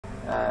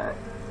uh,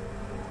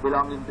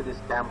 belonging to this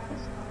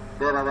campus.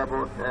 There are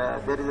about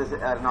there is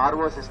an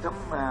RO system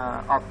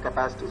of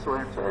capacity so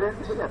and so.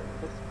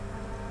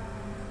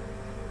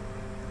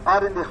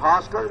 Or in the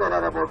hostel, there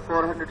are about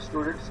 400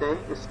 students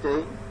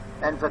staying,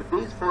 and for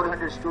these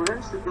 400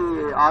 students,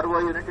 the RO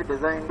unit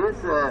designed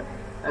is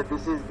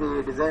this is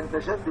the design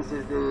pressure, this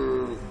is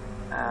the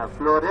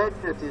flow rate,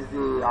 this is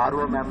the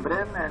RO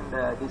membrane, and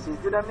this is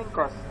the running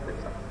cost.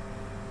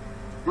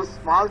 This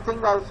small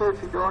thing also,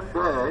 if you don't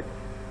do it,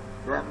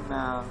 then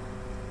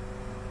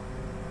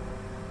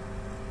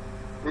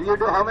will you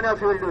do? How many of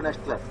you will do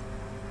next class?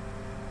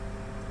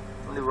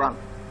 Only 1,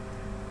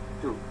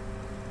 2,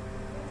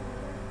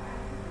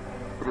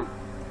 3.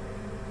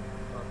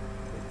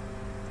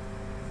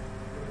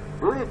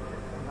 Do it.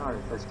 No,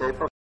 it's a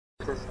type of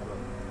process.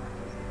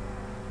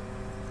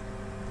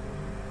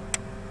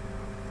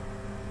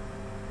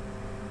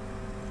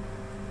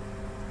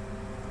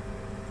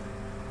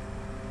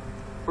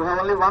 We have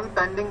only one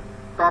pending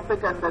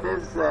topic, and that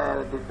is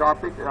the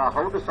topic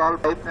how to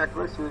solve pipe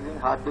networks using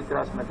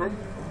Hardy-Cross method.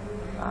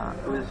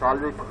 We will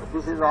solve it.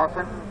 This is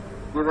often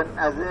given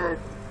as a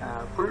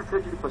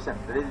full-fledged question.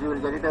 That is, you will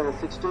get it as a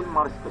 16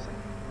 marks question.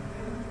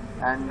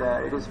 And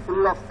it is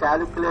full of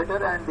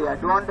calculator, and the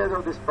advantage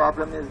of this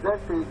problem is that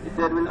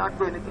there will not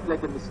be anything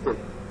like a mistake.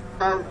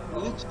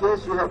 Each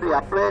case you have to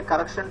apply a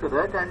correction to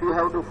that, and you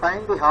have to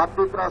find the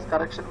Hardy-Cross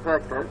correction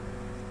factor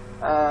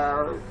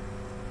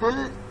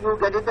till you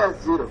get it as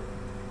 0.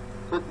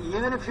 So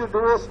even if you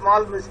do a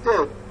small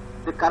mistake,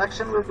 the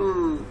correction will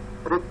be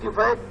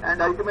rectified,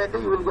 and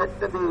ultimately you will get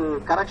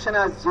the correction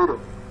as 0.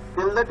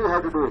 Till that you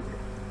have to do it.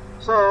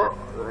 So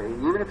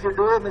even if you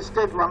do a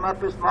mistake, 1 or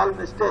 2 small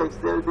mistakes,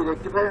 they will be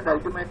rectified, and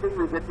ultimately you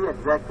will get the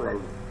exact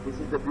value. This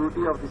is the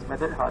beauty of this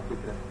method,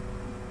 Hardy-Cross.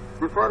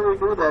 Before we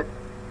do that,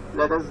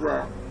 let us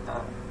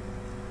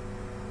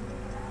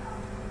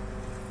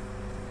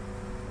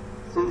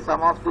see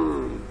some of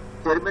the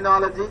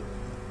terminology,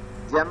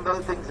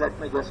 general things. Let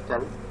me just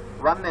tell.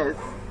 One is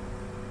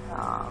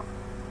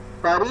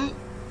Pari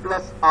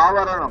plus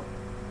Avaranam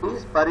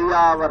is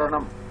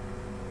Pariyavaranam.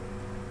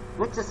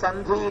 Which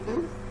Sandhi it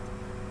is?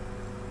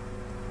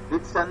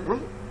 Which Sandhi?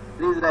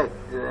 Please write.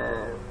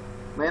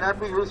 May not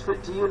be useful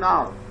to you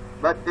now,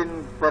 but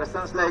in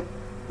persons like,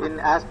 in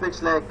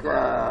aspects like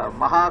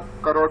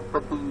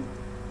Mahakarodpati,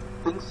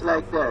 things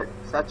like that,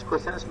 such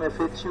questions may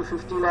fetch you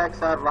 50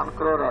 lakhs or 1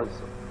 crore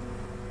also.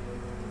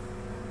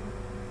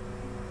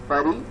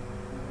 Pari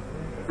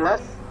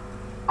plus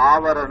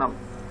Avaranam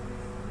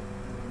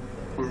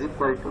is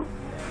equal to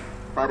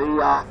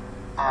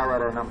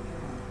Pariyavaranam.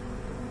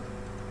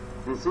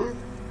 This is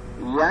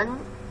Yan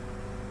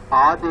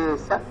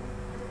Adesa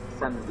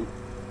Sandhi,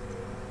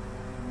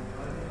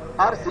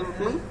 or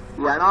simply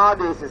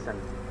Yanadesa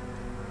Sandhi.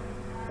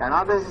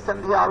 Yanadesa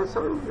Sandhi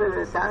also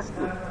is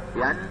Sanskrit.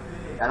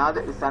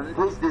 Yanadesa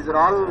Sandhis, these are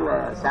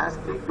all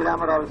Sanskrit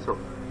grammar also.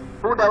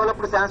 Who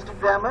developed Sanskrit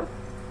grammar?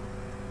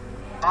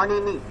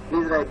 Panini,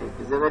 please write it.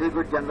 It's a very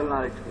good general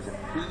knowledge question.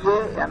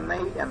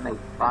 P-A-N-I-N-I,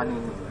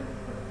 Panini.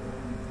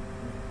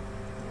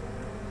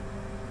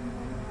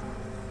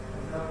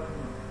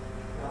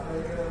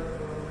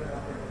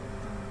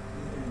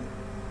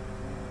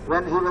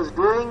 When he was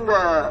doing,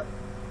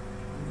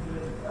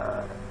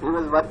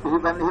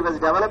 when he was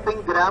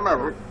developing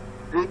grammar,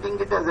 treating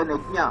it as an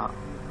yajna.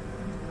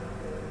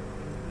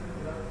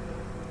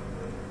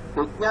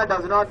 Yajna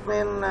does not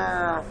mean,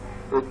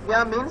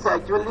 yajna means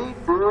actually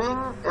doing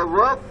a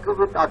work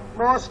with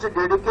utmost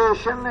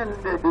dedication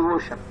and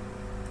devotion.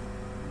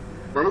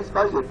 That is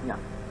called yajna.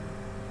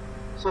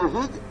 So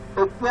his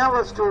yajna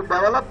was to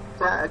develop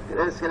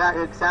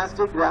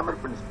Sanskrit grammar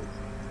principles.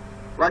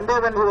 One day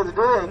when he was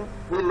doing,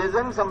 he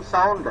listened some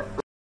sound.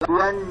 He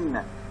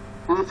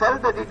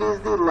felt that it is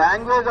the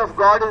language of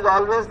God is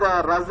always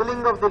the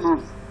rustling of the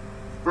leaves,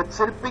 the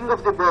chirping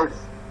of the birds,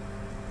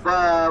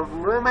 the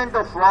movement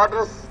of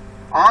waters.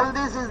 All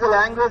this is the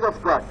language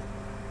of God.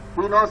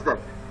 He knows that.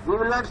 He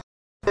will not speak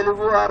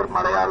Telugu or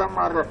Malayalam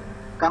or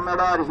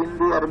Kannada or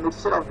Hindi or a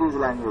mixture of these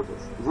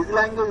languages. His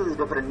language is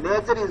different.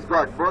 Nature is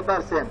God. Both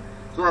are same.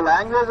 So the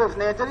language of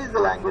nature is the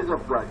language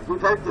of God. He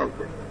felt like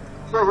that.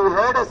 So he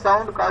heard a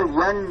sound called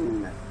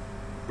Yan,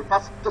 the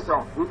first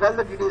sound. He felt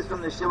that it is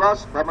from the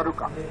Shiva's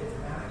Dhamaruka.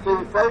 So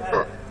he felt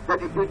that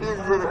it is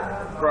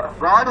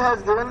God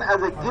has given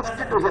as a gift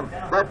to him.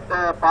 But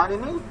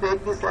Panini,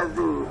 take this as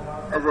a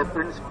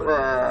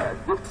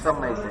gift from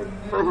my side.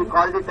 So he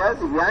called it as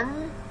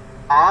Yan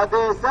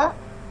Adesa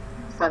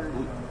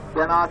Sandhi,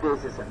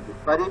 Yanadesa Sandhi.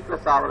 Pari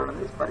plus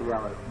Avaranam is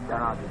Pariyavaranam,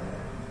 Yanadesa.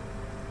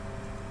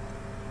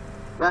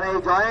 When I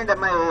joined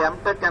my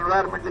Mtech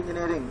Environmental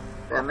Engineering,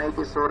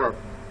 NIT Surat,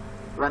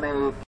 my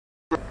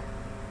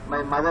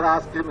mother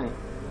asked me,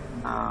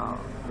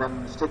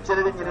 when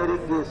structural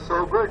engineering is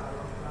so good,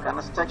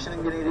 construction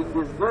engineering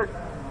is good,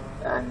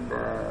 and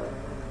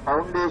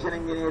foundation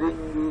engineering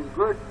is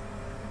good,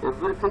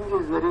 everything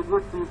is very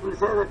good. People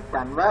say that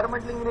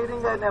environmental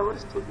engineering I never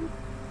studied.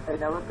 I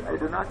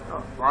do not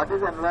know. What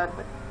is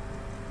environment?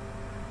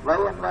 Why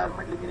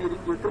environmental engineering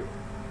you took?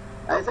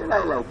 I said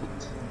I like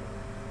it.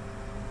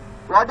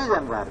 What is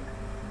environment?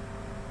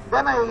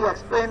 Then I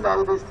explained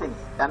all these things.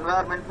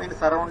 Environment means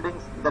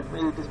surroundings, that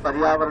means it is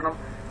Paryavaranam.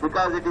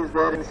 Because it is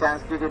there in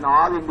Sanskrit, in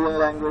all Indian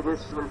languages,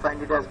 you will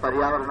find it as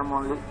Paryavaranam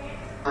only.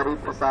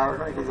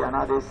 Pariprasaranam, it is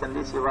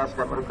Anadesandi,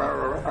 Shivashtamurka,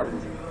 all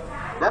this.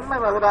 Then my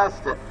mother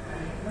asked,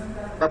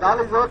 that all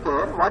is okay,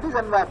 what is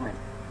environment?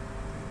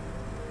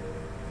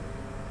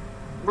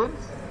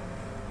 Means,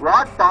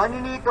 what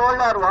Panini told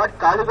or what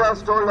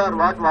Kalidas told or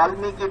what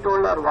Valmiki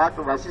told or what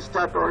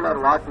Vasishtha told or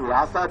what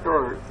Vyasa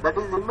told, that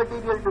is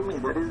immaterial to me.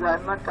 That is, I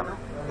am not coming.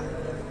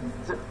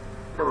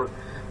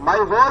 My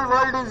whole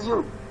world is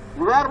you.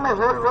 You are my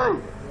whole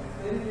world.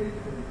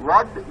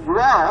 What you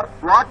are,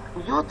 what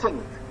you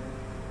think.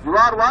 You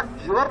are what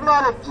your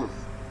knowledge is.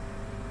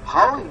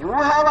 How you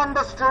have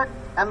understood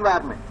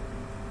environment.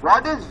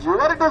 What is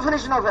your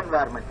definition of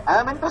environment? I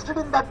am interested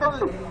in that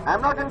only. I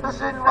am not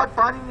interested in what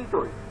Panini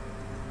told.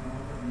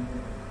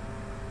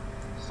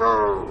 So,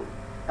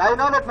 I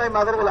know that my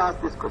mother will ask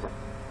this question.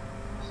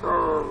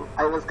 So,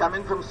 I was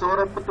coming from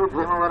Surat to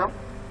Bhimavaram.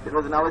 It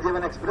was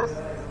Navajivan Express.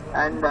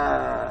 And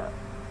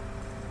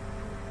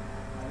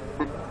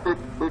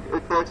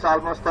it takes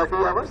almost 30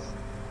 hours.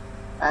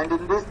 And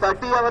in this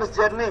 30 hours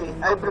journey,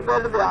 I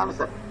prepared the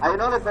answer. I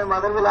know that my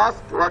mother will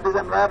ask, what is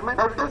environment?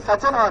 I will tell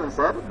such an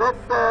answer that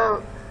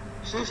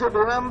she should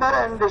remember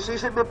and she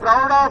should be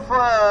proud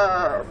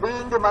of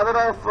being the mother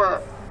of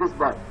this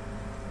boy.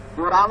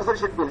 Your answer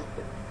should be like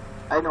that.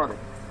 I know that.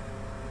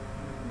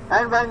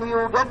 And when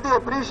you get the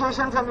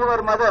appreciation from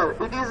your mother,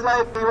 it is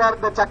like you are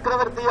the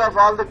Chakravarti of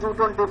all the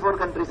 224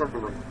 countries of the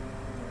world.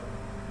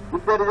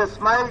 If there is a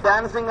smile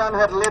dancing on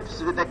her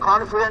lips, with a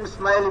confident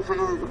smile, if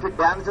it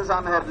dances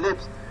on her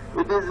lips,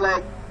 it is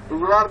like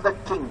you are the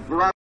king, you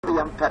are the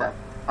emperor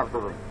of the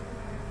world.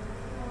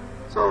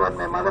 So when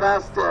my mother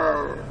asked,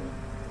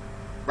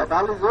 that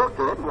all is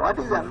okay, what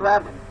is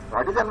environment?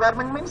 What is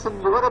environment means,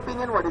 in your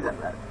opinion, what is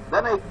environment?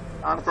 Then I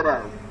answered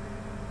as,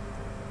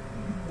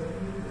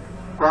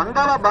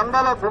 కొండల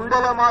బండల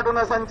గుండెల మాటున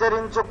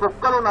సంచరించు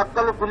కుక్కలు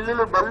నక్కలు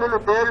పిల్లులు బల్లులు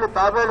తేళ్లు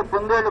తాబేళ్లు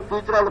కుందేళ్లు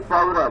కీచురాలు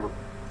పావురాలు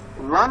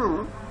one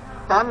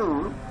ton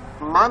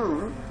Mann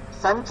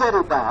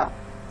సంచరిత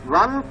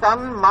one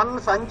ton Mann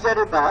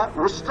సంచరిత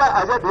ఉష్ట్ర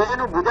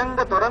అజధేను భుజంగ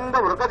తురంగ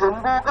వృక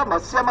జంబూక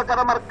మత్స్య మకర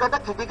మర్కట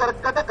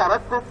కిటికర్కట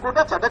కరక్కుక్కుట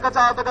చటక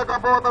చాతక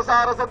కపోత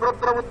సారస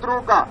కృత్ర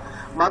ఉత్రూక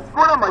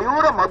మద్గుణ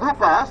మయూర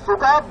మధుప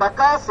సుఖ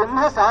బక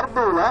సింహ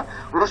శార్దూల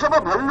వృషభ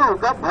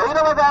భల్లూక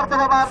భైరవ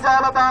గార్ధవ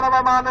మార్జాల దానవ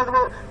మానవ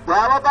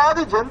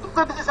దేవతాది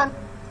జంతుకృతి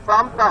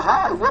ప్రాంత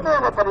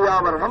ఇయమేవ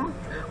పర్యావరణం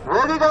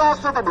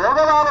భోగిగలాశ్వత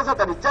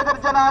భోగవాలసత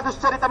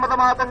నిత్యగర్జనాదుశ్చరిత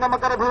మతమాతంగ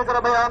మకర భీకర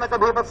భయానక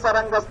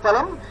భీభత్సరంగ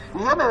స్థలం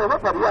ఇయమేవ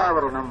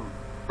పర్యావరణం.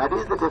 That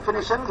is the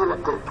definition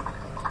given to.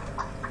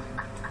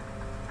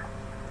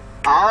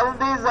 All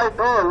these I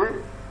told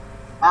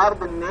are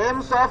the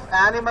names of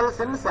animals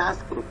in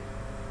Sanskrit.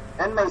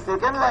 And my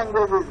second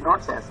language is not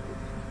Sanskrit.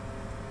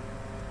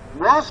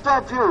 Most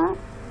of you,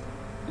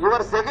 your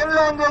second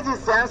language is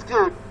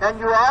Sanskrit and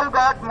you all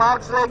got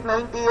marks like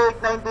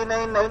 98,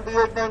 99,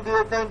 98,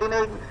 98,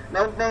 99,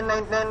 99,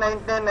 99,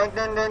 99,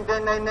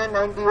 99, 99,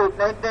 98,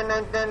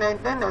 99,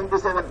 99,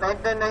 97,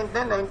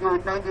 99,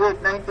 98,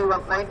 98,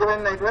 91,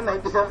 91, 91,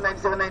 97,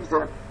 97,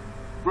 97.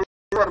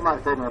 These are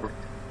marks, I know that.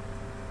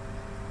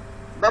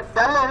 But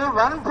tell any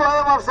one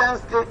poem of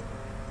Sanskrit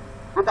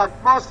with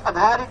utmost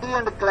authority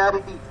and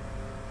clarity.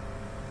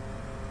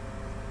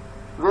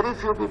 Very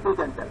few people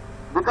can tell.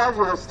 Because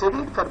you have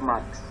studied for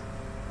marks.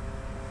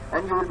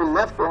 And you will be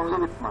left only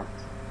with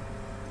marks.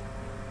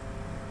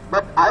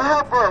 But I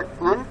have put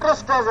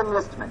interest as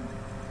investment.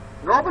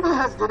 Nobody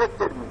has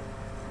directed me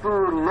to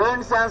learn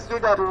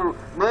Sanskrit or to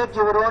make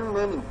your own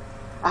meaning.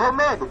 I have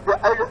made.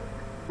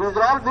 These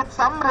are all with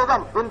some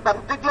rhythm. In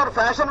particular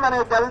fashion when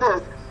I tell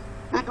this,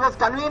 it was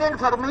convenient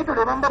for me to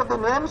remember the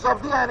names of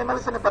the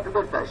animals in a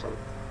particular fashion.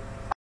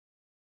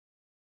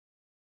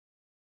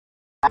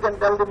 I can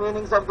tell the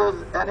meanings of those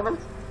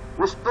animals.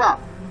 Ushtra.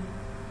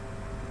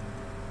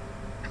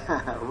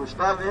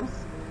 Ushtra means,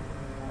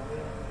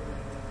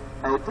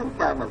 I think,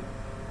 camel.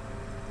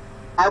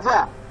 Aja.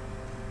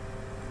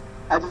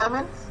 Aja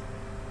means,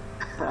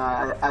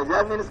 Aja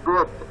means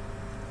goat.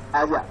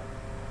 Aja.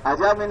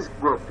 Aja means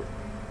goat.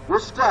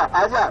 Ushtra,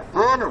 Aja,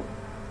 Dhenu.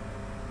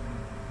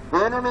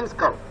 Dhenu means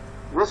cow.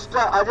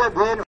 Ushtra, Aja,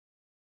 Dhenu.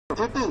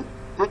 Titi.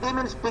 Titi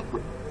means pig.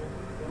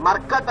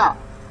 Markata.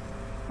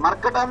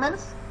 Markata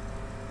means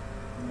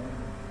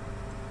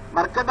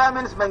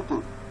monkey.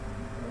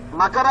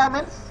 Makara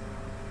means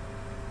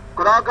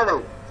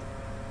crocodile.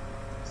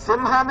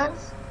 Simha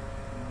means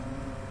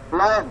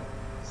lion.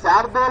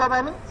 Sardola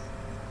means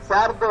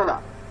Sardola.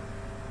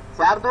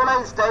 Sardola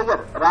is tiger.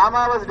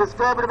 Rama was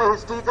described by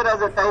his teacher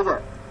as a tiger.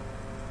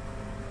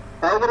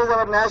 Tiger is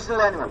our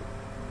national animal.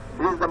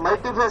 It is the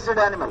multifaceted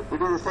animal.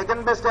 It is the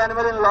second best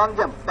animal in long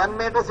jump. 10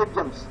 meters it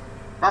jumps.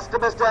 First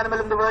best animal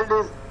in the world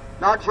is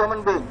not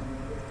human being.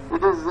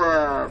 It is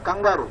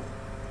kangaroo.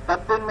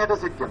 13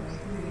 meters it jumps.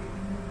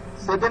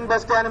 Second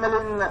best animal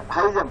in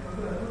high jump.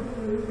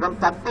 From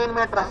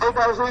 13-meter height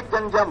also it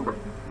can jump.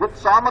 With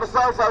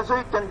somersaults also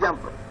it can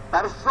jump.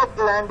 Perfect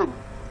landing.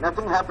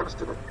 Nothing happens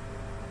to that.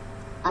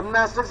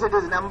 Gymnastics, it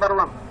is number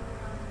one.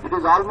 It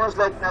is almost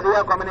like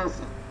Nadia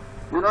Comaneci.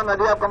 You know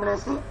Nadia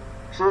Comaneci?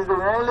 She is the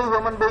only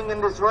human being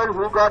in this world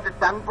who got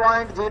 10.000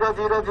 by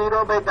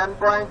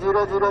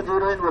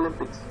 10.000 in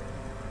Olympics.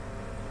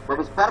 That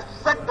is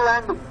perfect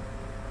landing.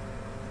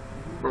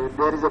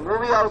 There is a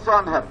movie also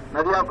on her,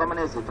 Nadia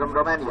Comaneci from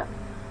Romania.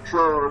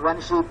 So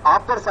when she,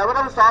 after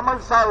several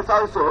somersaults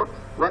also,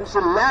 when she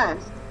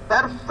lands,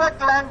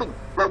 perfect landing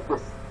like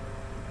this.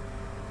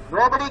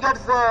 Nobody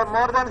gets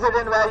more than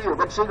certain value,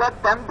 but she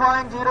got 10.000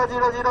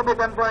 by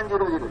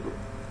 10.000.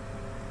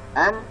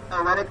 And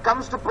when it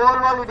comes to pole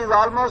vault, it is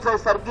almost like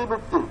Sergei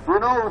Bubki. You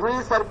know who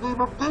is Sergei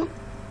Bubki?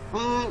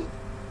 He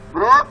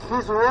broke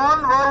his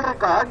own world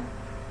record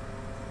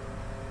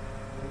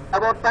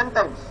about 10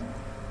 times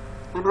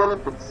in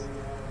Olympics.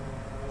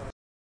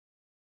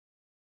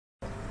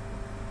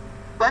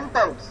 10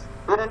 times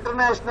in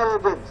international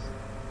games.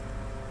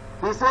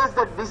 He says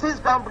that this is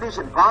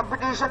competition.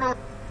 Competition is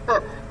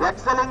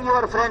excelling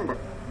your friend.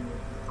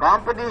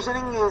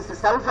 Competitioning is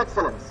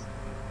self-excellence.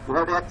 You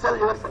have to excel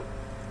yourself.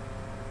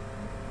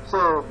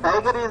 So,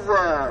 tiger is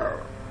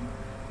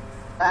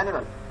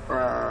animal.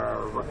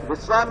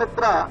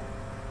 Vishwamitra,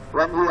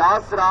 when he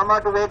asks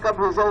Rama to wake up,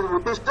 he says,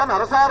 Utishta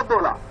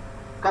Narasardola,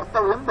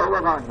 Kartavyam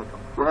Daivabhanikam.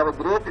 You have a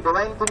great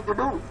divine thing to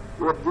do,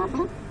 your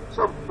duty.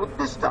 So,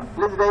 Utishta,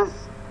 please rise.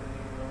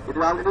 It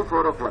is already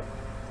 4 o'clock.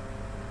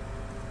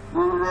 You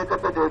will wake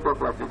up at 8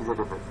 o'clock, it is a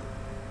difference.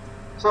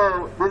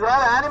 So, these are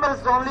all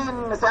animals only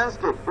in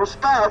Sanskrit.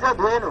 Pushta, Aja,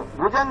 Dhenu,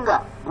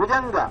 Bhujanga,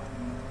 Bhujanga,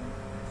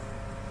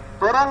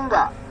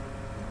 Toranga.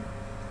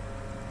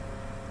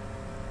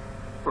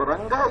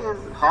 Toranga is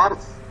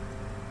horse.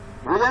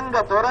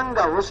 Bhujanga,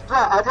 Toranga,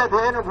 Ushtra, Aja,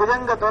 Dhenu,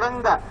 Bhujanga,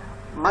 Toranga,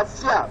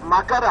 Matsya,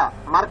 Makara,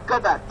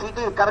 Markata,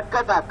 Kiti,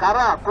 Karkata,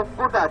 Kara,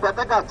 Kukkuta,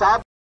 Jataka,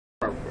 Chap.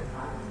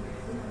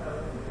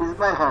 This is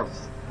my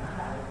house.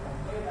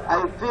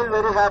 I feel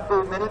very happy.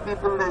 Many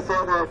people, they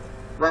say that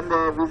when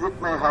they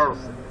visit my house,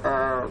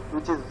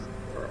 which is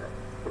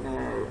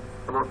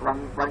about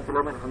 1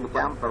 kilometer from the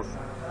campus,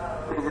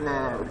 it is in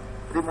a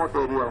remote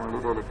area only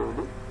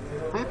relatively.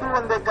 People,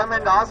 when they come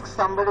and ask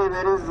somebody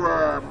where is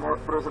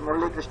Professor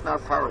Murali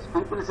Krishna's house,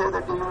 people say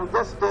that you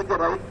just take a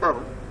right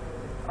turn,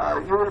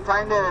 you will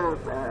find a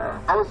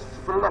house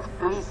full of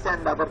trees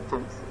and other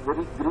things,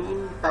 very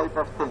green type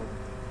of thing.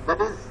 That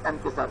is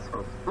Ankisar's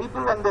house.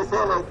 People, when they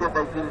say like that,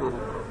 I feel very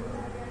proud.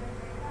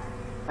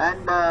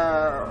 And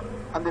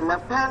on the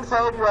left hand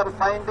side, you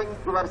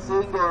are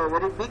seeing a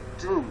very big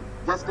tree.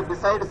 Just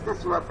besides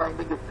this, you are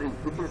finding a tree,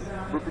 which is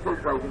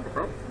difficult to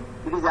identify.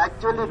 It is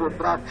actually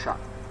Rudraksha.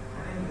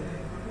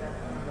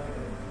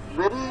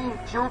 Very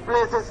few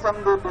places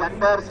from the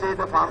entire state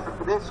of Andhra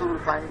Pradesh you will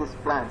find this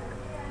plant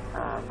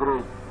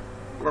growing,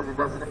 because it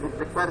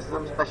requires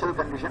some special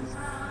conditions.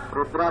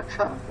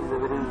 Rudraksha is a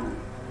very,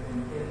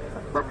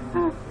 but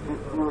you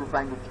will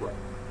find it here.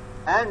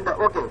 And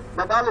okay,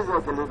 that all is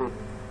okay, leave it.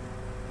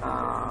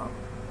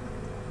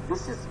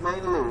 This is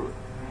mainly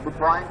the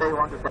point I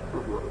want to tell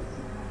you here.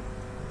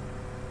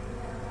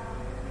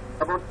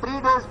 About 3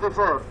 days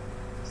before,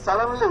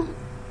 suddenly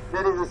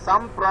there is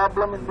some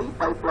problem in the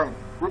pipeline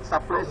which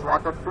supplies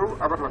water to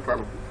our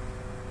locality.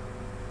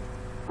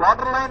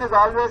 Water line is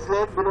always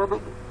laid below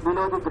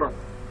the ground.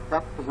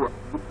 Up here,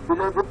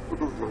 below this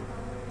it is laid.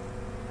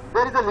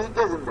 There is a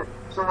leakage in that.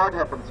 So what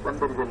happens when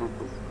there is a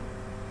leakage?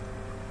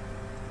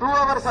 2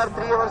 hours or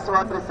 3 hours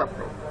water is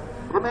supplied.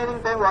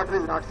 Remaining time water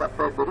is not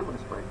supplied by the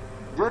municipality.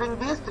 During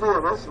these 3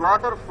 hours,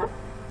 water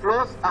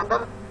flows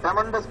under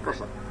tremendous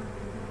pressure.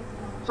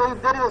 So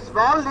if there is a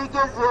small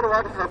leakage here,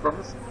 what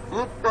happens?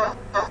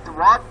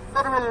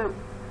 Water will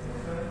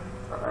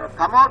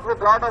come out with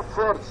lot of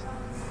force,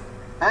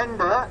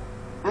 and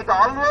it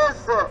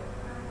always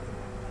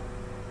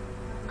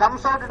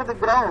comes out into the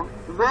ground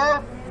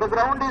where the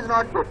ground is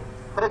not good.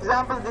 For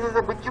example, this is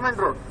a bitumen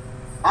road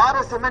or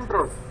a cement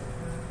road.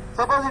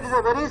 Suppose it is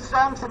a very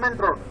strong cement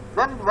road,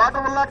 then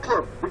water will not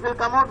flow. It will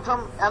come out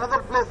from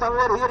another place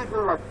somewhere. Here it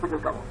will not. It will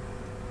come out.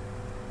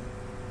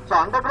 So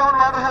underground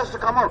water has to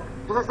come out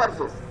to the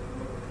surface.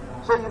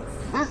 So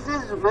if this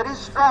is very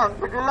strong,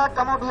 it will not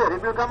come out here.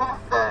 It will come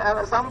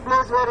out some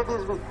place where it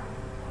is weak.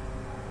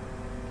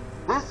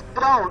 This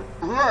ground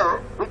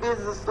here, it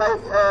is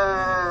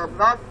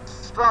not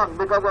strong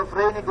because of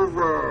rain. It is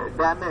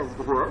damaged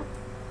here.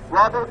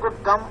 Water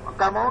could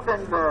come out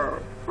and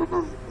it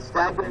is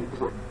stagnant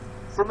here.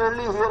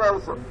 Similarly, here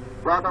also,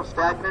 lot of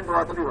stagnant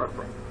water you are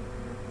finding.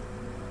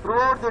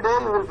 Throughout the day,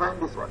 you will find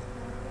this water.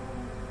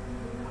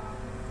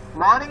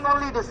 Morning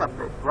only it is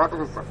supplied,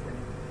 water is supplied.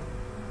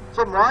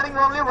 So morning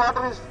only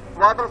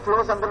water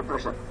flows under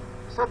pressure.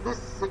 So this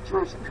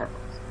situation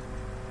happens.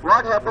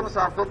 What happens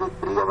after the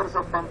 3 hours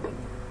of pumping?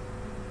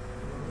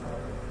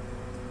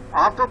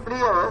 After 3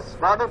 hours,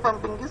 water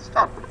pumping is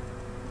stopped.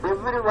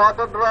 Every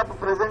water drop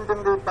present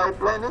in the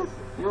pipeline is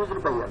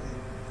used by us.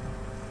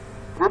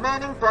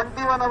 Remaining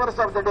 21 hours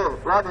of the day,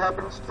 what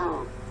happens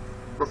to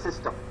the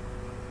system?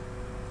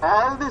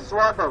 All this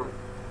water,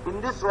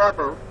 in this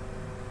water,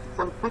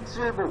 some pigs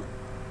will move.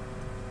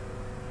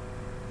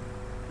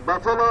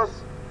 buffaloes,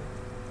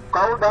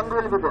 cow dung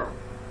will be there,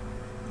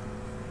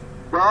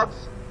 dogs,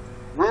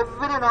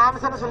 every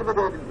nonsense will be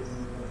there in this.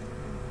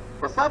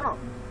 Yes or no?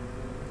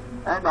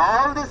 And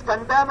all this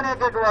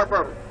contaminated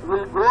water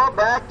will go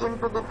back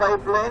into the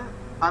pipeline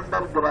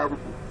under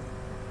gravity,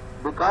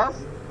 because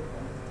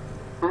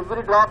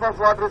every drop of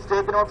water is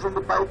taken out from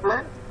the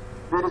pipeline,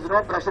 there is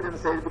no pressure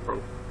inside the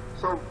pipe.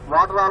 So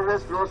water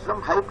always flows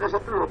from high pressure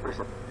to low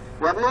pressure.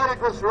 Earlier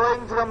it was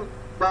flowing from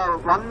the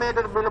 1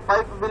 meter below,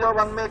 pipe below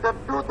 1 meter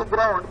to the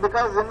ground,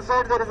 because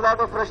inside there is a lot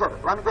of pressure.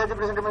 1 kg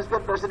per centimeter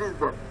square pressure is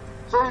there.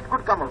 So it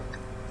could come out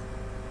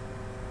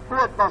to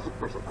atmospheric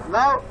pressure.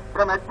 Now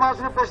from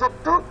atmospheric pressure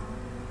to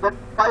the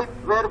pipe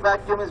where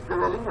vacuum is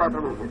prevailing,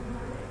 water will get.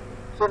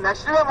 So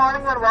next day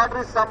morning when water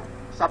is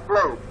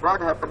supplied,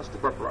 what happens to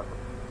that water?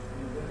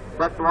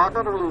 That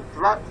water will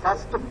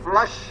first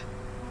flush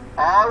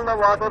all the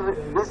water,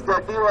 this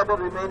dirty water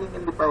remaining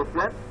in the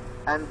pipeline,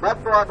 and that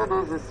water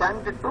is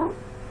sent to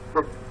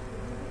the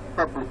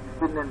public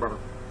in and around.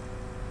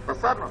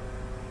 Yes or no?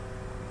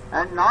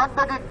 And not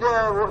that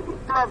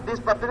of this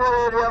particular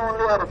area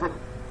only are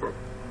affected.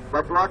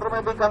 That water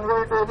may be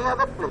conveyed to any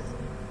other place.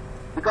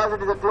 Because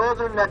it is a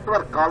closed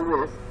network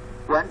always,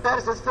 the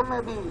entire system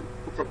may be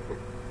affected.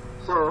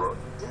 So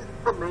this is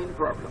the main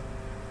problem.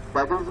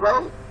 That is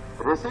why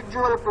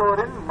residual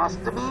chlorine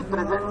must be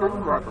present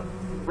in water.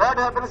 What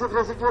happens if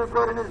residual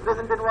chlorine is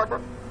present in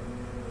water?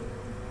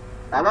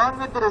 Along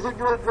with the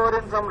residual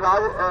chlorine from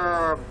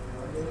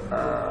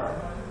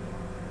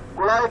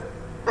Kulai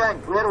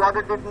tank, where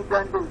water treatment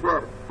plant is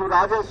there, to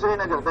Rajeshwari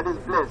Nagar, that is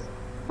place,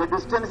 the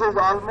distance is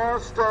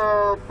almost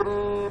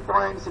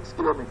 3.6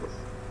 kilometers.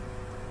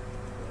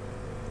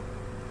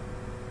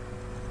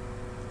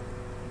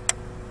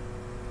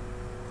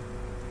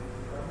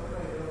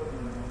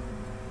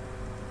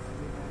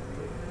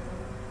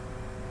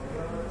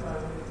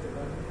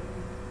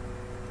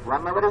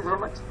 One hour is how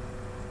much?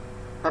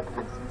 30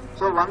 minutes.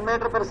 So 1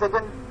 meter per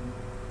second,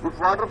 if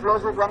water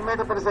flows with 1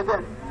 meter per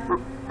second,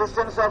 with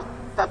distance of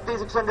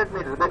 3600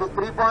 meters, that is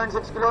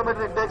 3.6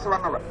 kilometers, it takes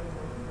 1 hour.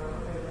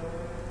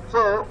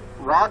 So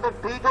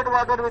treated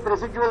water with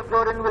residual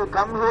chlorine will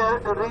come here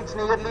to reach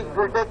nearly, it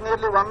will take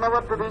nearly 1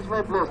 hour to reach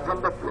my place,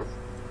 from that place.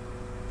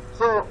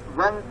 So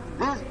when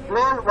this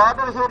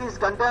water here is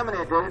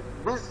contaminated,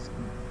 this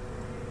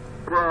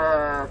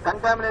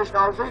contamination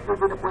also, it will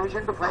be in a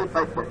position to fight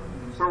pipeline.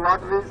 So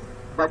water is,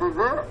 that is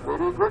a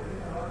very good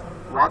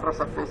water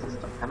supply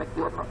system. Am I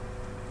clear now?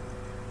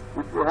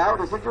 If you have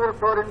residual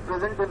chlorine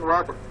present in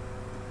water,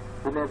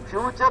 in a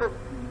future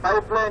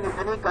pipeline, if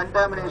any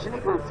contamination,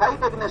 it will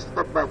fight against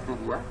that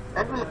bacteria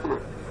and will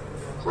clear.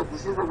 So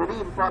this is a very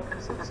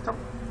important system.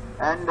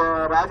 And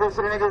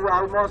Rajeshwari Nagar is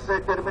almost a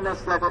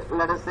terminus, let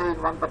us say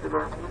in one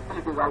particular,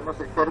 it is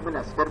almost a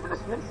terminus. Terminus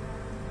means,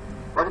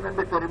 what do you mean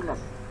by terminus?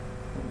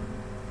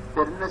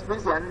 Terminus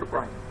means end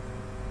point,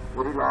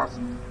 very last.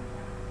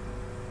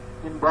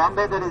 In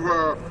Bombay there is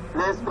a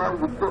place called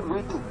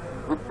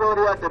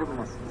Victoria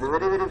Terminus. It's a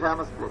very, very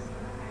famous place.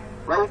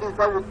 Why it is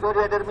called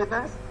Victoria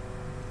Terminus?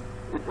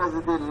 It was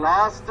the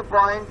last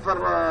point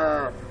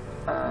for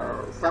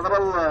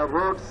several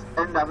roads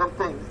and other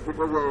things. It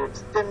was an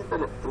extent,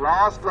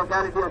 last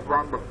locality of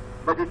Bombay.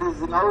 But it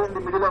is now in the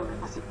middle of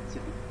the city.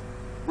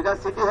 Because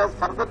city has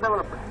further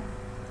development.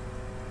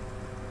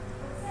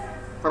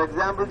 For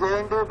example,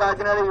 Jntuk Moocs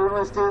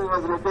University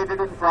was located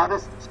in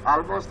forest,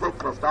 almost like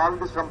forest. All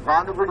this from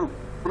Bhanugudi,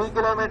 3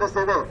 kilometers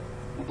away.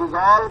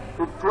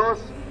 It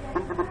flows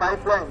into the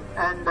pipeline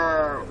and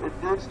it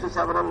leads to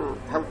several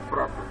health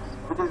problems.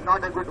 It is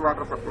not a good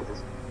water supply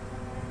system.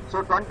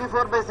 So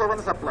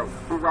 24/7 supply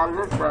is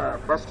always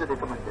best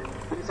recommended.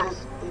 In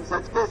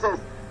such cases,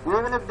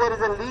 even if there is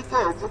a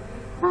leakage,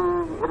 the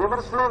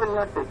reverse flow will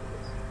not take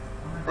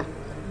place.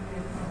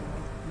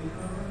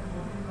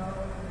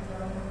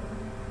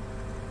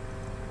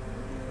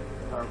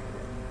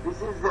 This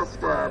is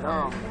just,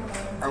 no,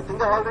 I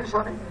think I have already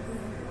shown it.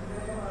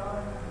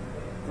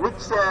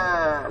 Which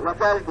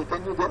locality,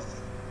 can you guess?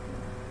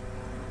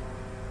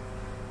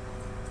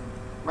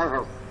 My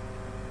house.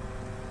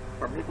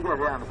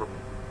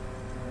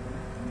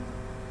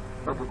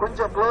 Okay,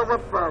 కొంచెం close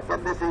up, can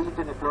they say it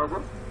in a close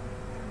up?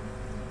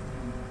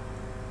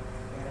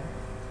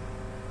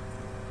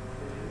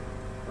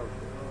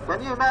 Can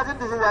you imagine,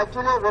 this is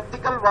actually a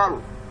vertical wall.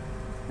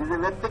 This is a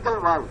vertical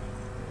wall.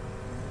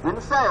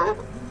 Inside,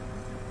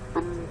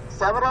 in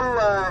several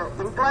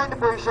inclined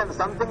positions,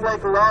 something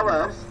like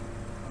lowers,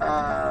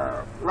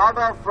 lot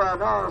of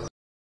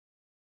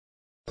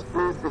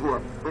placed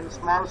here in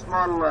small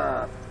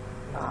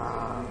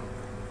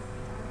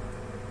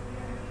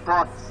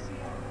pots,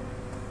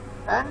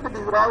 and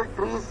these are all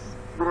trees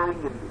growing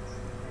in this.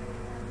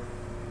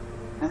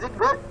 Is it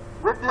good?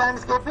 Good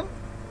landscaping?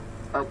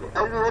 Okay. I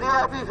will be very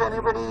happy if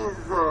anybody is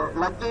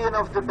lucky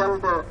enough to tell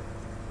the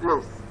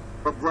place,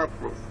 exact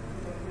place.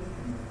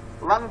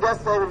 One guess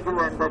I will give,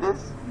 and that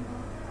is,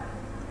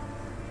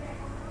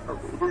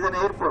 okay, it is an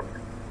airport.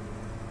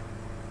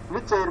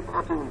 Which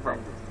airport you will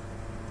find it?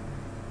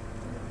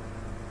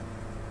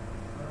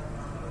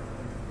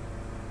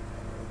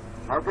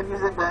 How can you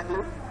say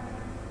Bangalore?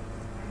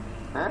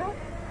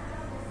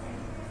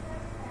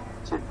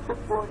 చెట్లు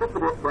ఎక్కువ ఉంటే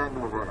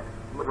బెంగళూరు,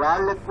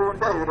 రాళ్ళు ఎక్కువ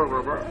ఉంటే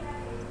హైదరాబాద్,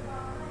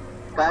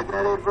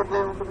 కాకినాడ ఎయిర్పోర్ట్లో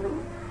ఏముంటుంది,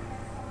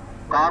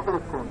 కాకులు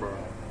ఎక్కువ ఉంటాయి.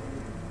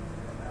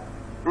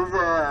 This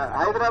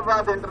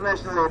Hyderabad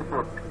international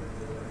airport.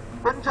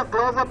 కొంచెం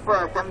close up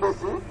can B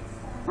C.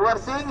 You are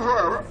seeing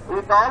here,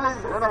 it all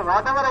is,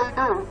 whatever I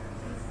do,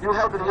 you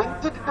have to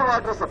link it to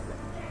water supply.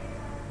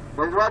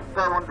 That is what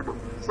I want to do.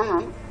 See,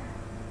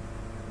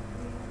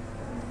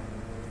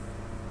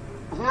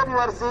 here you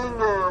are seeing,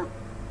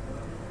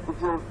 if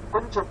you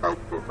కొంచెం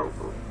పైకి take out.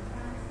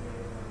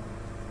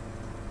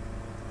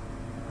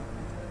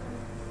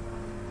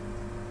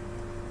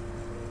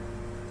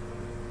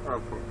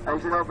 Okay, I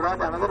should have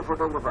brought another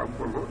photograph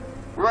actually.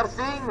 You are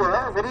seeing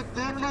very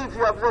keenly, if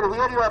you observe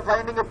here, you are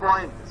finding a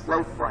point,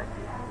 slight point.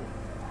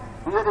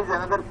 Here is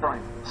another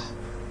point.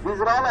 These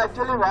are all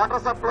actually water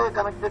supply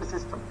connected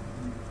system.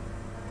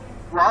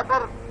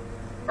 Water,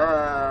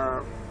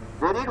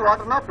 they need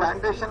water, no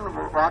plantation,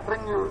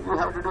 watering you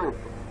have to do it.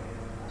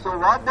 So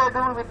what they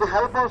do with the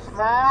help of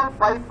small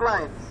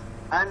pipelines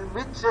and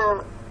which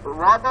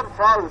water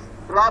falls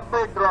drop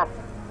by drop,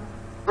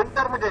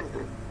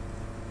 intermittently.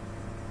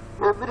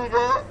 Every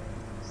day,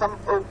 some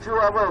few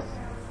hours,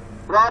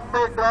 drop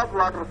by drop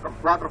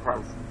water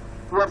falls.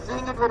 You are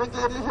seeing it very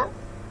clearly here.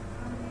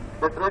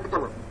 That red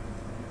color.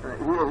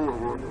 Here.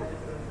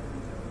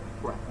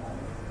 Yeah.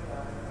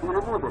 You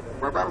remove it.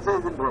 That also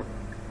is in red.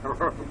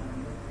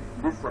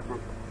 This one.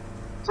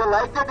 So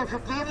like that, if you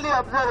keenly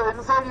observe,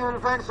 inside you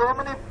will find so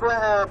many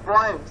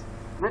points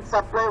which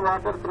supply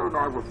water through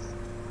nozzles.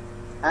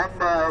 And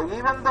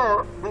even though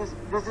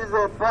this is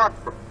a pot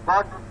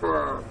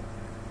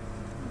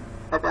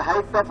at a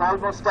height of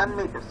almost 10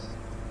 meters,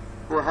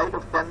 to a height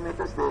of 10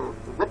 meters, the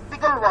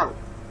vertical wall,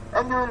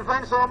 and you will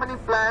find so many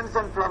plants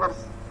and flowers.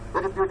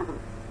 Very beautiful.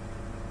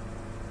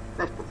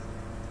 Next.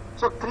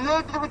 So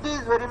creativity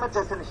is very much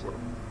essential.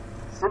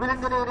 Civil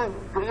engineering,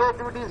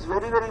 creativity is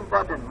very, very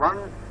important. One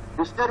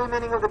dictionary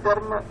meaning of the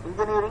term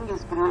engineering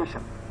is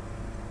creation.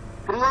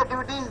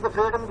 Creativity is the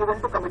freedom given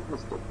to commit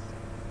mistakes.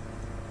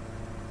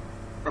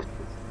 Next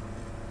please.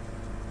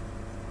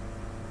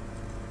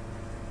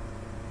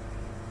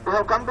 We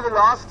have come to the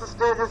last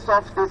stages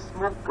of this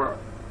MOOC.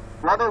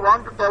 What I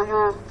want to tell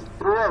you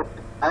throughout,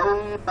 I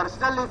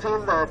personally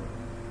feel that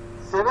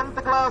 7th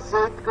class,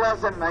 8th class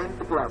and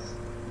 9th class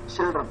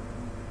children,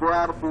 they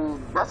are the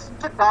best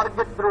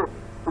target group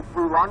if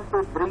we want to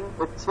bring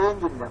a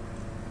change in them.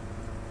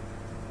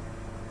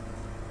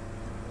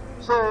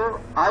 So,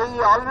 I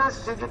always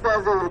treat it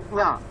as a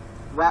yajna.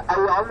 I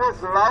always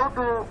love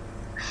to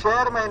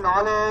share my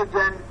knowledge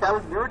and tell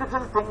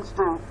beautiful things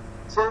to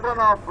children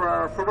of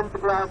 7th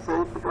class,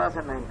 8th class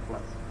and 9th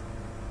class.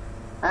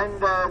 And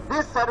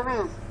this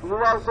service, you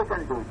also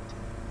can do it.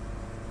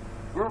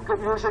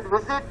 You should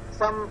visit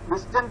some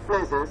distant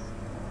places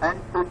and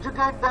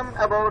educate them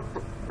about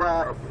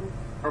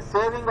the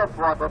saving of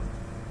water,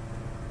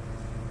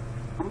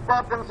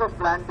 importance of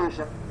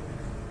plantation,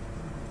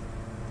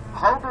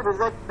 how to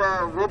reject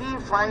very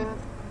fine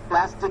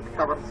plastic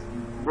covers.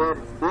 They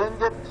are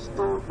dangerous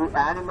to the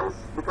animals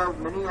because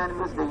many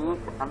animals they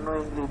eat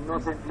unknowingly,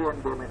 innocently, and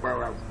they may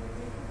die also.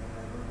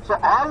 So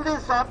all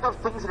these sort of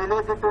things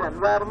related to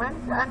environment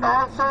and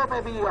also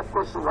maybe of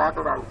course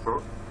water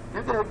also,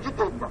 you can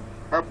educate them.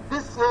 At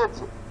this age,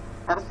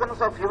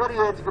 persons of your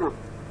age group,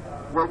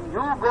 when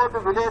you go to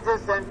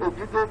villages and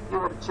educate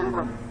your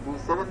children, the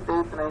 7th,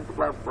 8th, 9th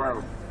class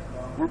boys,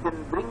 you can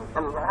bring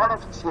a lot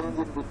of change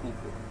in the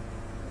people.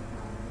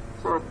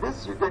 So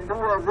this you can do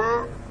as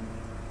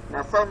an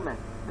assignment.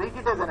 Treat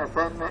it as an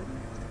assignment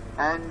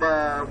and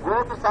go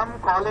to some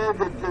college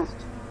at least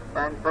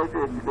and try to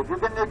educate. You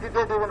can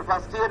educate even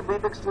first year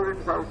BTech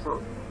students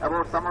also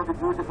about some of the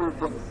beautiful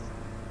things.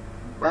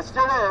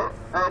 Yesterday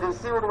I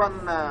received one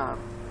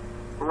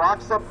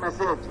WhatsApp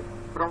message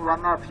from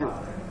one of you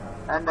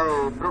and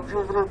I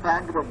profusely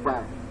thank the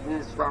guy. He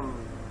is from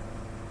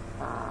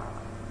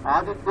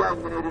Aditya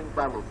Engineering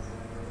College.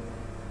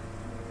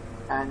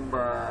 And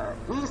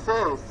he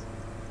says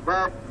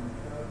that,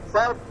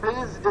 sir,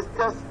 please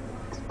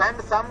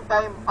spend some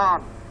time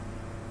on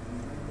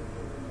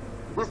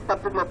this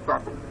particular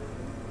topic.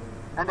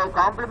 And I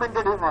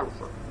complimented him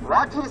also.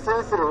 What he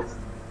says is,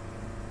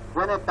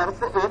 when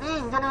any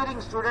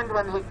engineering student,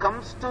 when he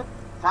comes to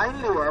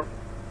final year,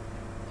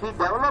 he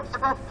develops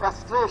a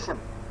frustration,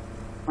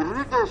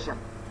 irritation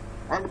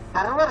and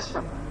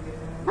perversion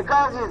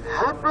because he is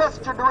helpless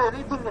to do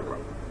anything in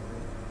life.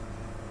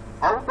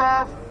 Out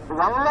of 1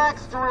 lakh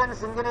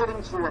students,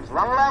 engineering students,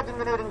 1 lakh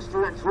engineering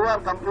students who are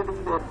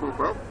completing their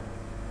BTech,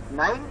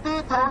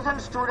 90,000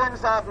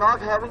 students are not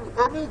having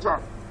any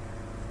job.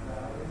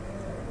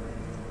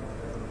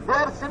 They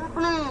are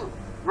simply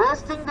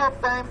wasting their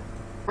time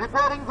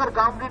preparing for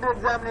competitive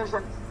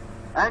examinations,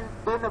 and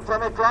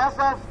from a class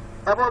of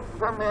about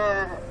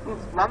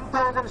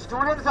 1,000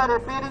 students are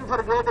appearing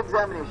for gate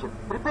examination,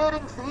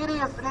 preparing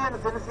seriously and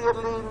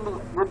sincerely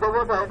with the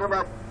word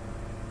Hyderabad.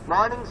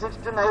 Morning 6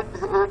 to night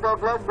 8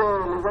 o'clock they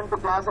listen to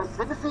classes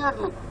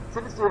sincerely.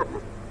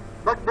 sincerely.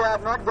 But they are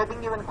not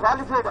getting even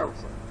qualified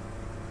also.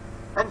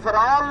 And for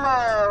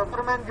all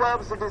government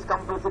jobs, it is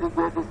compulsory,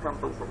 GATE is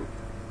compulsory.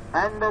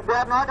 And we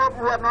are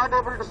not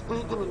able to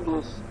speak in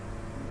English.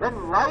 Then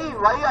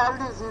why all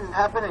this is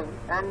happening?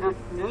 And it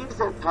needs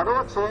a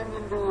thorough change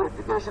in the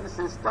education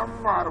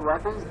system, or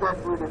what is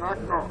that, we do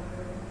not know.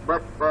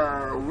 But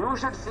you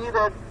should see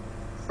that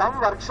some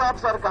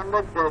workshops are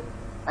conducted,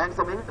 and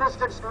some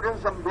interested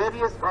students from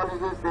various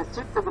colleges, they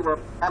sit together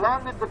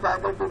along with the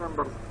faculty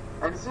members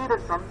and see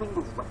that something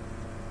is done.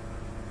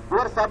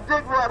 Your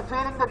subject, we are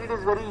feeling that it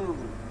is very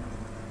easy,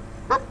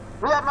 but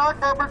we are not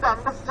able to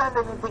understand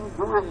anything,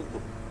 do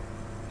anything.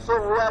 So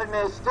we are in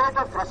a state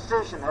of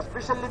frustration,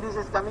 especially this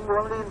is coming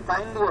only in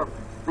final year,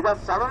 because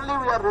suddenly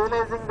we are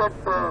realizing that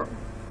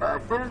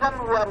till then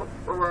we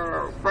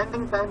are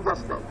spending time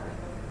just like.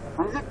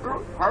 Is it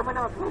true? How many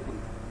of you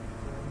think?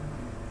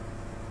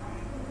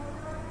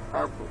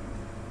 Okay.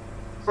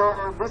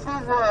 So this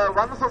is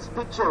one such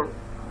picture.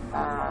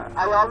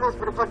 I always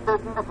prefer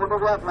taking a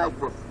photograph like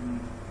this,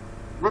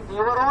 with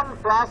your own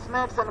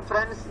classmates and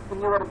friends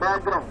in your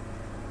background,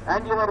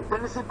 and your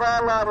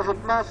principal or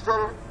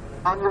headmaster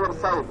on your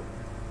side.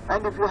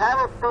 And if you have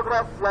a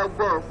photograph like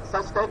this,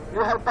 such that you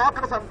have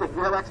talked something,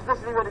 you have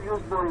expressed your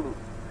views boldly,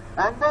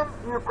 and then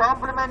you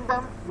compliment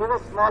them, give a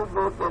small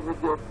note as a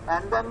gift,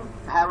 and then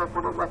have a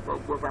photograph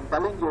like this. I am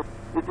telling you,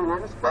 it will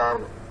inspire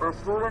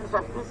students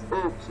of this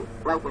age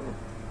like anything.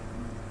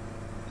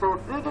 So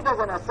treat it as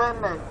an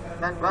assignment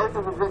and try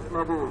to visit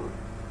maybe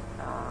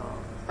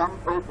some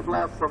 8th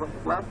class,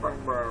 7th class,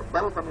 and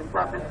tell some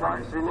important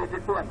points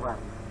related to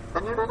environment.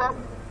 Can you do that?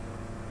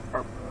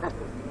 Okay.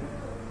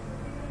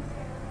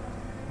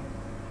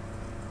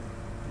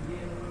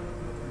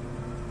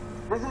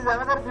 This is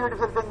another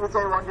beautiful thing which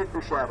I wanted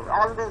to share.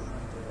 All this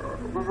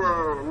is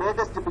a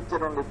latest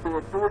picture only.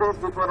 2 days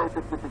before I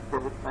took the picture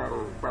with my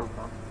cell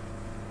phone.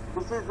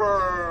 This is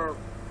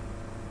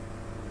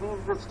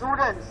these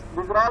students,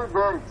 these are all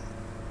girls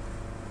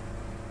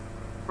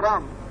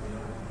from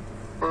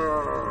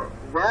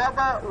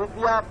Veda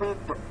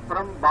Vidyapeeth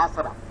from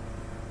Basra.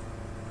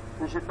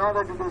 You should know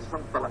that it is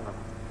from Telangana.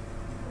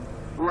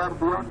 We are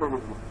beyond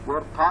everything.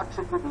 Your thought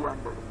should be beyond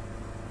everything.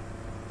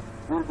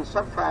 You will be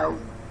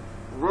surprised.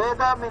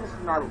 Veda means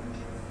knowledge.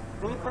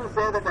 People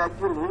say that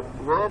actually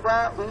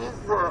Veda is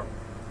the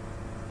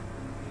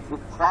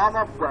form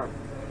of God.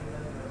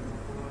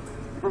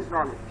 It is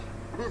knowledge.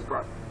 It is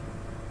God.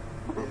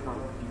 It is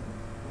knowledge.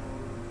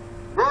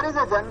 There is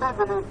a general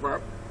belief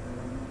that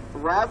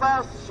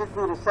Vedas should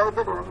be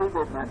recited only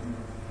by men.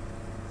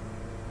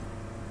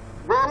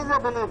 There is a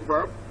belief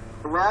that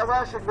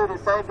Vedas should be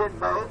recited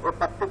by a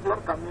particular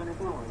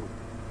community only.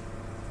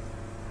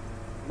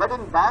 But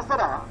in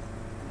Basra,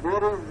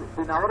 there is,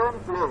 in our own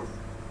place,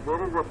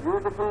 there is a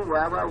beautiful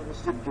Veda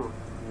institute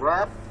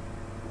where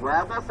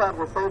Vedas are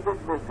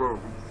recited by girls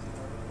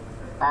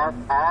of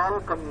all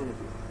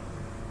communities,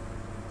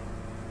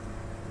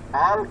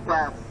 all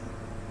castes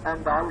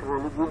and all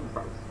religions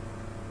also.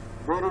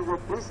 There is a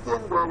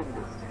Christian girl in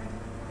this.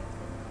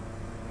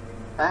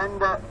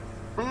 And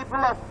people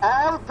of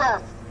all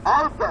castes,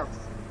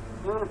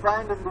 you will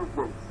find in these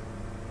girls.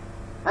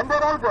 And they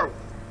are all girls.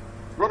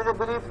 There is a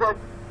belief that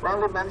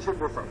only men should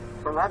recite.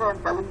 So what I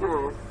am telling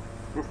you is,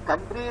 this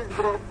country is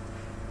great.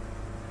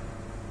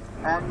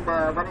 And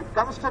when it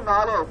comes to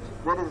knowledge,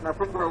 there is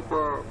nothing like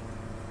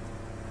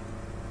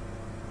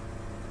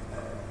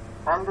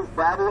all this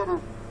barrier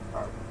is.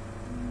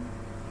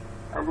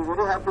 I'll be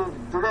very happy.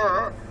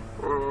 Today,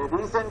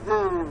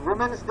 recently,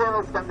 Women's Day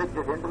was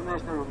conducted,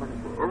 International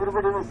Women's Day.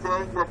 Everybody was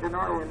saying that, in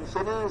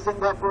Shani,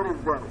 Singapore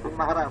is there, in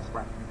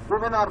Maharashtra.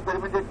 Women are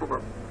permitted to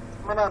go.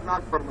 Women are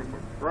not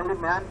permitted. Only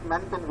men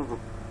can visit.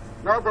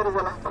 Now there is a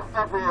lot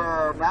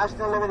of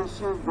national level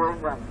issues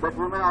going on, that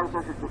women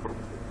also should be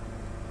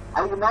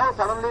permitted. Now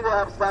suddenly they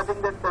are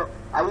starting that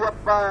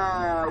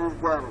Ayyappa is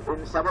there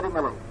in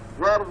Sabarimala,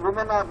 where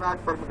women are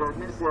not permitted. It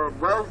means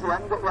girls,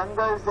 young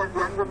girls and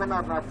young women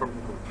are not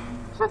permitted.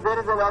 So there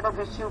is a lot of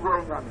issue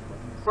going on.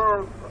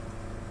 So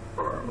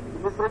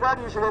in this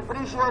regard, you should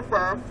appreciate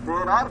that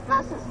there are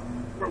places.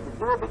 Like,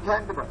 give a big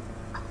hand to them.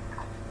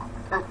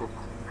 Thank you.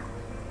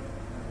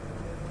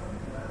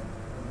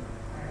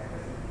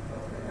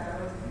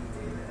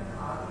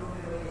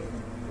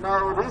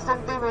 Now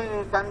recently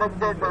we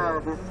conducted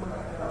this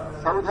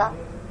Saudha,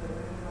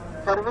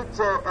 for which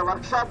a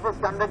workshop was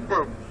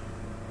conducted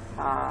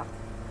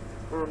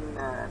in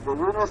the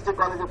University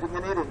College of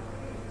Engineering,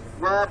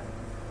 where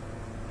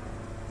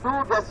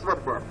 2 guests were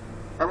there.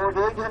 About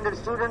 800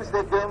 students,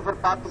 they came for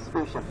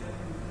participation.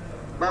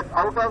 But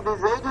out of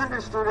these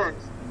 800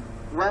 students,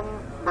 when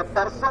the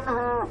person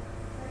who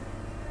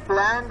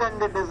planned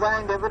and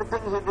designed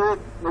everything, he did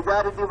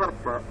majority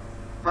work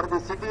for the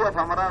city of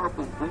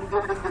Amaravati,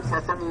 including its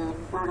SME,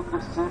 including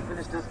its Chief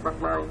Minister's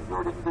Bangla,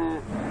 including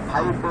the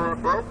High Court,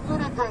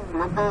 everything,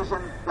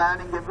 location,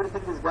 planning,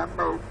 everything is done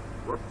by,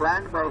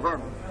 planned by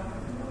him.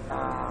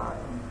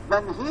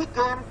 When he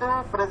came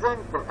to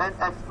present and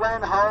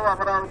explain how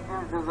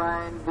Amaravati is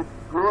designed, the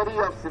glory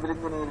of civil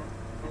engineering,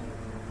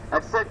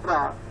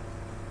 etc.,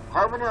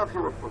 How many of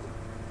you oppose it?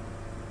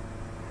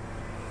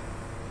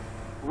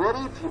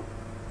 Very few.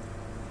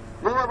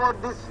 Leave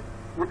about this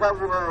because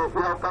you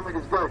have come, it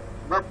is good.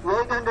 But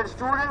 800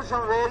 students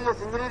from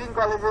various engineering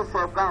colleges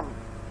have come,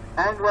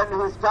 and when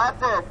he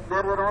started,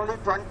 there were only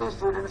 20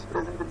 students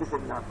present in the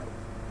seminar.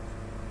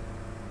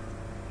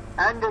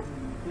 And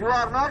you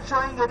are not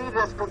showing any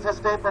respect to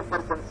such type of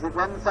persons.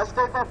 When such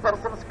type of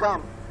persons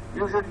come,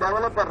 you should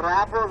develop a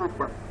rapport with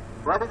them.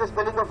 What is the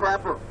spelling of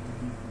rapport?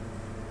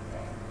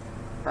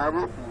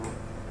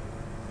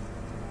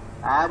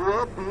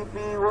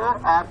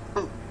 R-A-P-P-O-R-T.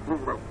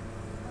 Please write.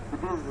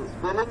 It is,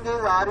 spelling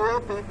is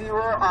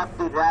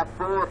R-A-P-P-O-R-T,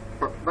 rapport.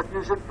 But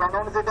you should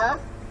pronounce it as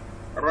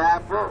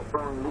rapport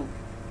only.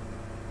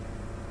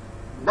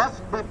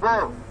 Thus,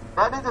 depot.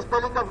 What is the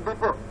spelling of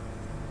depot?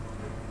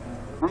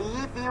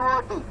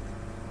 D-E-P-O-T.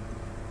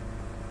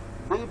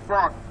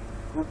 Depot.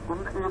 You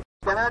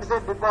cannot say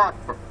depot.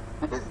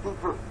 It is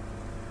depot.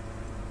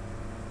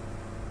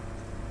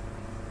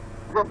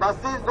 The bus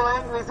is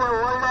going, we say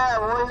older.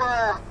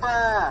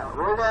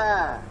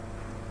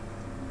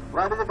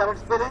 What is the correct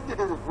spelling? It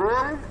is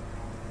hold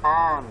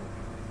on.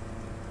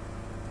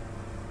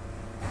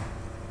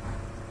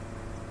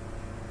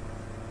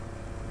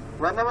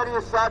 Whenever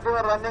you start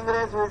your running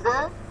race, we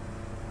say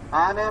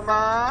on a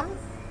man.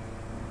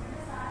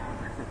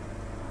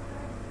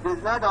 It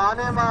is not on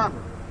a man.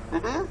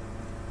 It is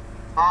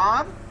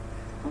on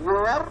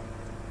your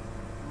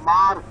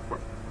mark.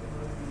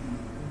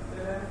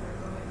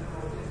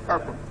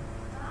 Okay.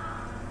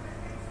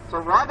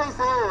 So what I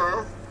say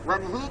is,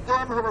 when he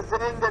came, he was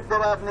saying that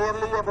there are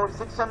nearly about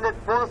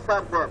 600 posts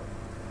are there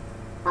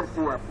for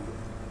CRP.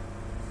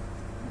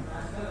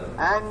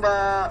 And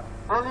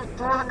only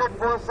 200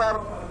 posts are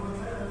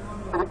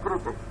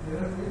recruited.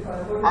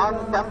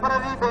 On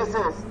temporary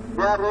basis,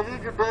 they are ready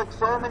to take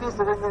so many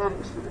civil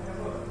engineering students.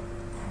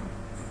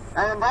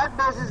 And on that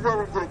basis they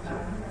will take you.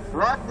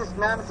 What this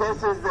man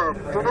says is that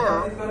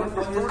today, if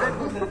the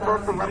student is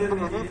supposed to work in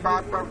any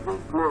part of the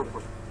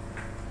globe,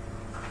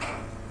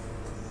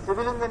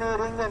 civil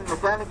engineering and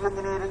mechanical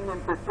engineering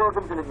and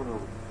petrochemical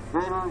engineering,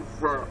 there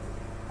is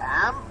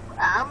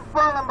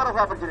ample number of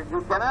opportunities.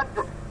 You cannot,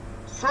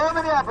 so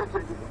many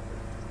opportunities.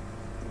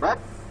 But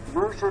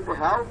you should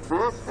have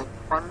basic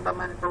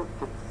fundamental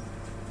things.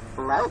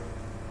 Like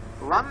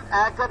 1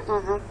 acre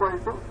is equal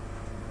to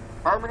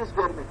how many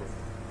square meters?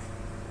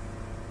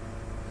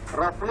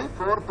 Roughly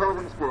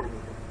 4,000 square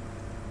meters.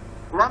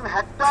 1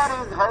 hectare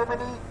is how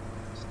many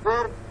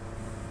square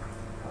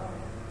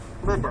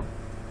meter?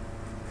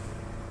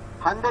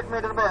 100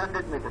 meter by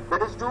 100 meter.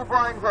 That is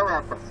 2.5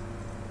 acres.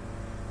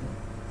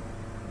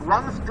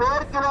 1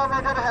 square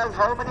kilometer has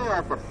how many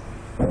acres?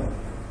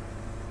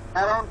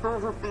 Around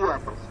 250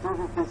 acres,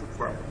 256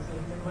 acres.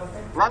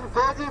 1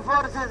 kg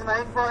force is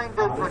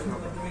 9.8%.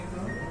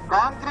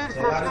 Concrete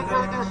specific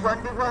weight is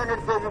 2,400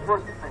 kg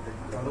force per meter.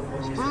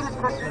 Steel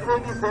specific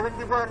weight is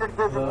 7,400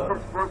 kg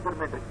force per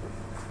meter.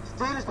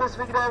 Steel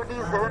specific gravity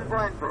is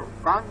 7.4.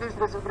 Concrete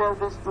specific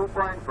gravity is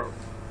 2.4.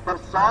 For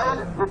soil,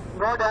 if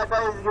no data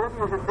is given,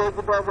 you should take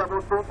it as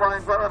about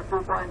 2.5 or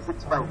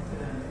 2.65.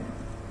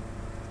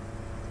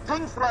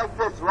 Things like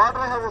this, water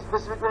has a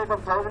specific weight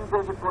of 1,000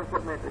 kg force per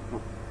meter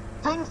cube.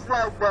 Things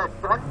like that,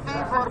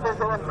 24 by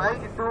 7,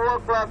 night 2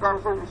 o'clock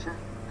also you should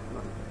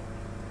know.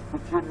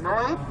 If you know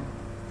it,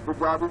 the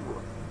job is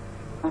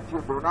yours. If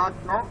you do not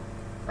know,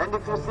 and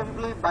if you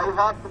simply by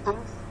heart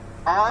things,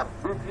 or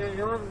if you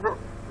use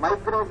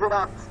micro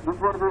xerox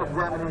before the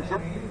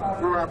examination,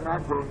 you are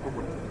not going to do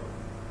it.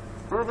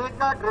 You need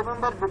not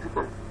remember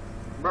difficult,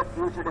 but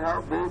you should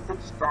have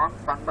basic, strong,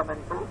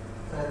 fundamental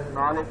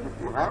knowledge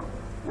if you have.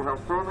 You have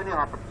so many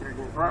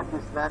opportunities. What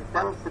this man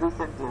tells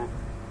recently,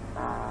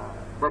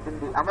 but in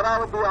the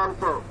Amaravati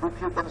also, if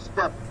you can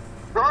step,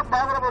 don't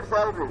bother about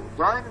salary,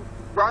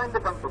 join the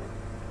company.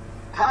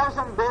 Have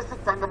some basic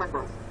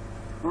fundamentals.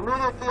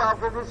 Immediately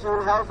after this, you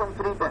will have some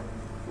free time.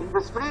 In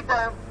this free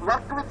time,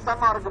 work with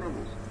some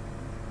organization.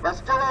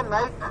 Yesterday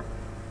night,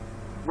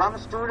 one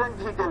student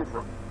he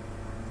telephoned,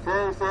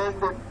 saying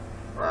that,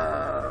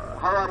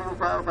 how are you,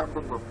 sir,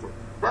 something like that.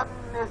 Then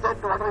he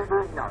said, what are you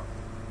doing now?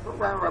 So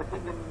I am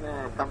working in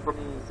a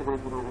company, civil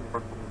engineering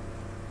company.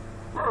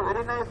 Oh,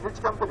 very nice,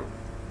 which company?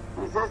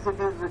 He says it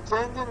is the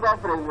changing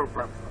of railway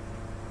platform.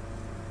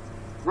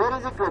 Where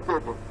is it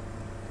located?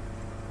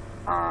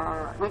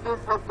 It is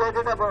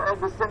located about a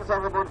distance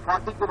of about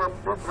 40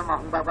 kilometers from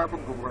Ahmedabad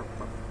in Gujarat.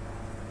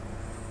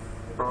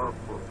 So,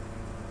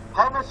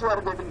 how much you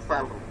are getting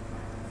salary?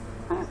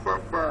 He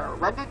said,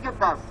 when did you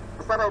pass?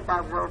 Sir, I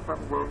passed out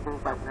from going to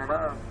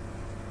Canada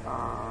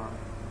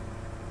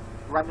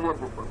 1 year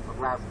before,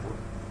 last year.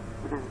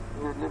 It is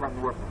nearly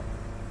 1 year now.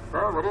 So,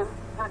 very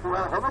good.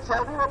 How much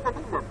salary you are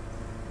getting there?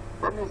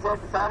 Then he said,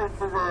 sir, it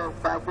is a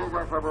package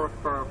of about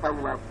 5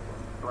 lakhs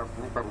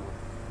roughly per year.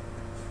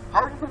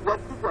 How did you get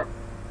the job?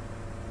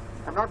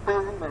 I am not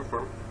praising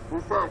myself. He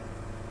said,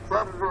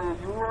 sir,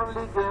 you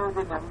only gave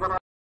the number of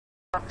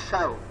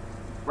Akshay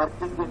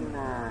working in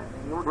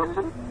New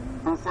Delhi.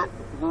 He said,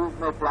 he is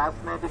my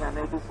classmate in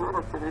NIT, of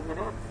civil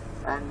engineer.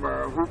 and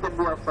he can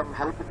be of some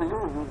help to you.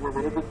 He is a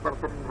very big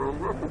person in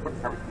railway, he can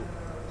help you.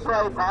 So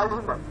I called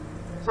him up.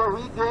 So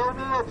he gave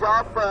me a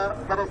job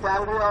for a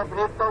salary of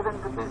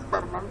 8,000 rupees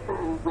per month.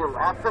 He gave.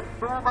 After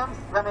 2 months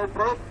when I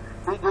tried,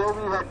 he gave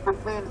me, had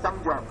put me in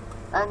some job.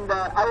 And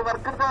I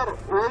worked there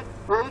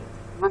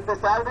with the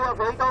salary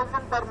of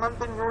 8,000 per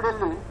month in New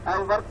Delhi.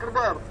 I worked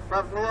there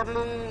for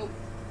nearly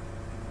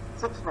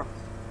 6 months.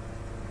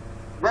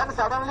 Then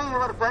suddenly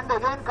your friend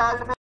again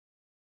called me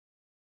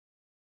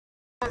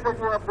that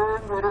you are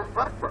doing very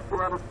work, you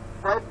are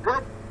quite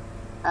good,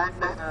 and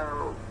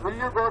will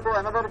you go to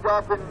another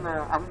job in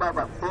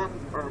Ahmedabad? Same,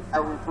 I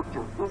will put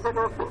you. He said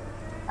okay.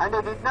 And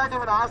I did not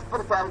even ask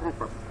for salary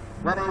first.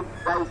 When I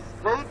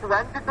straight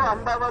went to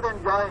Ahmedabad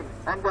and joined,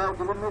 and they have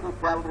given me the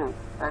salary,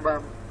 and I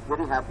am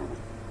very happy with it.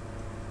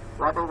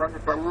 What I want to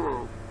tell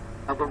you,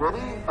 at a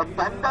very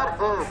tender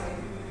age,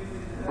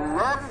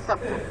 learn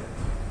something.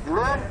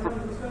 Learn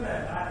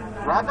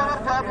whatever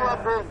job you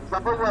are doing,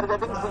 suppose you are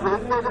getting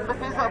 8,000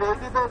 rupees or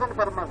 80,000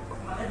 per month,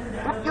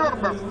 put your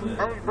best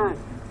and do it.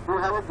 You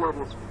have a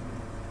glorious way.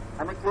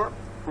 Am I clear?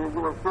 He is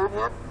your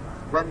senior.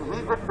 When he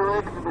could do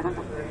it, he very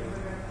good.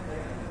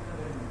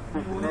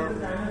 His name.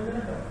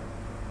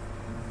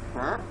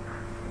 Huh?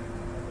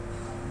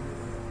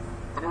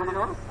 Anybody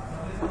knows?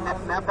 In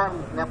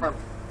Nepal.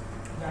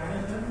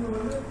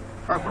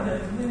 Okay.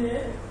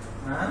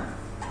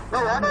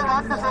 Now what I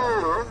want to say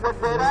is that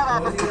there are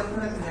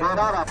opportunities.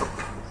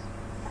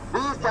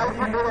 Be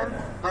self-driven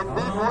and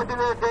be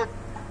motivated.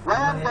 Why I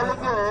am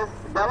telling you is,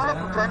 develop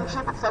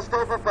friendship with such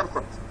type of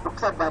persons.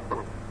 Books are that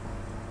way.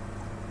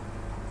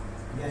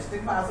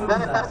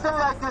 When a person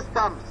like this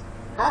comes,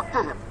 talk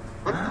to him,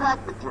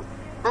 interact with him,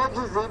 take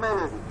his email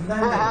ID,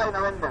 say hi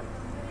now and then,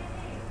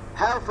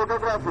 have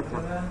photograph with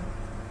him.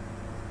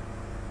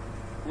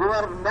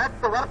 Your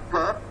network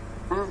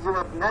is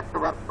your net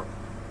worth.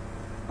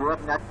 Your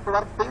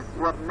network is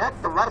your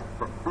net worth.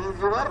 Is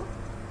your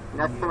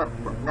network.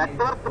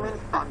 Network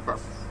means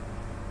contacts.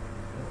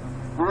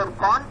 Your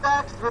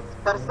contacts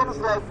with persons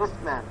like this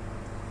man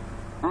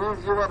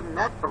is your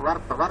net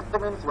worth.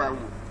 Worth means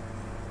value.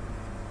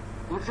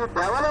 If you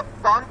develop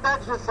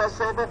contacts with such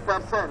type of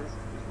persons,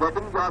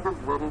 getting job is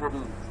very, very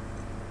easy.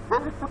 They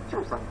will put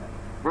you somewhere.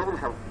 They will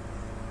help you.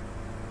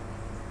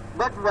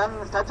 But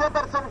when such a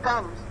person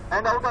comes,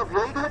 and out of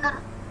 800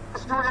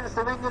 students,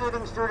 civil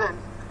engineering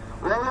students,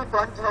 only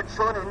 20 had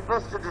shown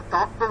interest to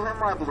talk to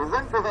him or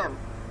listen to him,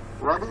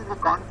 what is the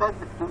contact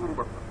that he will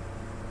develop?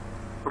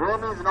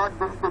 Rome is not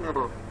built in a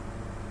day.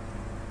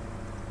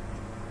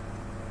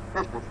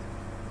 Next question.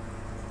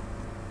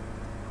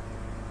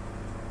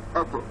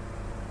 Okay.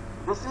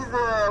 This is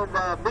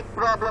the big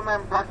problem I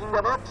am talking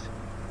about.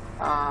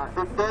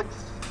 It takes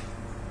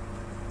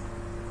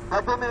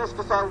 30 minutes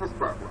to solve this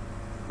problem.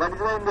 That is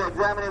why in the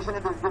examination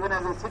it is given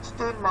as a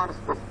 16 marks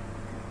question.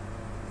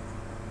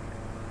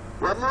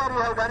 Earlier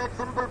you have done it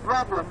simple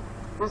problem.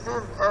 This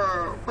is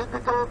a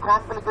typical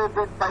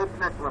complicated pipe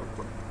network.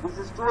 This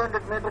is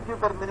 200 meter cube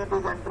per minute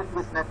is entering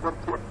this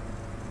network here.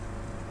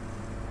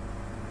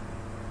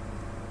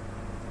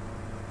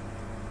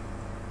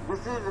 This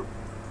is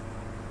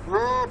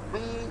A, B,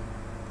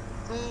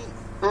 C,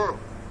 A.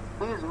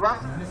 This is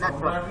one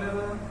network.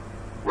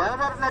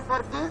 Another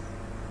network is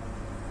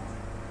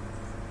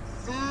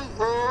C,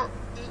 A,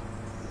 E.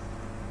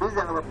 This is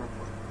another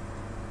network.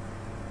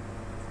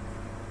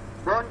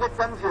 Don't get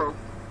confused.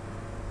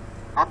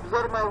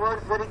 Observe my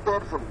words very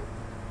carefully.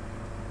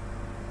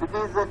 It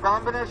is a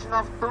combination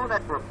of two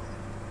networks.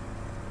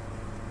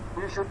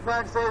 You should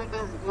not say it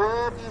is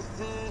A, B,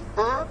 C,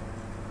 A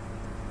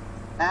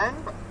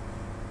and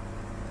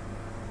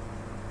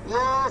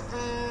A, C,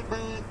 D,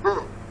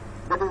 A.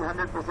 That is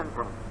 100%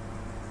 wrong.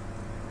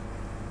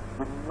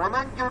 The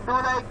moment you do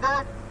like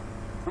that,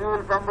 you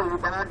will fumble. You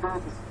cannot do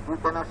this. You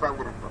cannot solve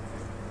the network.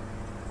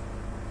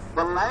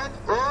 The line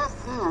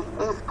AC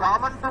is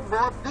common to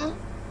both the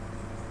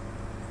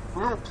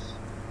loops.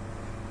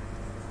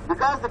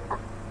 Because the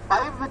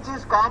pipe which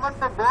is common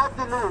to both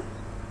the loops,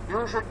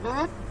 you should give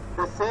it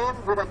the same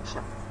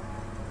direction.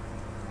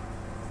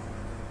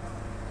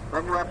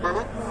 When you are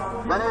telling,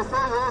 when I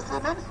say AC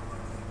means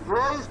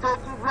flow is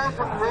taking place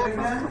from A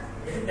to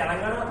C.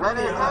 When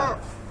I say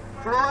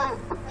flow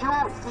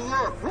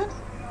QCA means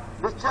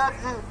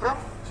discharge is from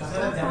C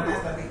to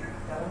D.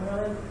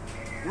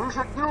 You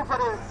should give for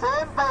a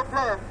same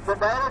pipeline, the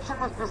direction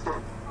must be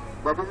same.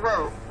 That is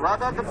why,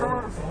 what are the two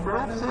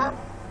loops here?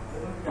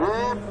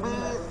 A, B,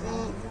 C,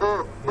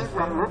 A. This is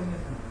one loop.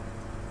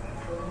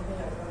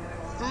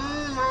 C,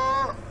 A,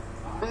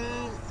 B,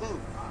 C.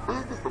 This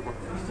is the second.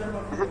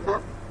 Is it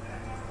clear?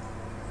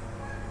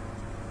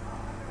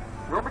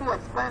 Nobody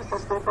explains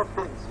such type of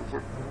things. You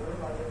should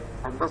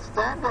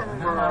understand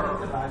and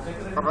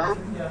write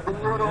in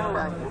your own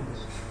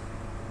language.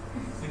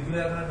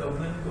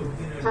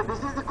 So this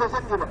is the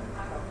question given.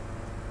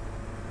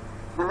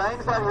 The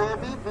lines are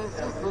AB, BC,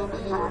 CD,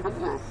 AD,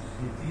 AC.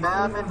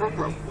 Diametric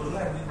length.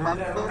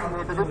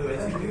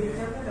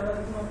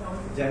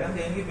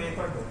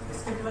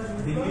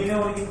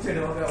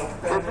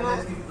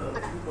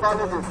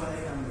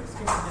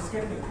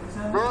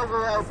 Those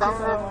who have come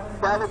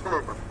with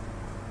calculator.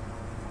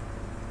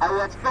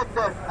 I expect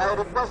that, I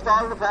request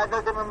all the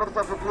faculty members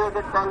of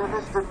affiliated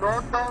colleges to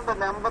note down the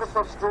numbers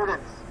of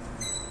students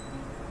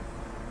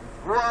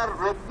who are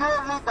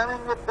regularly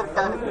coming with their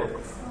calculator.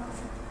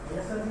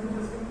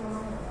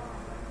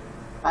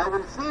 I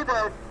will see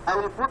that, I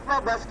will put my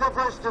best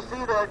efforts to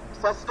see that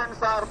such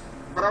students are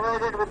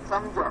provided with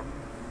some job.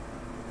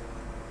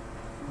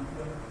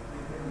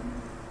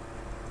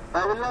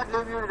 I will not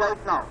leave you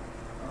right now.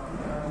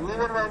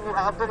 Even when you,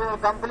 after your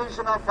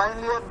completion of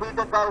final year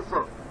BTech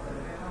also,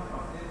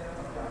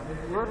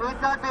 you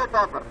need not be a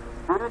topper.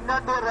 You need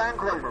not be a rank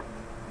holder.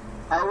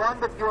 I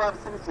want that you are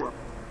sincere.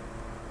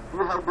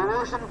 You have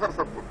devotion for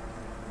subject.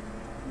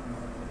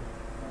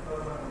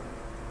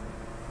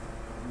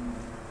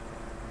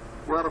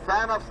 You are a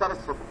fan of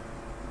Saraswati.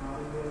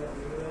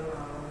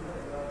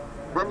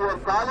 Then your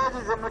college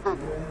is imitated.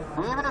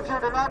 Even if you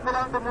do not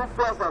belong to Mooc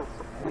class also.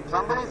 If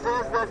somebody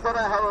says that, sir,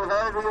 I have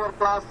heard your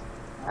class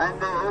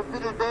and every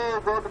day I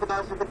go to the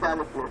class with the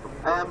calculator,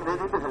 I am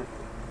ready to help you.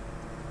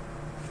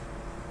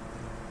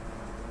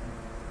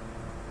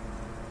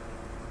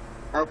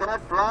 I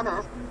cannot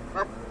promise,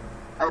 but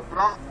I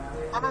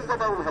promise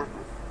that I will help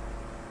you.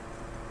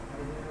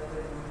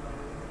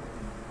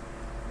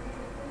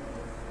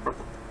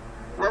 Okay.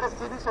 Let us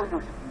see the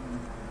solution.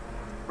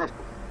 Next.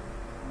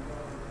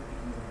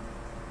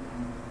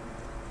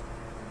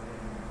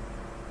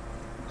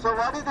 So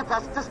what is the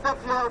first step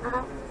you have to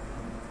do?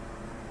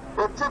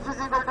 HF is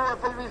equal to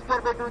FLV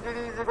square by 2 GD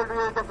is equal to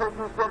 8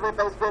 FLQ square by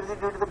pi square Z D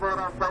to the power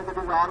of 5, that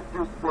is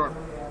RQ square.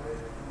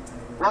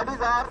 What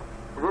is R?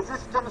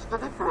 Resistance to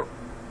the flow.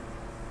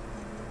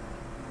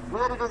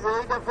 Here it is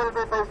 8 FL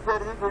by pi square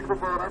Z D to the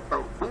power of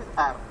 5. This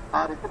R.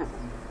 R is the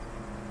resistance.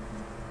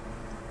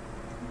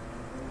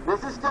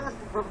 Resistance,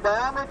 if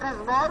diameter is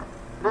more,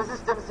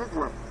 resistance is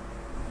less.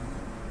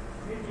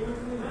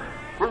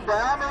 If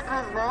diameter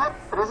is more,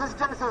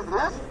 resistance is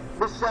less,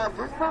 discharge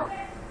is more.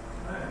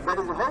 That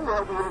is how you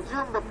have to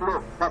assume the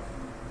flow. But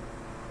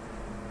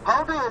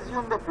how to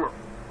assume the flow?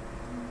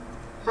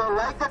 So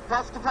like that,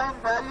 first find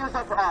values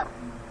of R.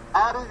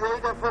 R is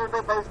 8 FL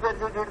by pi square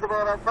Z D to the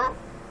power of 5.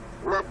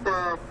 Let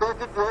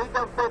take it 8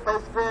 F by pi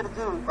square G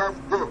as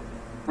J.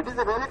 It is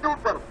a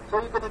relative term,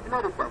 so you can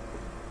ignore it.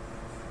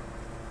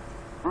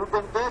 You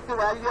can take the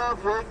value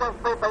of 8 F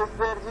by pi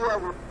square G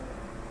as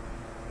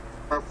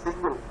a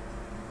single.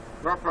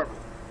 No problem.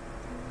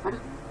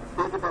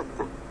 Take it as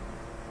J.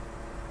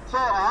 So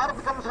R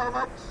becomes how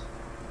much?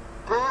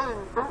 K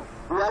into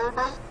L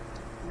by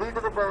D to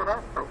the power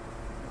of 5.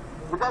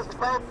 Because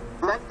pipe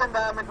length and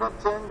diameter are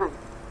changing.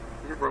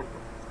 Is it right?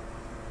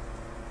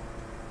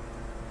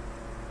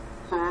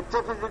 So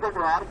HF is equal to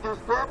RQ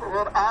square,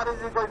 where R is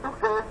equal to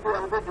K into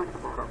L by D to the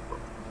power of 5.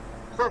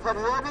 So for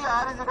AB,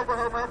 R is equal to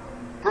how much?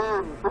 K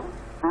into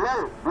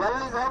L. L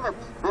is how much?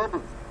 AB.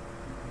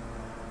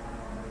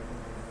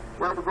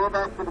 You have to go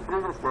back to the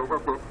previous slide.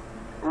 Okay.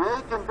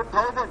 8 into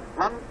 1000.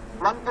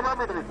 1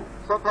 kilometer it is.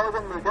 So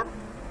 1000 meter.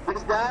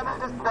 Its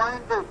diameter is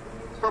 0.8.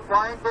 So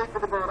 0.8 to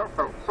the power of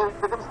 5. So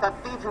it becomes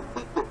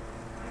 30-50 K.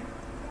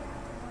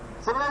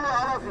 Similarly,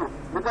 all of you,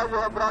 because you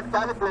have brought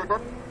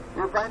calculator,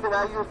 you find the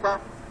values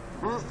of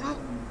BC,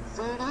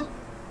 CD,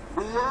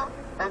 BA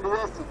and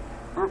AC.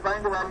 You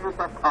find the values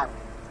of R.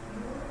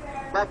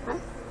 That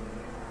please.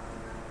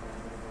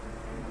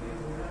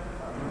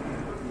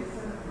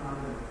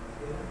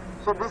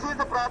 So this is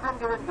the problem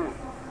given to you.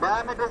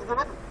 Diameter is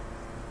given,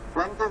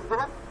 length is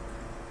given.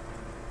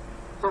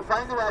 So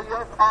find the value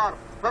of R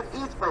for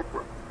each pipe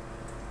work.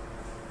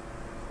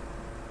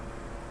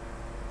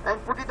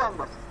 And put it on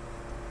this.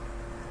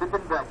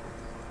 Within brackets.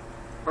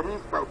 For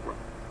each pipe work.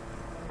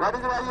 What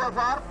is the value of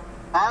R?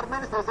 R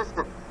means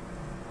resistance.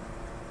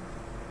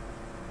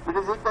 It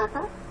is equal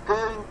to K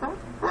into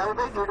L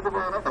by D to the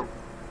power of 5.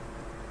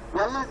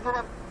 L is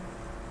given.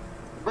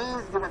 B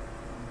is given.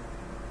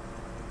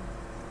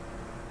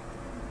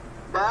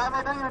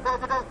 Diameter you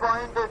take it as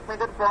 0.8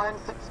 meter,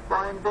 0.6,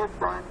 0.8,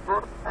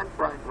 0.4 and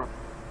 0.1.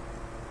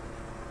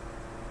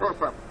 Oh,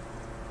 sorry.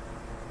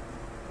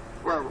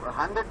 Well,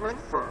 100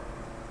 means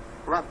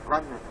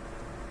 1 meter.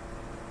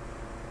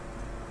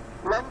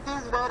 Length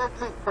is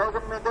directly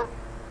 1000 meter,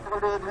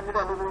 800,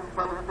 1200,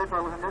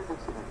 1200,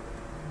 1600.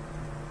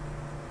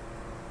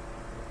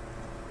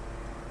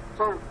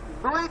 So,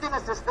 do it in a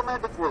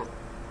systematic way.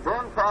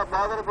 Don't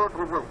bother about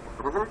result.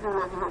 Result you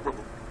will anyhow get it.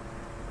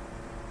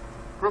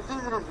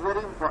 Procedure is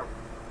very important.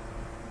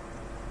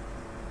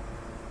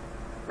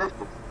 Next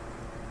please.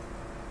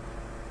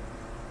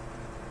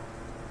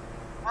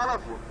 All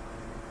of you,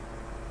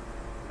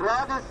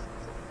 draw this,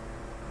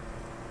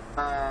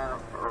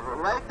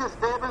 write this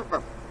table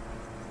first.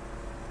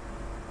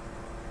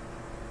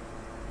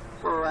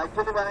 So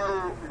actually when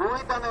I do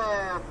it on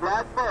a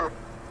blackboard,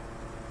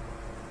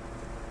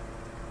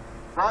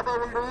 what I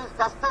will do is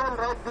first I will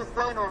write this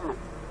line only.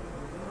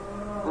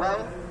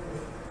 Line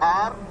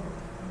R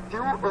Q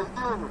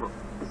SU.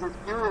 This is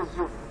Q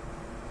SU.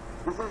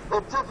 This is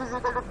HF is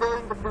equal to K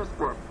into Q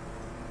square.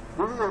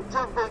 This is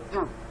HF by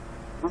Q.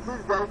 This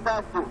is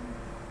delta Q.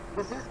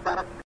 this is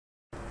correct.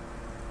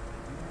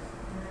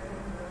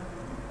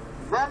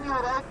 When you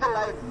write the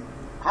lines,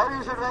 how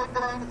you should write the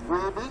lines?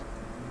 AB,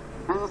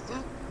 BC,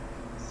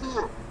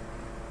 CA.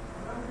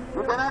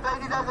 You cannot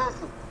write it as AC.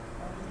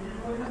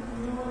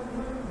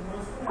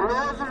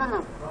 Closed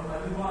loop.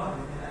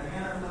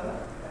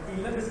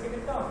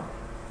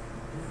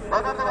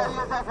 What are the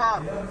values of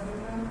R?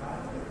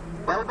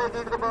 5 by t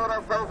to the power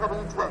of 5 for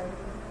each one.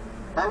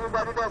 Now you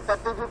got it as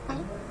 3050,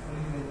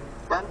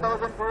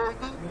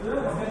 10,280,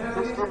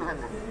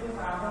 1600.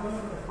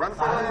 Once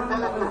again I am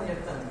telling you,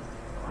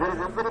 there is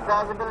every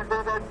possibility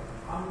that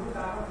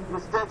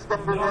mistakes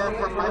can be there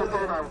from my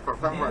side also,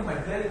 somewhat.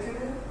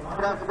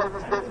 Graphical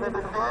mistakes may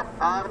be there,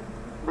 or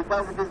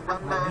because it is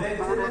done by a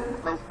student,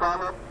 by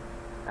scholar,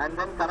 and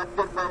then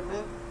corrected by me,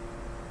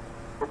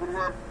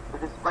 everywhere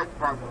it is quite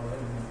possible.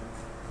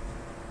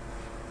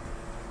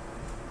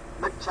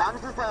 But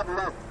chances are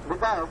less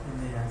because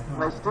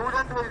my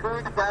student will do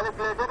it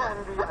calculated and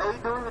I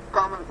do it with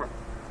common sense.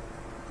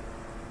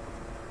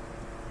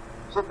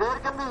 So there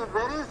can be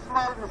very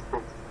small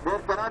mistakes.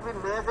 There cannot be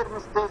major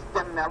mistakes,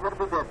 can never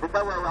be there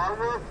because I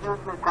always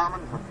use my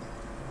common sense.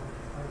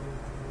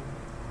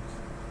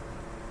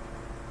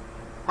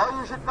 How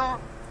you should know?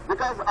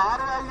 Because R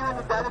value when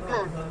you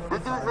calculate,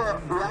 it is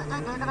LT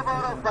d to the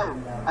power of 5.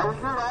 I will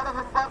give a lot of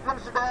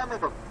importance to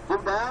diameter. If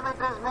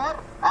diameter is more,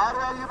 R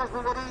value must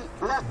be very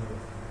less.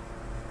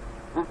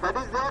 If that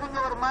is there in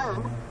your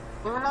mind,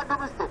 you will not do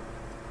mistake.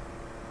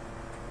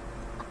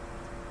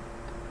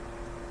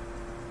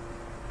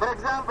 For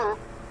example,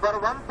 for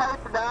one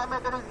pipe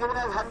diameter is given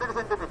as 100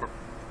 centimeter.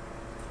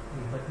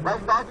 By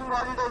talking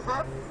what did I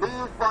say? D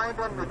is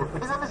 0.1 meter.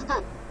 It is a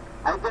mistake.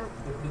 I can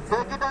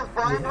take it as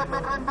 0.1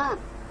 meter and do it.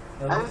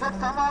 I will get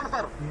some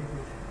answer.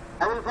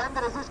 I will find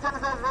the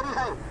resistance as very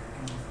high.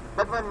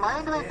 But my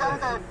mind will tell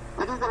that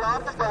it is the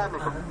largest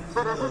diameter. So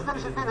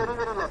resistance should be very,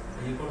 very less.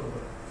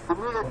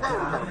 Immediately I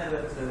will tell.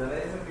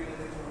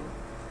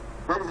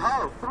 That is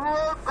how.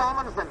 Throughout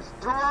common sense.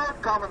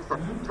 Throughout common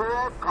sense.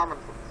 Throughout common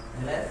sense.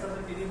 Less of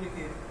the TDP.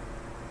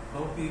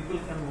 How people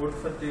can vote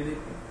for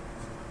TDP?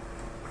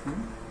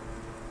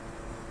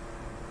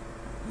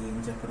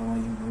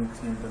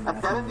 I'm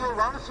telling you,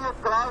 once you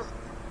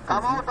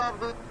come out of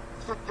the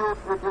institute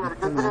with your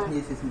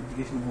degree,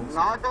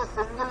 not a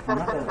single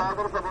person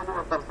bothers about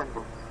your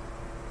percentage.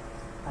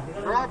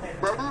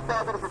 Nobody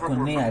bothers about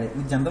కొన్ని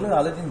జనరల్గా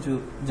ఆలోచించు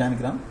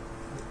జానకిరామ్,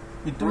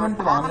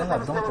 ఇటువంటి online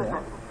అర్థం అవుతాయా?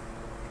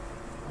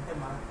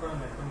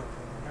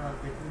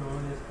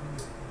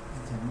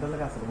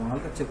 జనరల్గా అసలు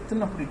మామూలుగా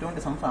చెప్తున్నప్పుడు ఇటువంటి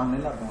సమస్య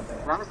ఆన్లైన్లో అర్థం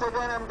అవుతాయా? Once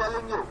again I am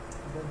telling you,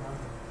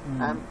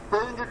 I am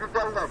paying you to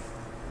tell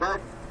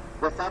that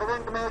the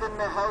servant maid in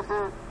my house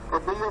is a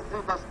BSc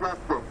first class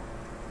girl.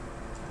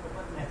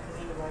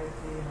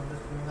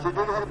 She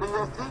did her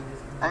BSc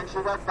and she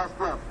got first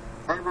class.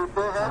 And we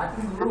pay her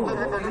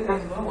 1,500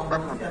 rupees per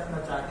month.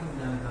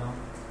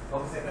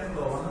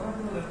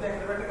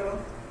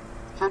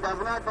 She does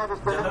not know the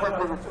spelling of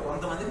the.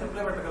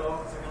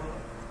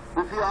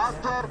 If you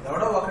ask her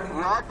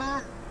what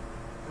is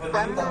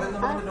 10 into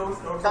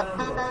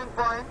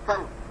 39.5,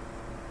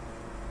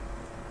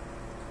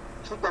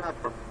 she cannot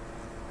tell.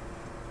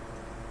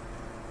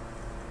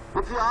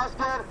 If you ask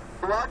her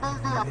what is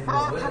the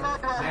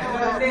approximate value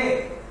of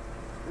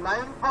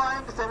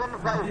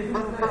 9.75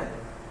 into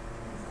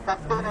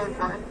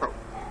 39.5,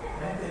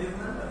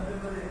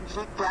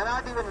 she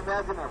cannot even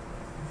imagine it.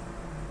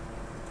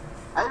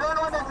 I don't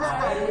know the exact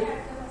value.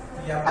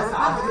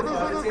 I will give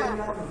ABCD.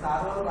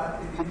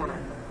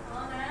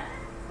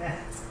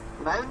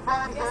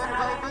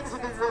 9.75 means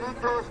it is very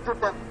close to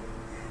 10.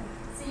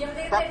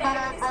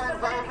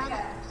 39.5 means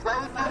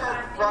slightly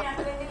less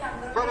 40.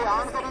 So the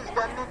answer is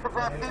 10 into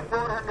 40,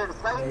 400.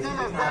 Slightly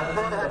less than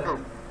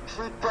 400.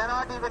 She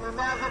cannot even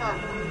imagine it.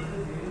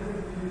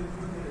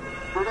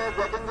 Today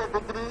getting a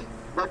degree,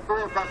 but to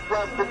a first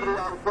class degree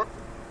also,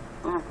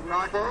 is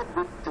not a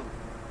big thing.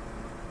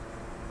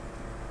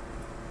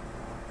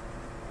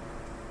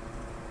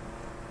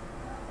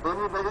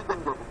 Anybody can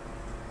get it.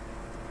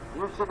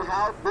 You should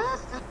have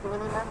basic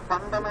minimum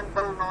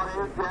fundamental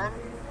knowledge and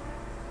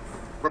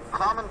the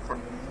common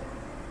sense.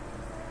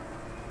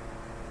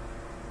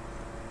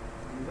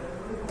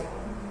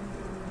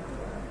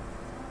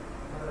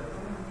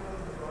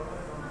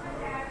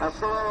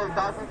 Yesterday I was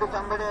talking to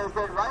somebody, I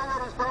said, why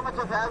there is so much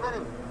of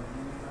agony?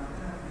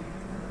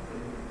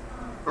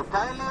 A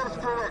final year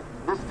student,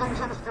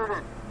 distinction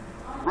student,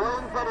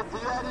 going for a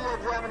GRE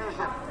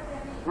examination,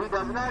 he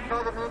does not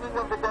know the meaning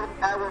of the term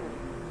agony.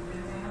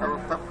 I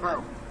was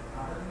surprised.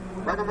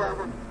 What is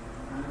agony?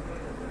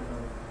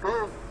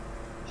 Okay,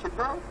 should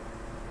know.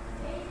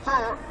 So,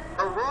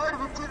 a word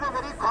which is a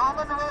very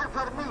common word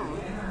for me,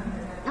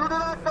 you do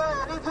not know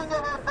anything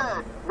about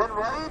that, then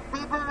why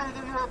people will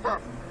give you a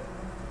job?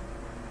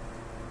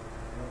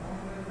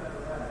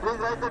 Please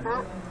write that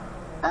word.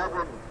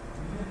 Agony.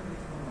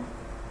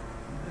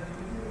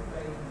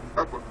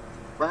 Okay.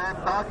 When I am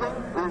talking,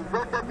 it is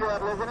good that you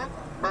are listening,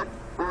 but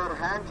your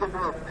hand should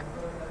work.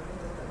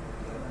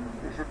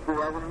 You should be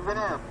as an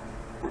engineer.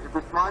 You should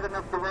be smart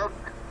enough to work.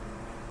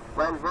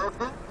 While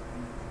working,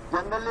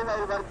 Generally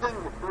while working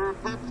to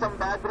keep some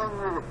background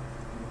music.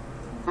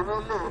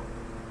 Similarly,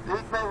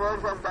 treat my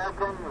words as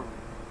background music.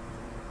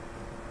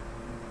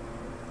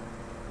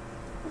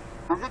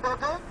 Is it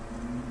okay?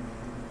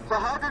 So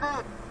how to do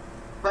it?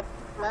 But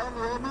line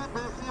A, B, B,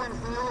 C and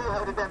C, A you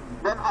have written.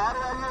 Then R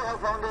value you have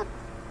found it.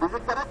 Is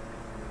it correct?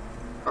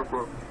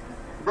 Okay.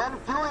 Then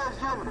Q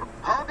assumed.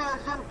 How do you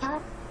assume Q?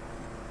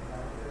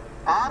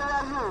 R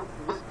value,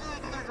 B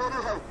is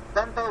very high,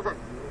 10,000.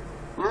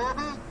 AB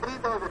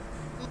 3,000.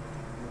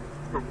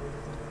 You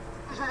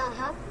should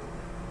assume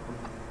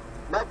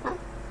that too.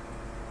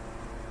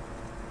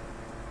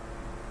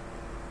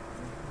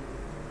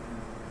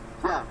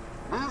 Yeah.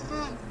 BC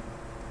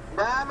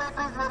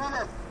diameter is very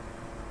less.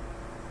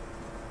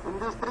 In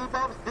these three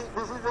terms,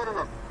 this is very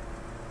less.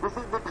 This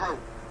is bit high.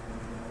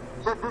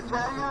 So this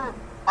value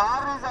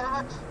R is how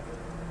much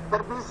for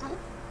BC?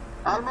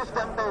 Almost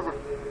 10,000.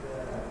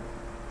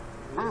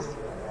 BC,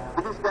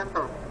 it is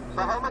 10,000.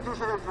 So how much you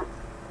should assume?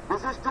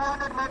 This is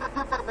 200 meter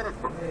cube per minute.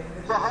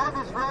 So how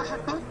this flow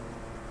should be?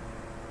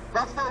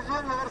 First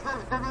assume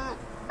yourself to be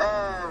a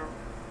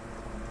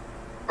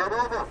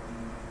robot.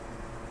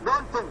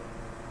 Don't think.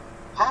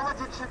 How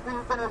much it should be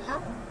you can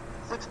assume?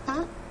 60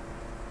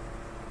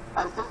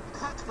 or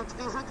 66,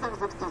 66 and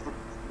 66.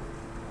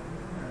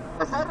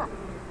 Yes, sir?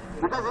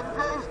 Because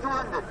inflow is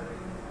 200.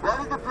 What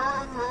is the flow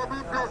in AB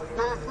plus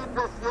AC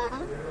plus AD?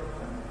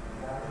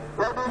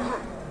 What do you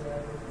assume?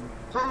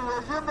 So you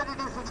assume that it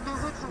is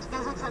 66,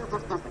 66 and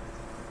 66.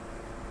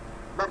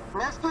 But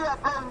next you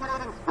apply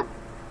engineering skill.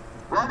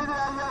 What is the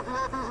value of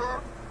AB here?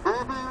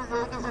 AB is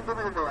 80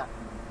 centimeter over.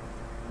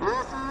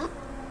 AC is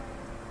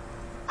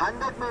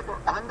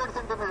 100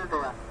 centimeter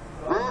over.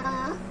 AD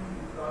is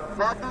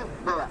 40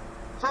 over.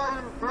 So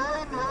in flow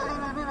in AD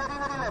will be very,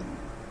 very less.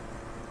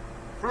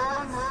 Flow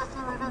in AC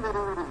will be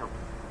very, very low.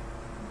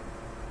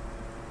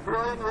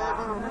 Flow in AD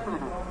will be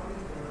very low.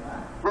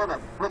 Go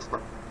back. Next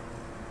one.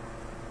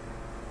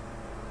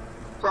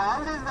 So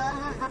all these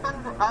values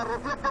are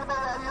reflected by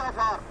value of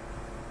R.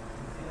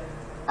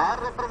 R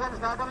represents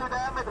not only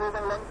diameter,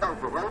 even length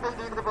also. Y by d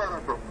to the power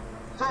of 2.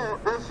 So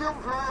assume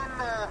flow in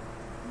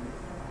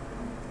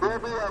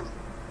AB as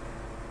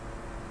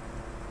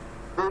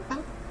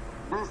 80,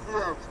 BC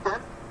as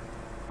 10.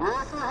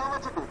 AC how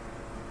much it is?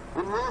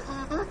 In AC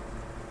it is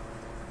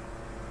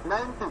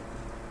 90.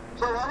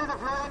 So what is the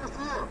flow in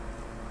CA?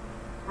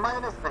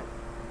 Minus 9.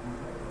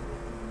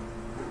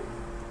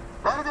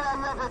 What is the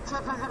value of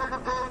HF is equal to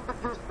K into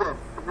Q square?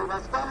 The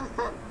Pascal is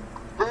same.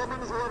 K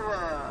means here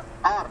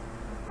R.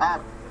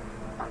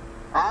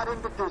 R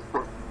into Q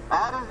square.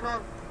 R is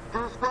known.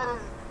 Q square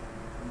is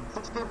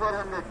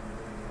 6400.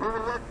 You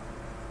will get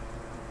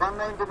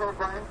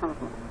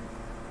 194.22.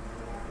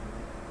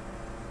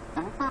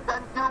 Into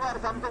 10 cube or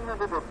something may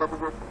be good. That is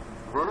good.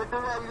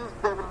 Relative values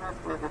they will not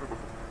make it.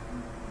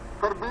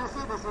 For BC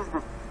this is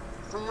this.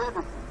 CA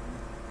this is.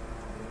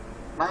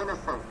 Minus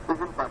sign is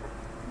important.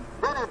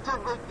 Then HF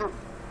by Q.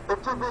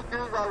 HF by Q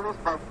is always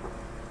positive.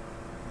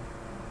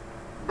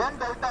 Then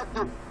delta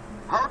Q.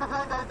 How to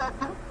find delta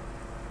Q?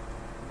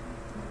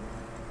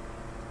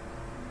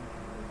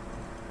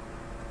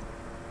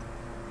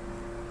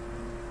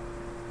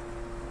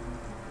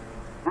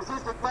 This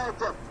is sigma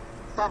HF,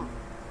 sum.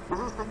 This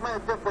is sigma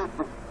HF by Q.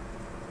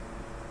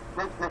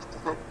 Next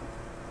step.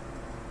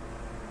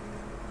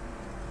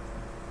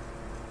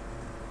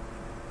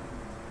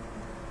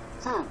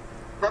 See,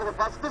 for the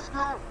first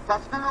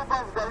loop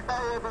of delta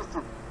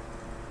ABC,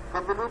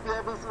 from the loop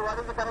ABC, what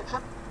is the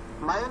correction?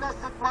 Minus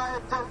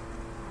sigma HF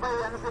by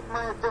n sigma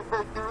HF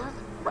by Q is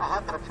the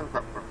hot correction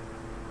factor.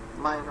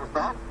 Minus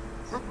of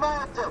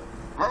sigma HF,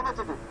 how much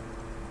it is?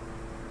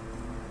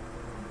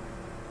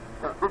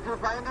 If you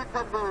find it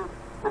for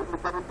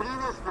the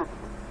previous loop,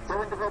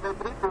 75 by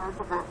 3 to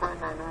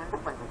 4.99 into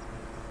minus.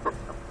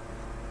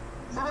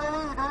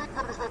 Similarly, you do it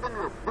for the second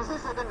loop. This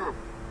is second loop.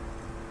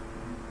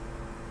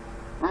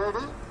 AD,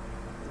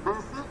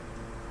 BC,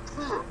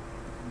 CA.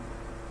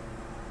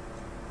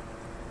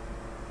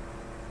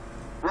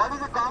 What is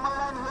the common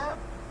line here?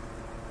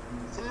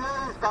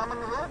 CA is common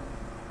here.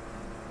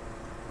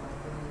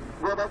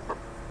 Yeah, that's it.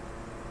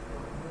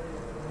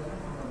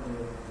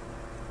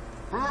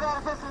 Here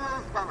also CA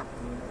is common.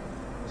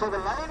 So the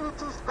line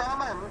which is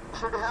common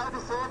should have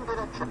the same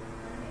direction.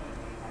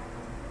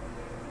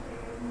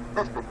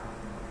 Next bit.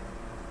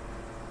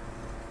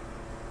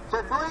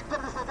 So do it for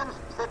the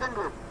second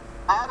loop.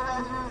 R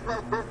value is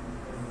like this.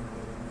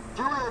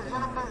 Q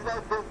assumed is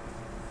like this.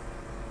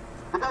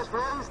 Because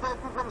flow is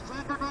taken from C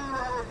to D, you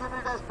have assumed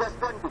it as plus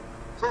 20.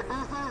 So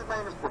DC is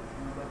minus 4.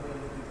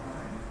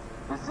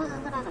 This is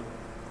engineering.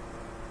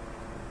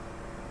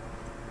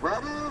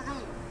 Very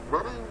easy.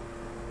 Very.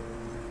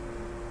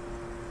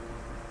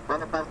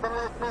 When a person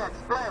like me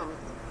explains,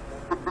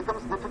 it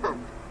becomes difficult.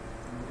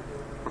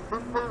 A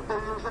simple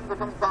solution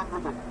becomes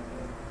complicated.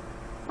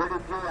 But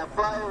if you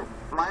apply,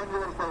 mind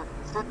yourself,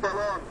 sit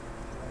alone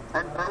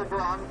and try to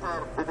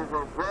answer, it is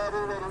a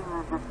very, very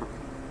easy thing.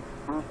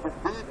 You should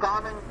be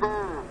calm and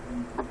cool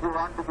if you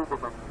want to be the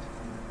best.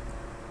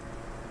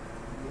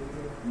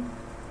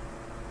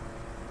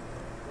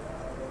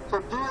 So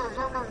G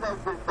assumed is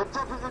like this.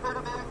 HF is equal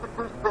to K into Q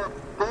square.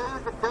 K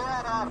is K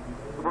or R?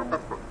 Both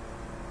are good.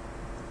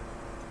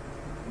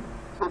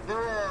 So give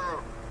a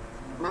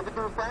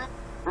negative sign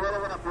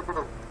wherever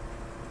applicable.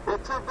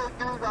 HF by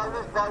Q is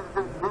always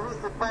positive. This is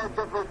sigma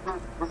HF by Q.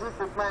 This is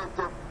sigma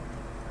HF.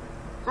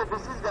 So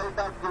this is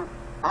delta Q.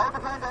 How to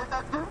find delta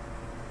Q?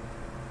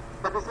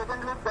 For the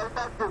second loop,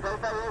 delta Q,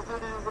 delta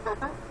ACD is equal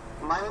to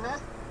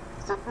minus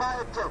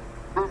sigma HF.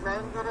 This is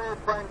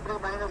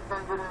 908.3 minus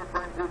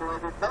 908.3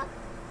 divided by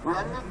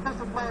N into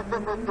sigma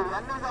HF by Q.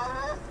 N is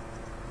always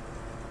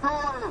 2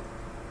 only.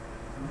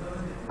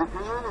 If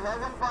you use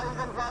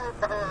Hazen-Poisson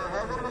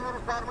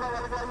Hazen-Williams formula,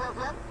 what is the value of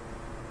N?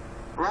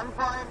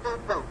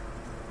 1.85.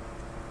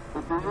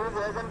 If you use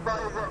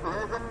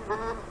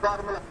Hazen-Williams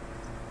formula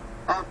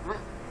of V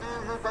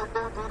is equal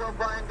to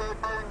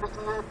 0.85 into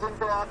CH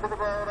into R to the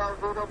power of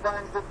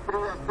 0.63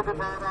 S to the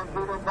power of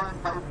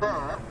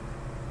 0.54,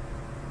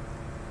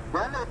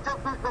 then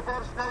HF is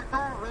proportional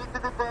to V to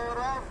the power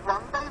of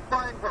 1 by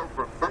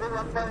 0.54. That is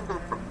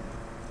 1.84.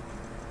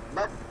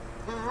 But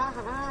if you use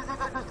V is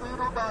equal to C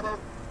root RS,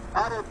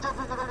 or HF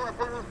is equal to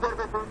FL square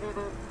by 2 GD,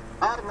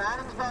 or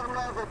Manning's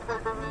formula of H equal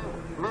to V,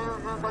 V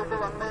is equal to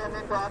 1 by N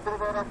into R to the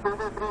power of 2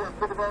 by 3 S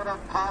to the power of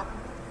half.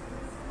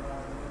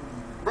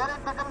 Then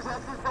it becomes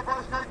S is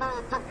proportional to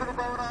HF to the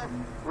power of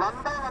 1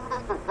 by 1 by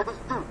 2, that is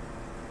 2.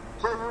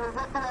 So you will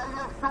get the value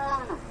of 2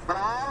 only. For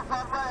all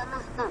formula N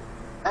is 2,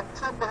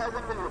 except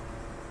Hazen-Williams.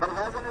 For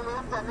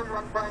Hazen-Williams N is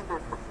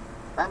 1.84.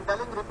 I am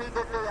telling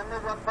repeatedly N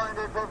is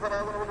 1.84 for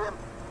Hazen-Williams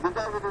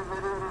because it is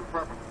very, very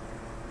important.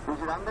 You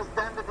should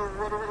understand that it is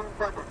very, very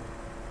important.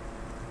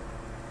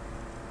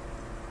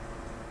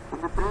 In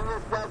the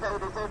previous class I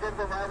recited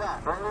the Vada,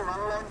 only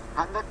one line,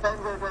 100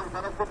 times I was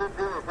corresponding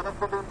 3A,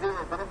 corresponding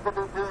 3A,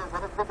 corresponding 3A,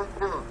 corresponding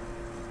 3A.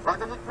 What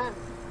does it mean?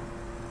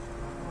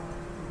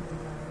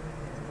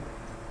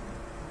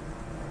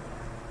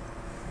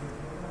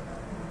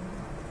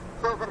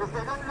 So for the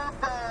second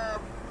loop,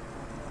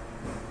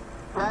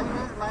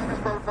 value is minus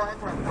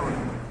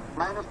 12.14.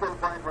 Minus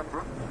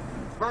 12.14.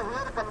 Now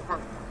here comes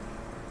one.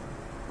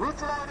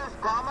 Which line is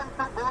common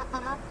to both the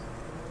loops?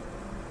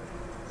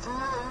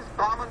 CA is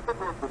common to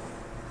both the loops.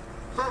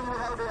 So you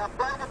have to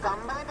apply the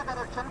combined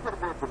correction for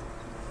both the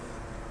loops.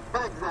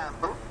 For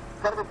example,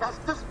 for the first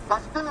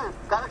loop,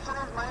 correction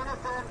is minus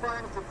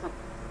 7.66.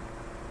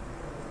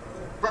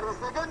 For the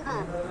second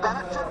loop,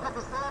 correction for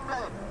the same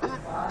line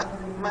is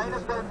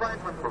minus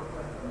 12.14.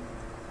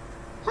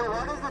 So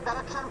what is the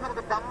correction for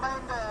the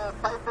combined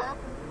pipeline?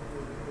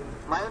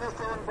 Minus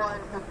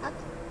 7.66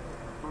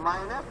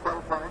 minus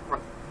 12.1.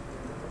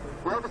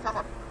 You have to sum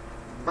up.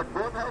 But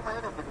both have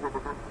minus it will be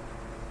good.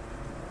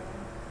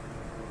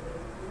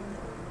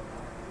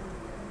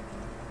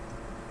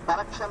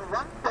 Correction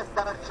 1 plus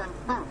correction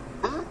 2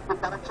 is the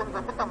correction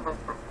of the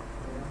combined program.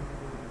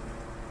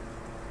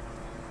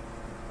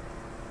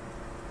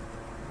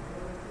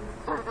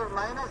 So it is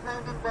minus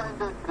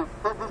 19.83.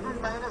 So this is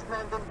minus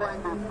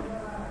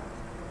 19.83.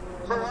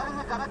 So what is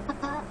the correct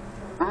Q?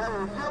 We have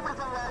assumed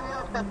some value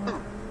of 30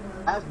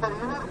 as per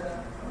your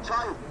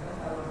choice.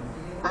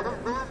 That is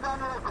based on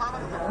your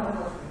common sense.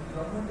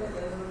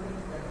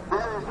 We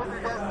have assumed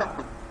it as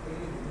 30.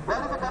 What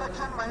is the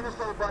correction? Minus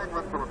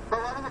 12.14. So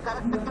what is the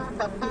correct Q?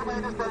 30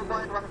 minus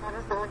 12.14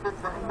 is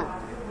 17.2.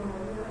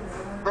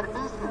 For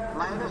DC,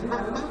 minus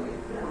 20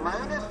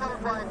 minus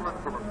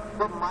 12.14.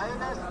 So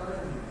minus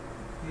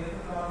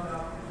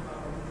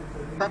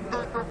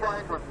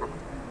 32.14.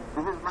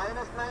 This is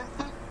minus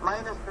 90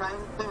 minus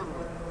 19.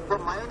 So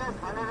minus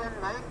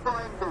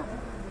 109.2.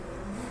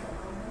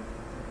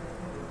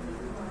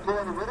 So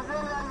when the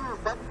original value is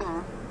 30,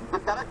 the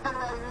corrected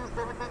value is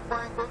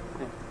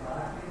 17.83.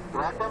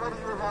 Whatever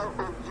you have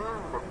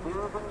assumed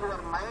using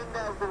your mind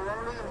as the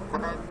only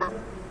instrument,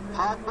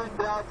 heartbeat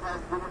graph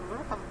has given you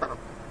some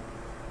correction.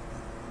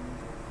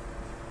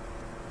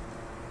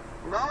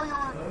 Now you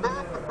will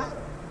take this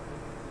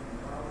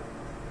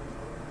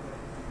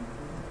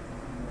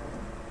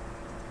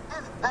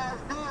as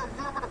the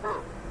assumed flow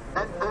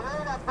and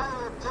again apply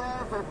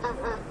HF,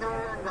 HFQ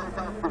and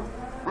delta Q.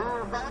 You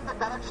will find the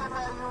correction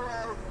value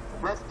as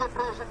West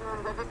iteration, you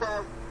will get it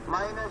as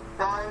minus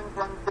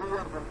 0.13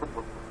 or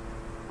something.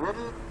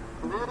 Very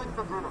nearing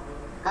to 0.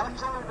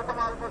 Correction will become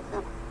almost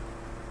 0.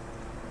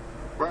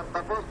 We are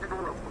supposed to do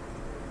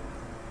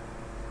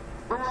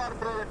 2 or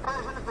 3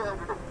 iterations you have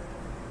to do.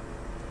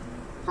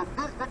 So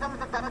this becomes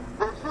the correct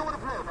assumed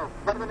flow now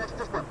for the next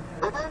step.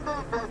 Again do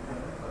it like this.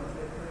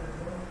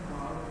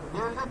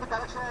 You will get the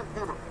correction as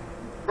 0.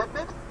 That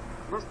means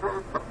this flow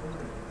is perfect.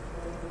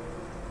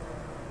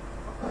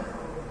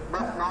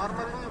 But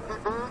normally if you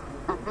do,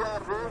 if you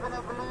are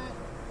reasonably,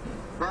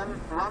 then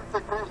once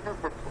iteration is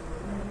fixed,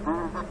 you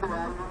will get the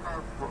value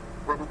as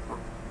very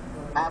good.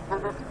 After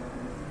this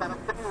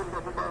correction you will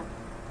get it as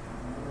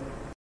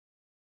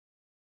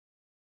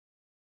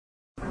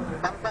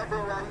compared to a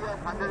value of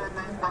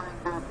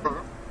 109.24.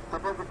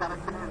 Suppose the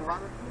correction is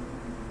 1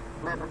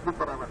 meter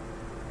per hour.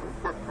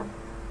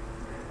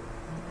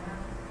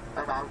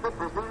 And also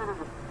procedure is.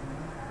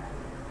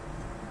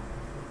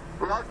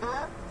 You are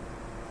clear?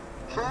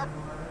 Sure?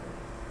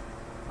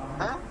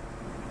 Huh?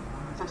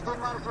 16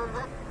 marks you will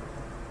get?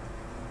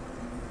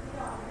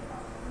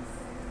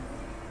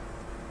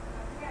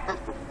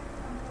 Next book.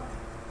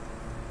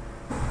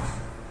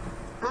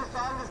 Please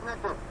solve this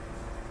network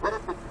very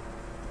quickly.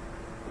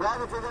 Draw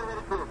the figure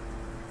very clear.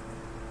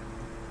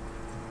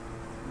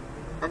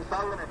 And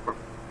solve the network.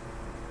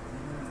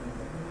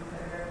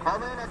 How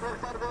many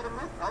networks are there in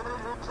this? How many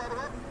loops are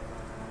there?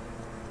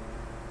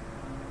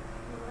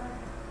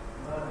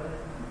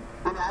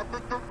 In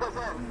aptitude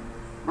question,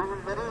 this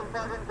is very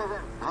important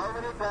question. How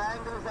many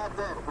triangles are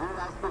there? We will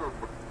ask you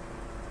later.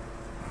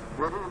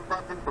 Very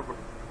important question.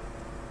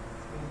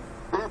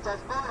 In a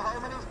chessboard, how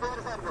many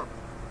squares are there?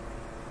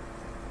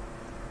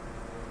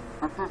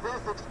 If you say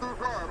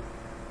 64,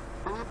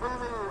 people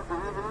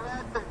will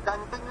not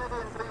continue the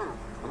interview.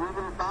 We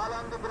will fall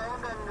on the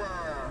ground and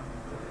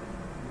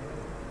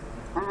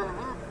we will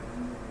leave.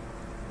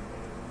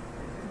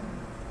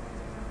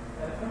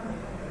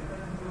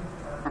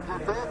 If you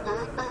take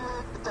 8 by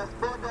 8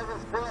 chessboard as a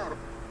square,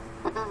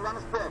 it is 1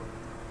 square.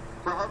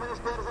 So how many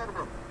squares are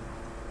there?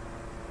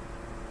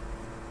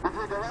 If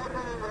you divide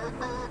the 8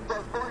 by 8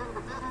 chessboard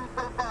into 3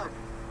 equal parts,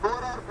 4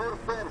 are 4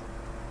 squares.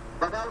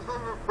 That also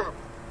is a square.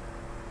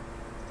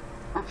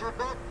 If you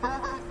take 2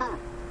 by 2,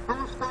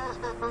 2 squares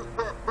by 2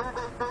 squares, 2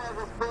 by 2 as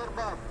a square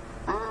bar,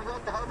 you will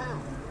get how many?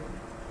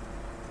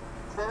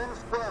 7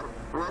 square.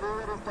 Very,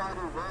 very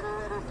sorry, very,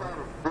 very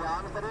sorry. The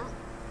answer is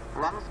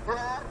 1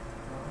 square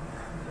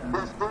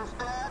plus 2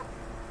 square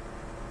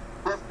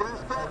plus 3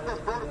 square plus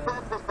 4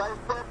 square plus 5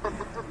 square plus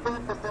 6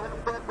 square plus 7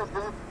 square plus 8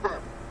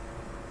 square.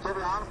 So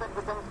the answer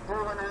becomes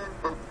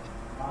 208.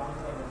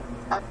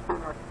 That do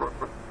not go.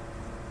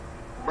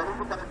 That is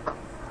the correct answer.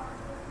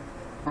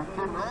 If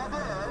you know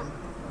this,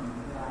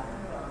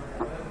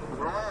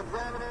 no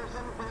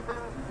examination,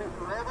 people,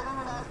 nobody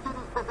will ask you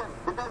this question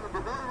because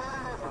the whole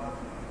world knows it.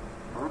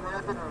 You may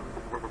not know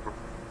this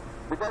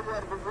because you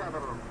are busy other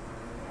room.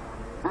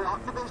 Your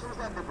occupations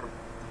are different.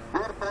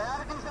 Your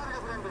priorities are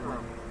different in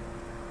life.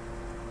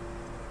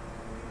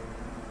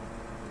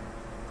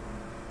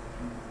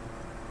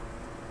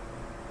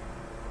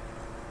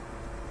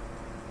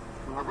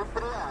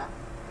 Navipriya,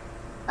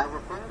 as a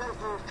singer,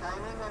 she is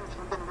shining and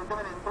she can become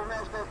an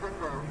international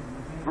singer.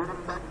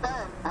 During that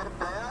time, her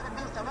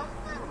priority is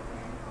announcement.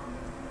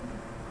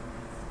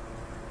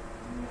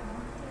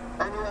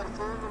 And you are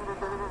seeing in the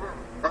television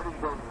what is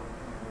going on.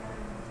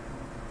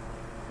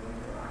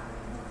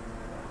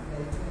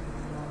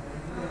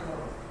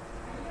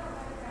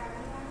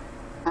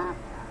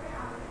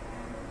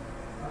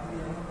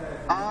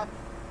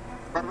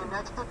 For the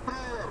next 3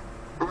 years,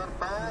 your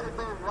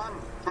priority 1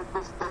 should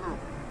be study,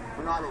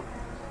 knowledge,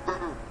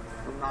 study,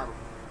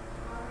 knowledge.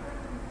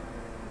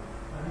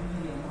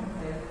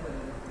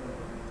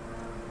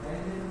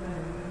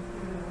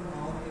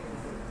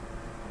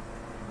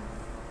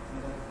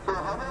 So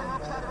how many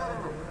loops are there in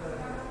this?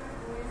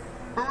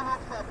 2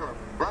 loops are there.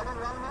 What is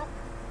 1 loop?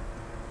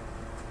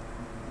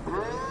 A,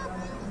 B,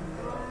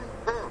 C,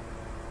 A.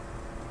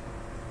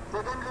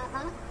 Second loop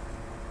is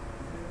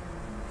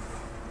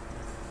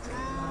C,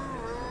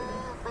 A,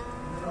 B,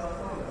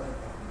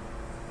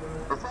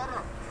 yes or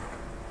no?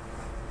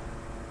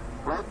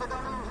 Write the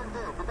down you should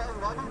say, because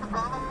what is the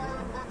common line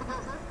in both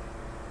cases?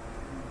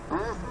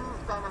 AC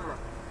is common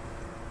line.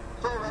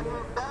 So when you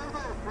tell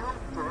this loop,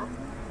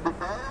 the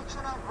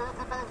direction of both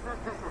the times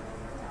must be same.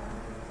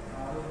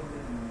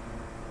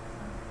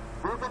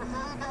 You can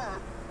say it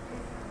as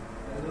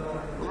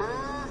A,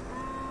 C,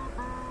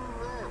 B,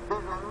 A.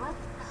 This one loop,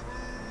 C,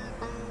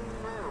 B,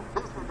 A.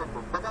 This we can do.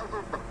 That also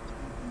is correct.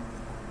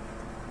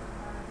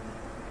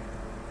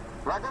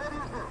 Whatever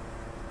you say,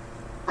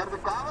 for the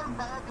common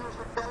point you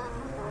should tell me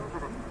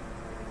incident.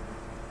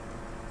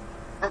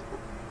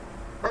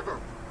 Okay.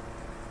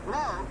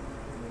 Now,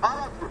 all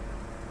of you,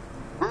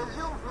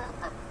 assume flow.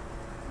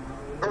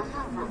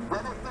 Assume flow.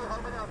 Let us see how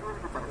many of you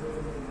will be correct.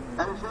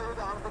 I will show you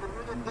the answer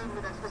immediately in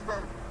the next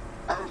slide.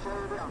 I will show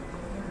you the answer.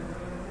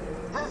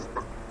 Just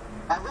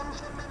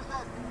assumption means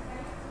what?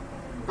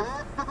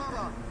 Dare to be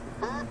wrong.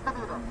 Dare to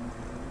be wrong.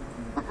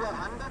 If you are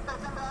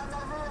 100% wrong,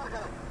 also you are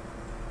correct.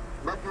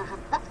 But you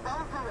should put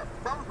some figure.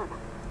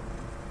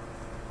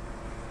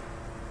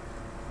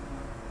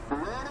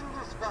 Learning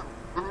is fun.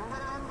 In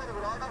Indian there is a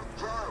lot of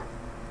joy.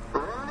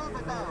 Only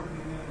because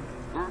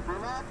you do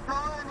not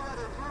know and you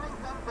are assuming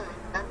something,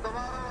 and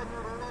tomorrow when you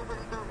realize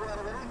that you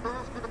are very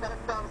close to the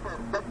correct answer,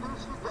 that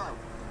gives you joy.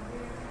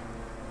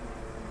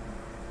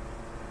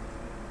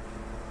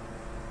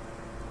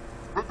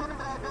 Within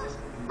brackets,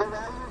 the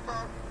values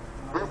of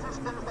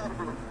resistance are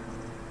given.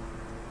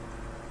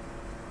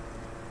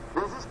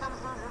 Resistance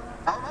is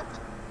how much?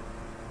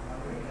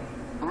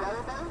 L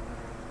by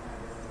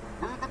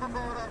d to the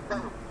power of pi.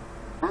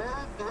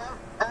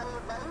 L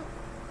by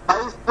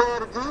pi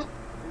square g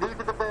d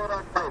to the power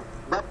of pi.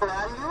 That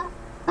value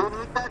we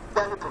need to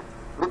calculate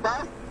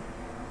because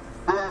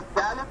we have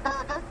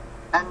calculated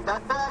and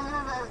that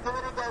value has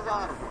given it as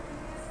R.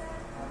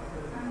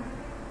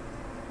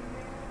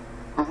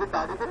 Is it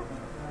audible?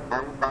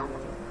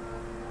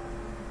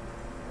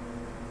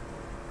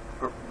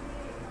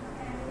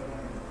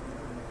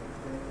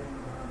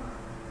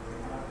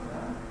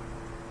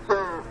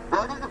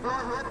 flow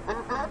here?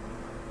 Inflow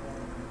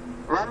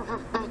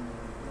 150.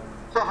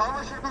 So how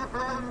much should be the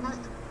flow in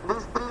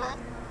these three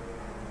lines?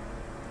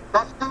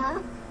 First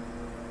thing,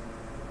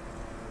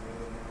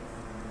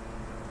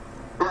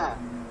 yeah,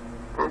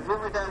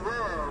 assume it as a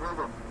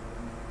robo.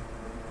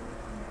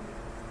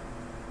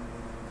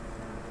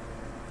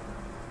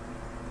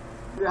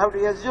 You have to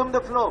assume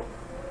the flow.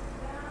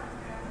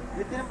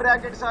 Within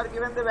brackets are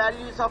given the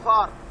values of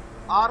R.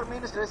 R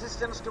means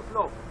resistance to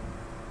flow,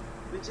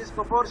 which is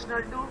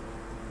proportional to,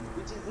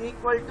 which is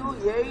equal to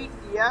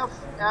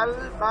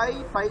 8FL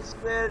by pi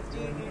square G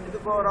d to the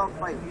power of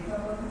 5.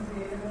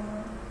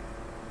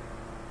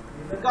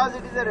 Because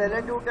it is a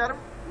relative term,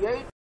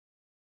 8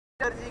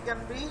 energy can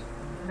be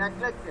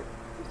neglected.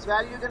 Its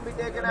value can be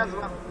taken as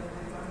 1.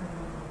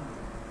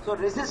 So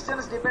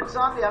resistance depends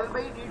on L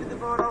by d to the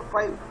power of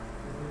 5.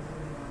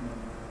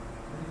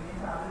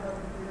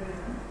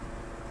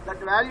 That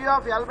value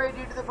of L by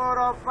d to the power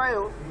of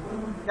 5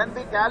 can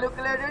be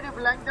calculated if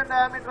length and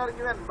diameter are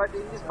given. But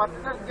in this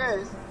particular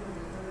case,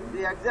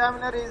 the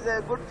examiner is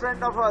a good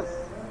friend of us.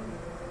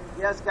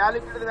 He has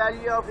calculated the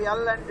value of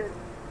L and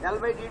L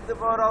by d to the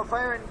power of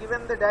 5 and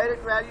given the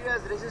direct value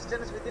as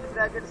resistance within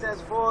brackets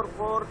as 4,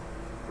 4,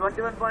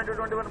 21.2,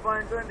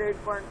 21.2 and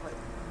 8.5.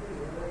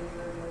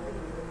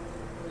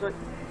 So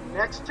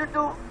next to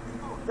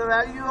the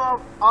value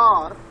of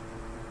R,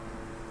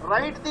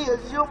 write the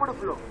assumed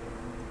flow.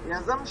 The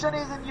assumption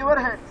is in your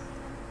hands.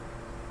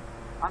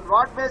 On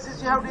what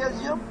basis you have to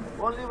assume?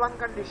 Only one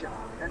condition,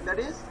 and that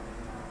is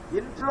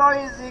inflow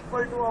is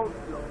equal to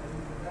outflow.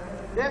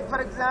 Take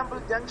for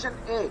example junction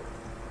A.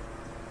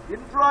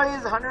 Inflow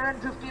is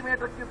 150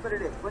 meter cube per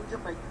day.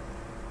 Koncham paiki.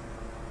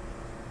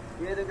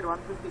 A దగ్గర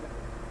 150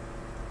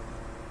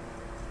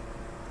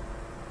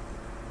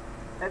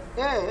 At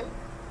A,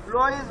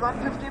 flow is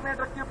 150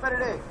 meter cube per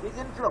day. Is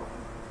inflow.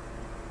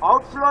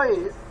 Outflow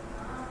is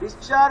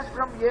discharge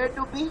from A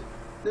to B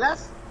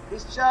plus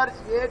discharge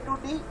A to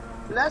D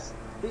plus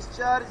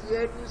discharge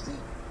A to C.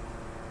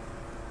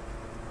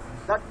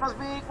 That must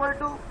be equal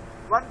to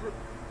 150.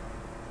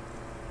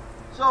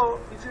 So,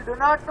 if you do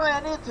not know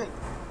anything,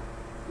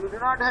 you do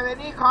not have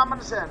any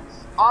common sense,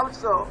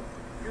 also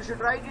you should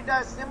write it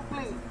as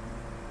simply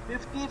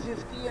 50,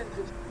 50 and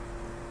 50.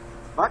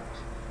 But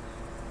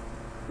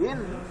in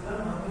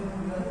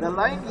the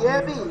line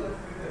AB,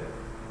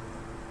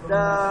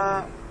 the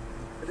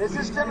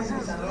resistance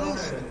is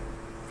least.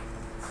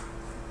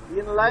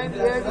 In line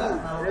AD,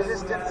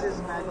 resistance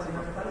is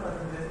maximum.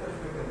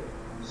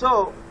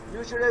 So,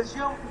 you should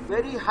assume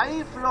very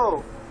high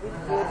flow in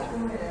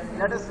AD.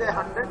 Let us say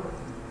 100.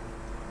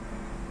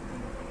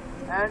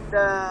 And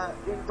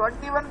in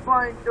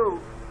 21.2,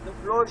 the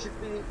flow should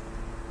be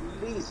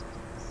least,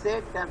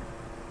 say 10.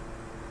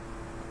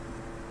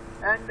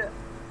 And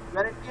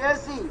when at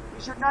AC, you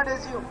should not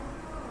assume.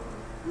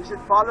 You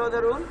should follow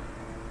the rule,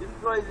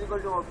 inflow is equal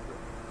to outflow.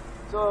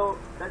 So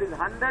that is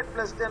 100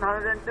 plus 10,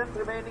 110,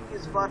 remaining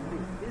is 40.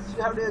 This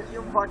you have to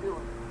assume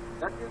 41.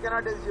 That you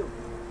cannot assume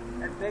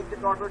and make the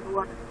total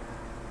 200.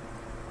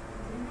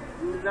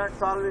 You will not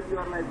solve it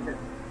your lifetime.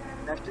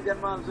 Next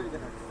Janma also you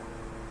cannot.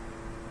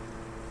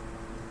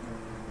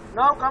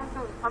 Now come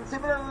to, and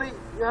similarly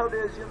you have to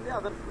assume the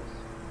other flows.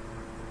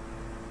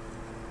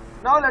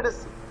 Now let us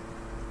see.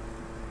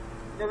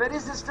 In a very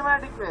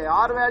systematic way,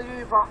 R value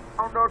you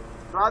found out,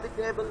 draw the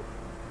table.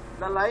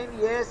 The line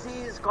AC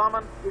is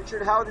common, it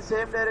should have the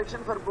same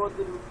direction for both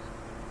the loops.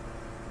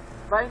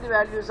 Find the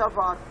values of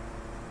R,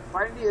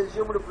 find the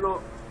assumed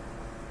flow.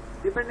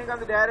 Depending on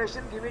the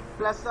direction, give it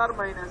plus or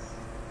minus.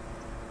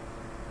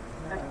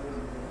 Next.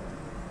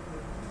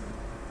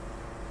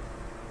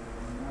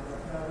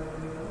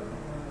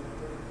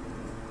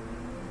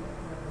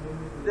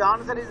 The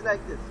answer is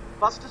like this.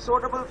 First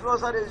suitable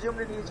flows are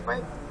assumed in each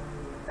pipe.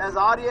 As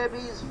RAB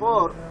is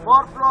 4,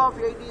 more flow of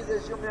 80 is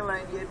assumed in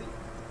line AB.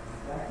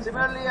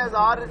 Similarly, as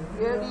RAD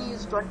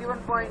is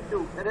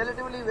 21.2, a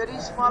relatively very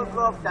small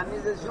flow of 10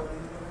 is assumed.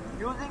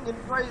 Using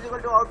inflow is equal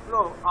to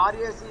outflow, RAC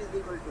is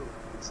equal to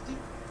 60.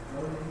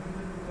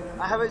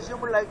 I have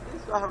assumed like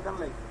this, so I have done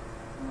like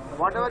this.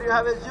 Whatever you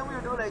have assumed,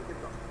 you do like it.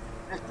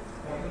 Next.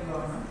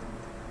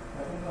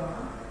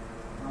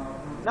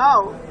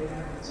 Now,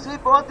 see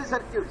both the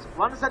circuits.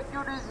 One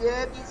circuit is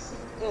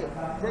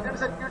ABCA, second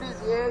circuit is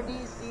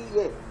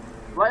ADCA.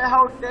 Why I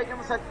have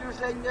taken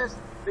circuits like this?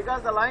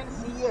 Because the line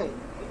CA,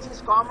 which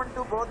is common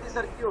to both the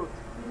circuits,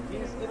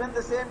 is given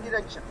the same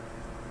direction.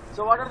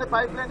 So what are the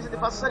pipelines in the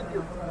first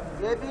circuit?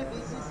 AB,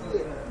 BC,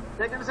 CA.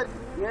 Second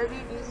circuit, AD,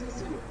 DC,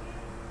 CA.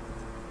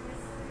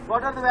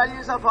 What are the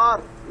values of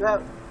R? You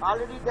have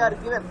already they are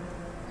given.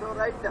 So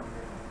write them.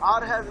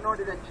 R has no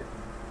direction.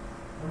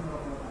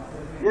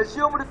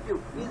 Assumed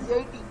Q is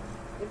 80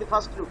 in the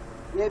first loop,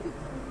 AB.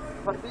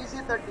 For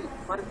BC 30,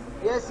 for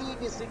AC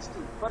it is 60,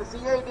 for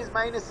CA it is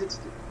minus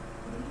 60.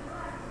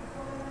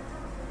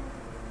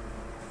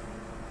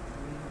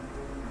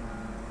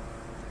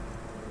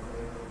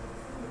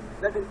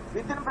 That is,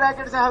 within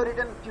brackets I have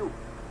written Q.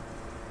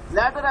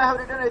 Later I have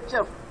written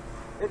HF.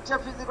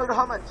 HF is equal to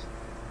how much?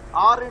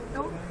 R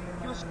into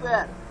Q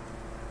square.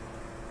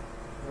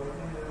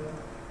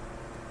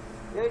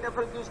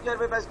 8FL q square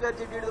by pi square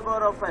g t to the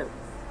power of 5.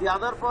 The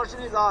other portion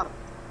is r.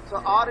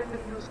 So r into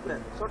q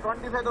square. So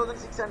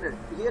 25,600.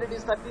 Here it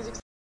is 36.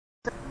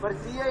 For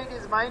Ca it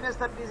is minus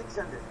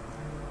 3600.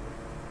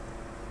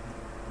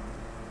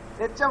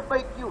 HF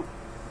by q.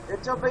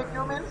 HF by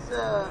q means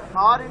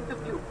r into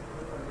q.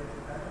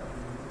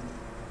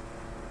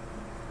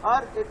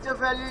 Or HF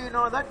value you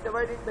know that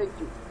divided by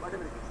q.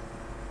 Whatever it is.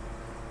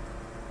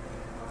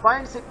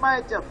 Find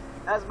sigma HF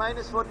as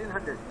minus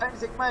 1400. Find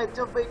sigma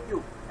HF by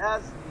q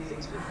as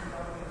 650.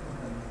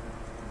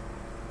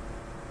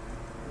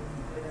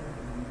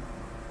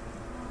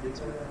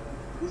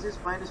 This is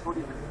minus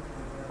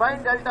 1400.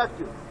 Find delta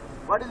q.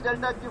 What is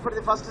delta q for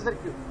the first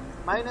circuit?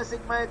 Minus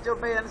sigma HF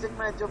by n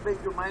sigma HF by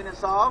q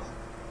minus of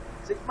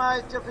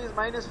sigma HF is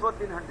minus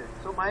 1400.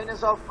 So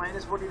minus of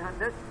minus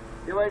 1400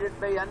 divided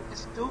by n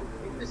is 2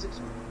 into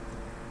 650.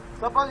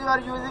 Suppose you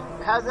are using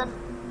Hazen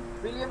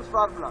Williams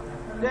formula.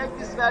 Take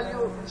this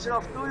value instead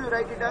of 2 you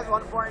write it as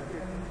 1.8.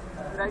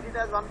 You write it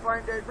as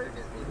 1.85 it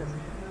is bigger.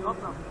 No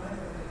problem.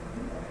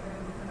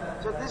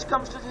 So this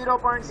comes to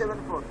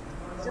 0.74.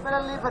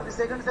 Similarly for the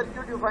second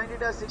circuit you find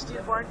it as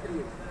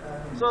 16.38.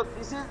 So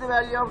this is the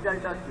value of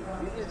delta Q.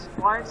 It is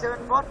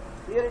 0.74.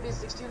 Here it is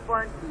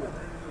 16.38.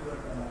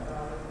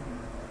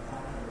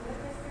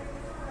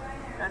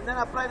 And then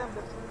apply them.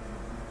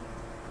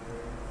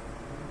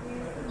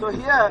 So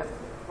here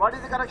what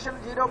is the correction?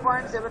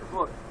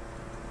 0.74.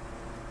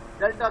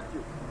 Delta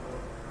Q.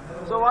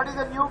 So what is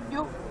the new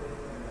Q?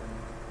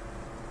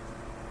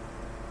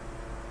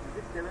 Is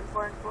it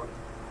 7.4?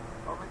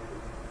 How much is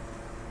it?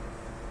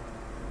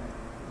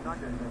 Not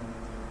delta.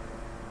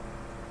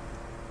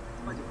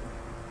 How much is it?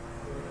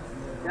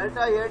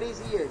 Delta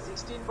ADCA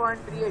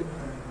 16.38.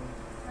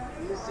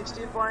 This is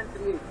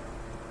 16.38.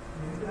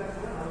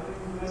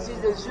 This is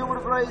the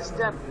assumed flow is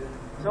 10.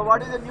 So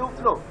what is the new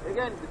flow?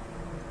 Again,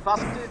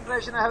 first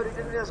iteration I have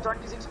written it as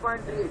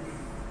 26.38.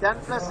 10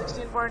 plus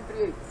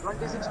 16.38,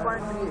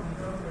 26.38.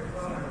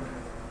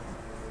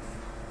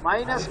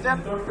 Minus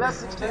 10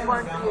 plus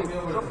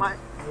 16.38, so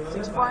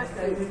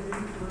 6.8.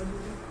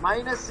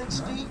 Minus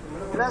 60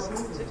 plus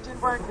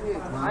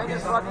 16.38,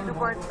 minus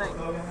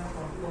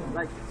 42.9.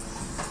 Right.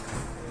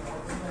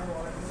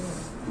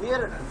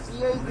 Here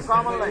CA is the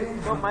common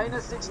line, so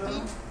minus 60.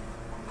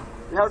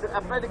 You have to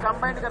apply the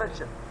combined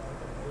correction.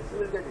 You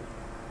will get it.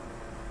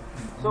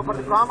 So for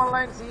the common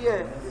line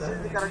CA, this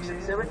is the correction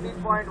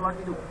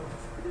 17.12.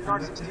 It is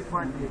not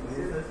 16.8.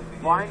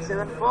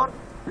 0.74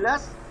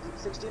 plus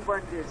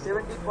 16.8,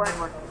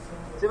 17.1.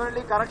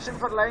 Similarly, correction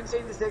for line C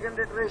in the second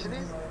iteration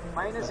is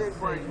minus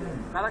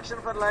 8.2.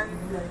 Correction for line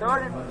in the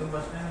third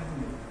iteration.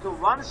 So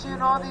once you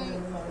know the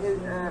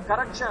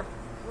correction,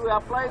 you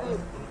apply the.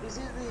 This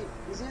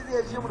is the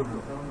assumed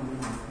flow.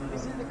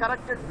 This is the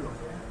corrected flow.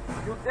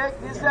 You take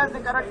this as the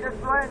corrected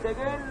flow and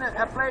again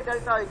apply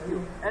delta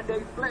IQ and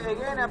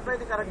again apply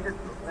the corrected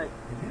flow. Right.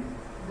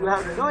 You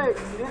have to do it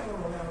if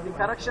the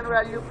correction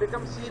value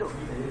becomes 0.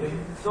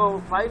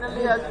 So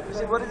finally, as you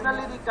see,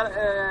 originally the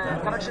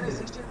correction is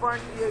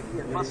 16.38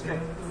 here, first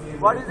time.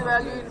 What is the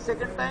value in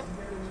second time?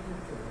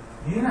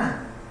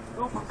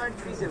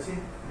 2.37.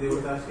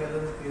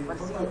 Per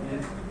CA.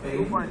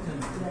 2.3.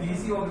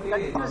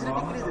 Continuously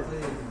decreases.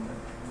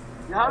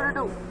 You have to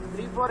do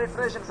 3-4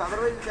 iterations,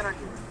 otherwise you cannot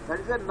do it. That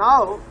is why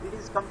now it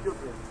is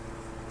computed.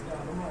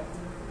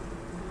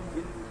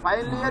 In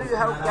final year you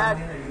have CAD.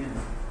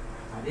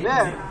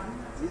 Where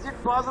is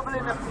it possible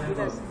in a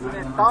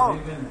town,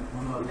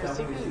 in a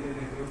city?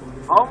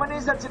 How many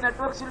such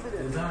networks will be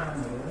there?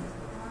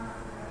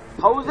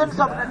 Thousands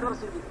of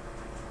networks will be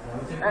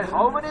there. And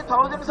how many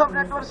thousands of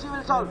networks you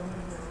will solve?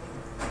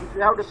 If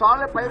you have to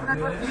solve a pipe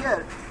network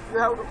here, you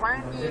have to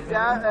find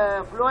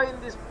the flow in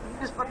this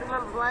particular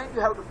line,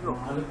 you have to flow.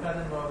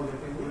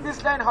 In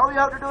this line, how you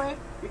have to do it?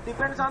 It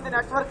depends on the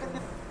network in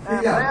the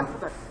prior to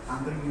that.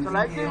 So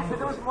like this, it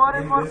becomes more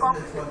and more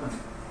complicated.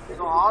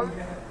 So all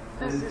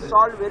this is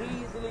solved very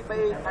easily by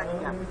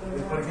CAD.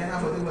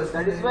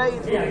 That is why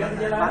in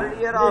third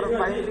year or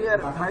final year,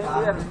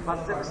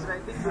 first semester, I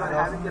think you are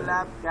having a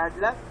lab, CAD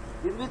lab,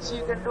 in which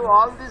you can do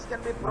all this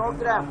can be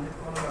programmed.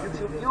 If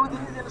you give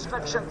these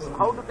instructions,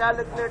 how to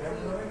calculate the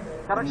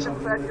correction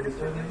factor, if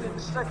you give the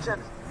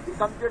instructions, the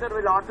computer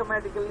will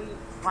automatically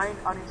find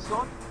on its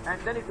own and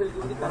then it will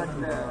give the correct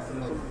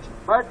solution.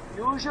 But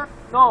you should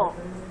know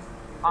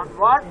on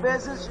what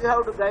basis you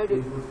have to guide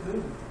it.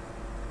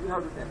 You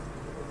have to tell.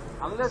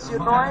 Unless you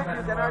know it,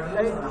 you cannot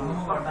guide the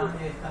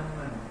computer.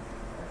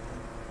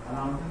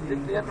 Is it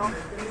clear now?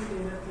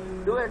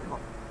 Do it now.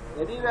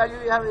 Any value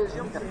you have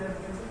assumed correct.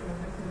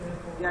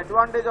 The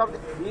advantage of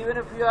even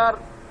if you are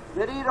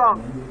very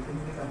wrong,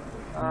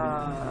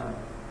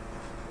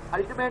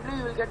 ultimately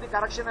you will get the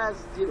correction as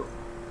 0.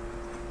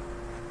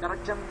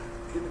 Correction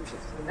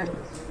diminishes. Next.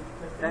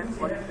 Then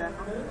what is that?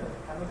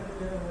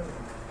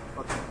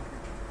 Okay.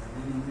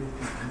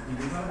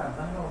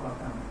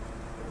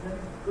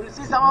 You will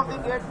see some of the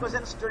gate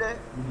questions today.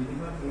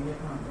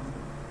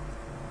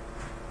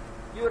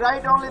 You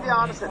write only the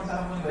answers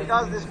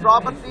because this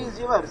property is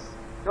yours.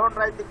 Don't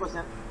write the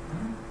question.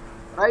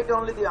 Write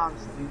only the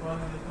answer.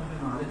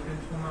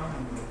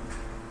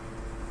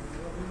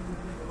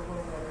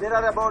 There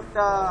are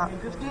about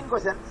 15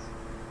 questions.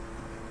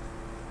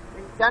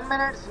 In 10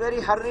 minutes,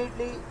 very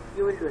hurriedly,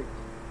 you will do it.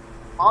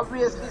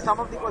 Obviously, some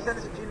of the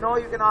questions, if you know,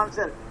 you can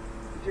answer.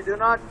 If you do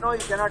not know, you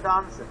cannot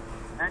answer.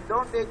 And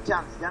don't take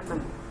chance,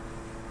 generally.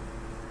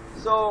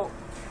 So,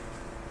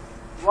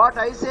 what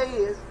I say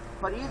is,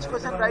 for each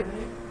question, write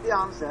the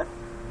answer.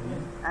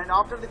 And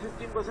after the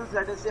 15 questions,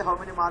 let us say how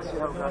many marks you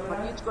have got.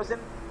 For each question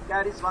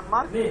carries 1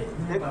 mark. Take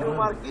 2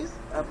 marks is,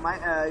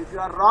 if you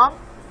are wrong,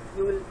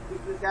 it will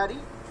carry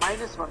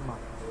 -1 mark.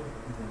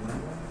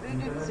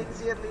 Treat it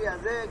sincerely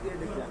as a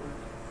gate exam.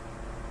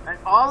 And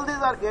all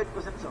these are gate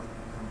questions only.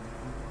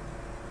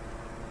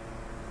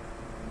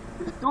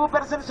 If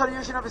 2%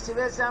 solution of a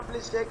sewage sample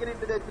is taken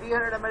into the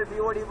 300 ml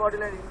BOD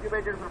bottle and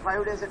incubated for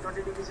 5 days at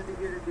 20 degrees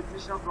centigrade, the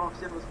depletion of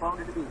oxygen was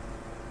found to be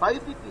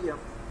 5 ppm.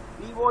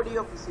 BOD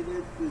of the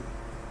sewage is.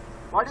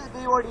 What is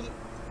BOD?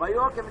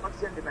 Biochemical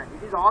oxygen demand.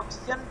 It is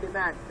oxygen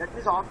demand. That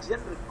means oxygen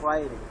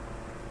required.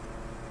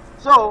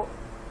 So,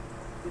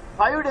 in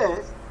 5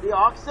 days, the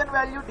oxygen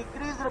value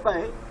decreased by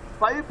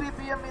 5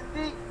 ppm in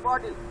the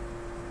bottle.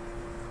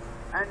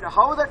 And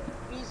how that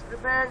is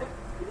prepared?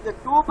 It is a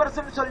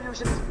 2%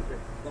 solution is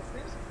prepared. That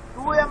means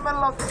 2 ml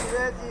of the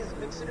sewage is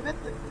mixed with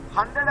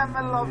 100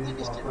 ml of the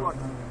distilled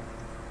water,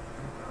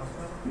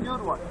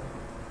 pure water.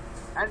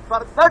 And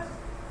for that,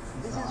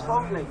 this is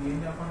found like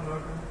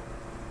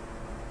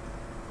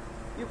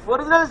if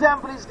original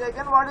sample is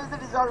taken, what is the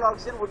dissolved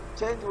oxygen would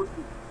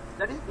be?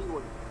 That is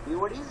DOD.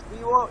 DOD is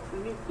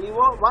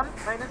DO1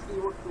 minus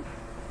DO2.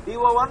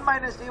 DO1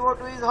 minus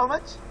DO2 is how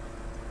much?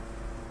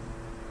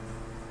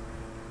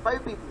 5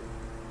 ppm.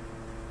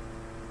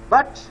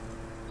 But,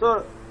 so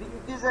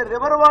it is a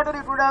river water,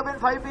 it would have been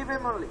 5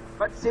 ppm only.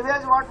 But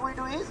sewage, what we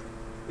do is,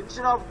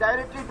 instead of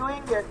directly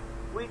doing it,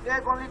 we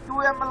take only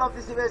 2 ml of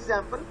the sewage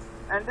sample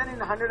and then in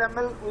 100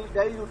 ml we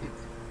dilute it.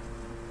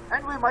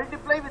 And we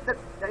multiply with the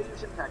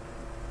dilution factor.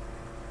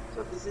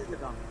 So this is the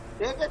term.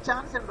 Take a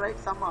chance and write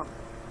some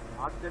answer.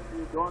 Not that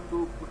you don't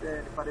do,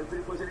 for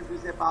every question if you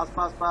say pass,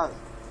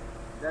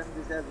 then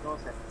this has no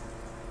sense.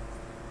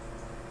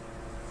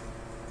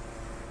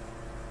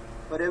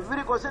 For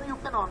every question you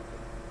can answer.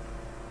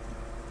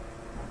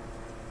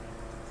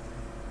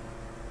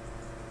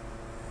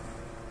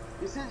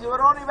 This is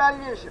your own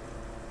evaluation.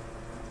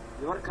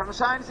 Your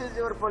conscience is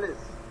your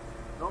police.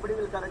 Nobody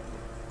will correct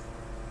you.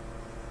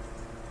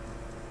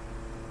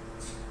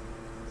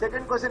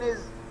 Second question is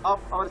of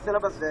our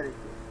syllabus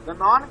directly. The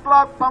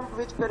non-clog pump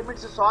which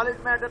permits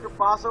solid matter to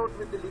pass out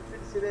with the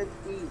liquid sewage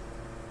is,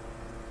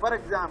 for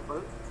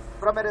example,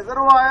 from a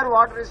reservoir,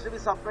 water is to be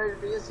supplied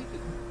to a city.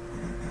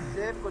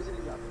 Same question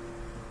is asked.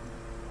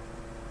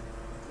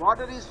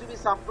 Water is to be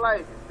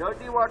supplied,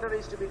 dirty water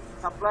is to be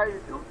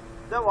supplied to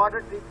the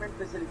water treatment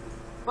facility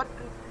for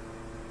treatment.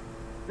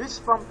 Which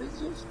pump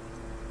is used?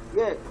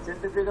 A.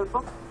 Centrifugal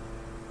pump,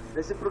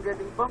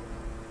 reciprocating pump,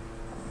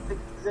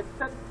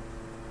 injector,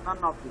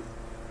 none of these.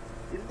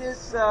 In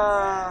this,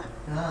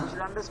 you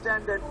should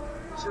understand that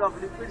instead of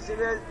liquid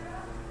sewage,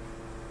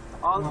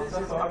 all this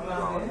is coming to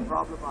our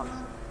problem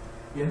also.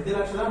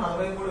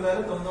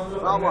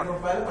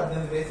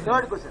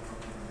 Third question.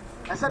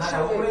 Assertion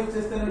A.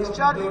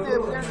 Discharging the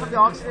effluent from the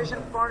oxidation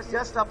ponds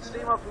just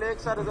upstream of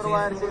lakes or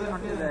reservoirs is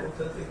undesirable.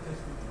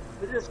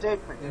 This is a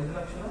statement.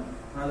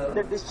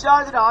 The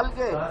discharged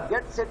algae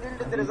get settled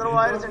in the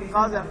reservoirs and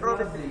cause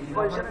anaerobic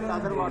deposition and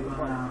other water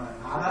bodies.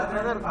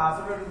 Another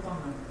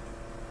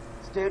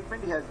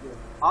statement he has given.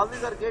 All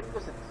these are gate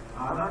questions.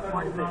 Are not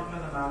modified.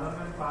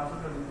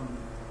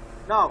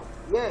 Now,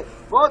 A.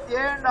 Both A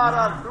and R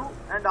are true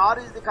and R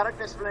is the correct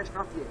explanation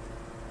of A.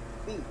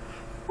 B.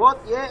 Both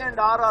A and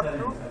R are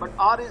true but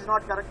R is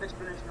not correct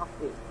explanation of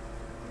A.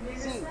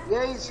 C.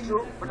 A is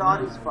true but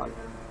R is false.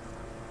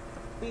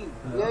 D.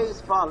 A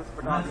is false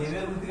but R is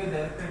true.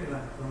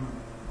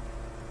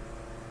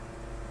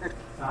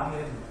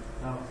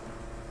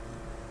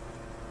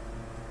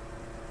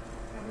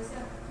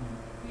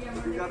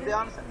 These are the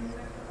answers.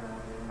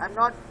 I am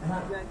not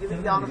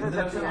giving the answers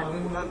at the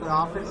end because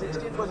after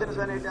 16 questions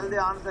when I tell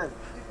the answer,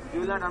 you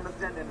will not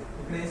understand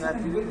anything. So I am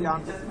giving the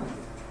answers.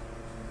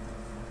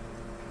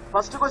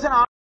 First question,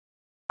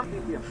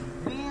 ppm.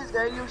 P is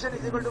dilution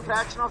is equal to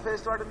fraction of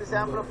wastewater in the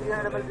sample of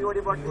 300 ml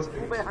BOD bottle is 2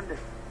 by 100.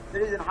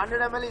 That is, in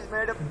 100 ml is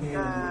made up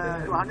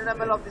to 100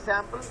 ml of the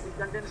sample, it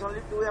contains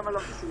only 2 ml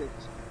of the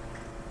sewage.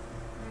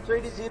 So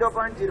it is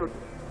 0.02.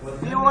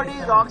 BOD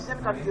is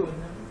oxygen consumed.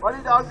 What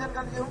is the oxygen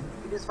consumed?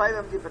 It is 5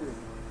 mg per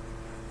liter.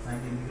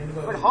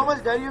 But how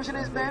much dilution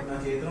is made?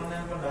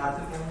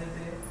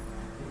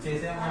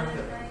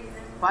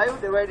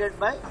 5 divided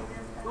by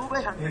 2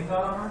 by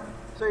 100.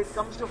 So it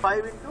comes to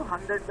 5 into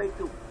 100 by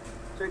 2.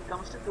 So it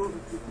comes to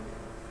 250.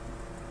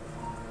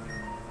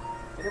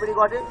 Anybody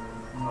got it?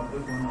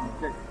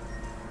 Good.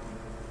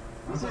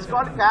 This is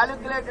called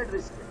calculated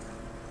risk.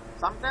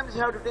 Sometimes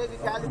you have to take a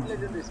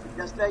calculated risk,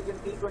 just like in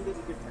T20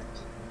 cricket match.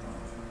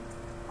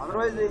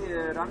 Otherwise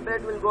the run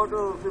rate will go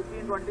to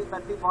 15, 20,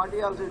 30,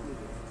 40 also it will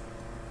be.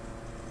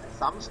 At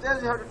some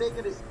stage you have to take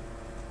a risk.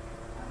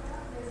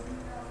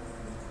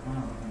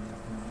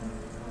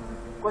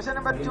 Question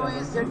number 2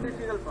 is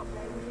centrifugal pump.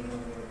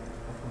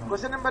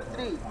 Question number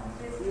 3 is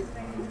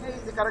A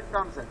is the correct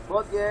answer.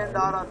 Both A and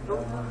R are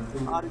true.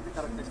 R is the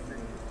correct statement.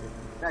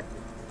 Back.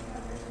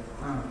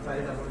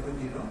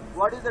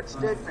 What is that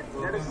statement?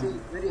 Let us see.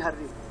 Very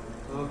hurry.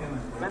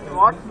 When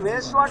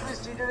wastewater is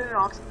treated in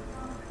oxygen,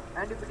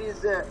 and if it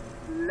is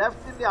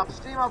left in the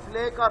upstream of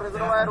lake or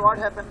reservoir, what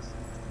happens?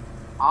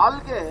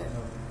 Algae,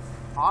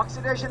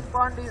 oxidation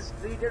point is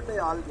treated by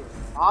algae.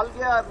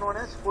 Algae are known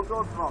as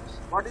phototrophs.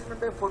 What is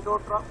meant by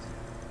phototrophs?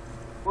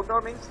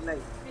 Photo means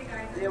light.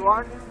 They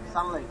want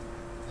sunlight.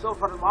 So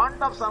for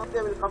want of sunlight,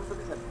 they will come to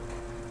the surface.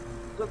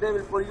 So they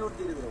will pollute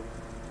the river.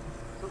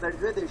 So that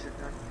is why they should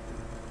not.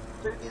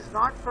 So it is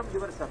not from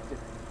your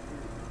subject.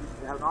 If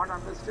you have not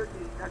understood,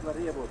 you need not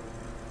worry about it.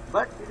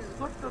 But it is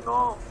good to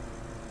know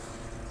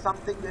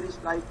something very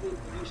slightly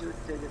initial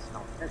stages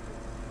now.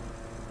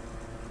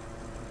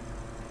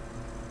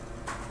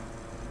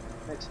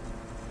 Next.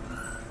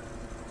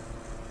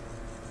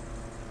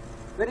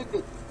 Very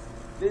quick.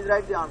 Please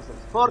write the answers.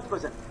 Fourth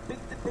question.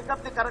 Pick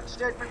up the correct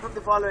statement from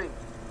the following.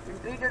 In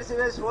treated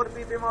sewage, 4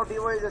 ppm of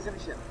DO is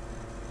essential.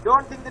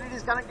 Don't think that it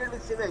is connected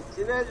with sewage.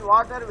 Sewage,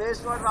 water,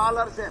 wastewater, all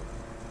are same.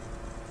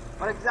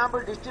 For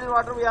example, distilled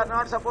water we are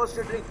not supposed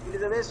to drink. It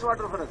is a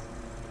wastewater for us.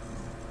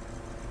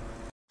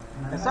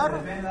 Yes, sir?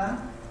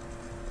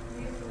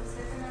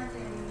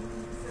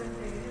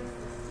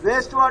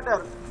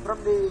 Wastewater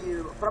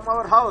from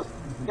our house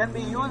can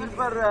be used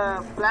for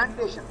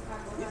plantation.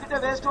 Is it a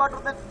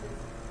wastewater then?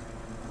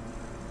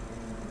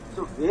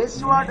 So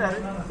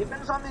wastewater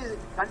depends on the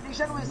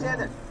condition we say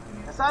that.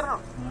 Yes or no?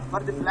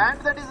 For the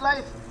plant that is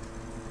life.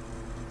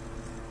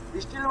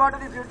 Distilled water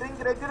if you drink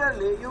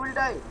regularly you will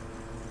die.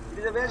 It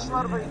is a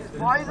wastewater, it is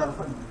poison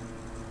for you.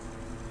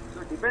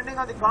 So depending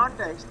on the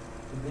context,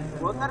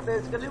 both are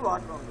basically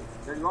water only.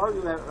 That is all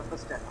you have to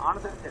understand.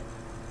 Answer 10.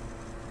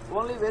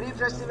 Only very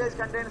fresh sewage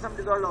contains some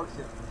dissolved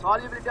oxygen.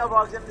 Solubility of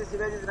oxygen in the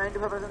sewage is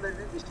 95%, that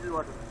is distilled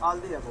water. All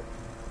the above.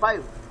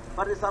 5.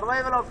 For the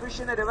survival of fish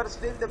in a river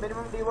stream, the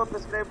minimum DO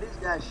prescribed is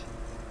dash.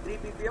 3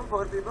 ppm,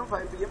 4 ppm,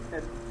 5 ppm,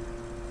 10.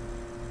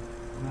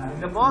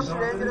 The most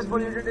dangerous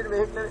pollutant in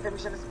vehicular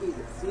emissions is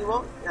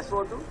CO,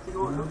 SO2,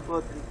 CO2,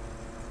 O3.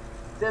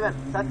 7.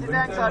 Such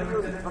tanks are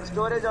used for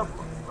storage of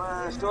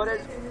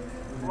storage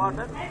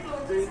water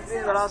to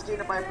increase velocity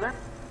in a pipeline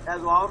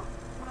as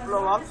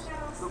overflow valves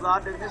to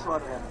guard against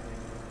water error.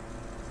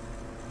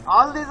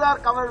 All these are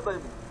covered by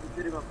me, if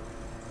you remember.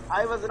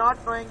 I was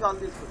not knowing all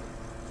these things.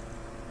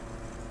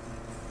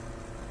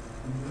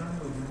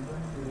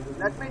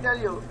 Let me tell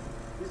you,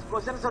 these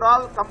questions are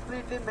all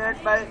completely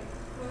made by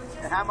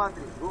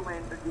Hamandri, whom I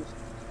introduced.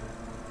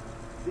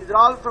 These are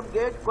all from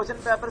GATE question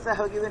papers. I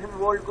have given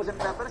him old question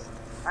papers,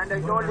 and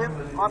I told him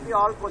copy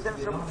all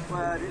questions from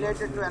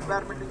related to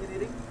environment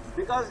engineering,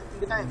 because in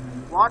the time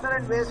water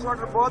and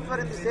wastewater both were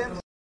in the same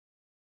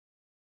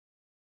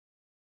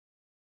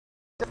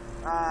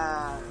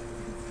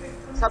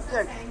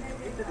subject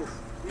into this.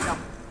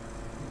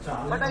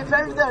 But I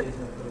felt that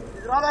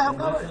these are all I have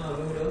covered.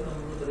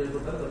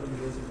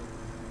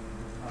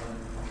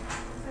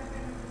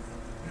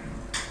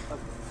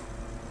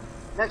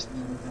 Next.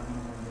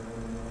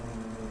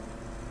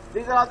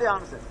 These are all the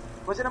answers.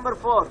 Question number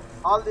 4,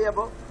 all the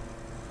above.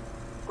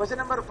 Question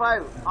number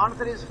 5,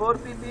 answer is 4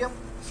 ppm.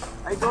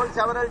 I told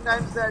several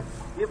times that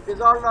if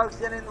dissolved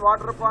oxygen in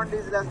water pond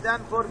is less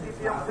than 4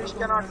 ppm, fish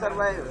cannot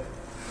survive.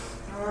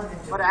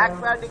 For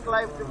aquatic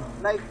life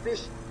like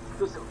fish,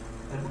 to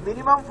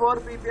minimum 4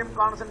 ppm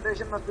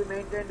concentration must be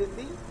maintained in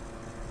the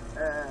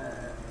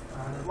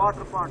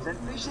water ponds. And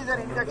fish is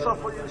an index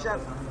of pollution.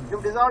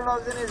 If dissolved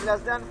oxygen is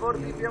less than 4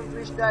 ppm,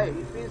 fish die.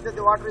 It means that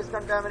the water is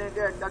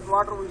contaminated. That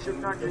water we should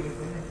not drink.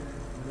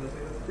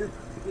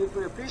 If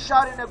fish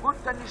are in a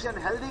good condition,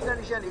 healthy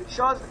condition, it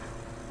shows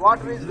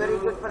water is very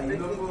good for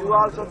drinking. You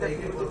also can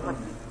drink it for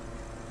drinking.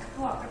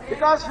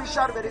 Because fish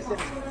are very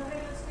sensitive.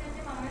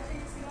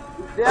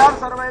 If they are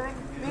surviving,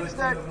 means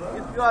that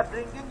if you are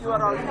drinking, you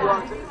are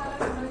also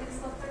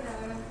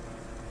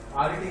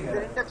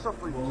the index of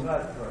pollution.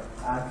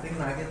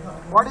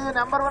 What is the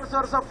number one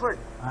source of food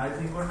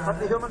for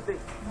the human being?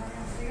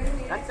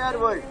 Entire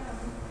world.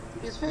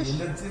 It is fish.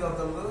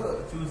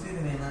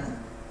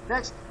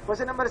 Next,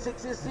 question number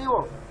 6 is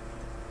CO.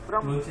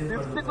 From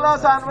 5th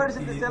class onwards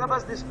in the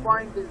syllabus, this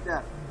point is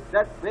there.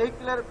 That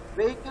vehicles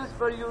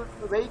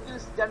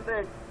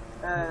generate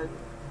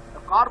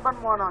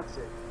carbon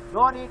monoxide.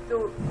 No need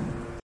to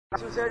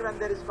suicide when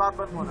there is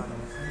carbon monoxide.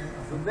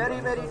 So very,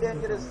 very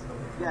dangerous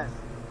gas.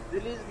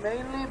 Released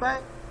mainly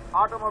by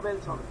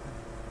automobiles only,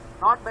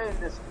 not by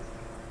industries.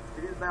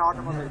 It is by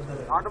automobiles.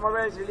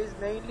 Automobiles release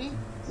mainly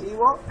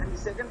CO, and the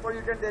second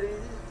pollutant there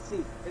is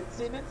C.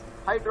 HC means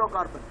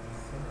hydrocarbon.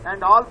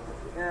 And all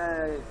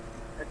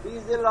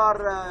diesel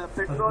or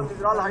petrol,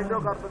 these are all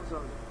hydrocarbons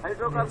only.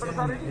 Hydrocarbons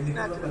are released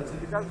naturally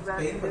because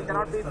they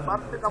cannot be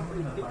burned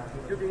completely.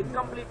 Due to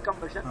incomplete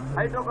combustion,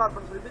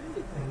 hydrocarbons will be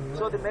released.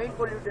 So the main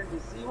pollutant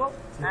is CO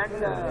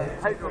and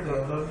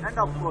hydrocarbon, and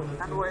of course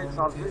NOx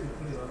also is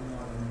released.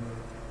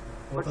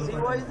 But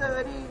CO is a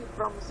very,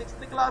 from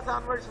 6th class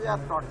onwards we are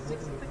taught,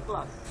 6th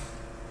class.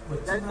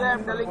 That's why I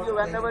am telling you,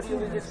 whenever you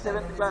visit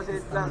 7th class,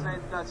 8th class,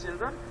 9th class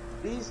children,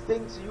 these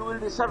things you will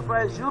be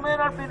surprised. You may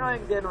not be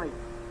knowing, they know it.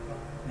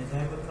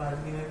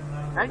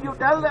 And you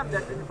tell them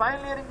that in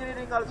final year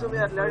engineering also we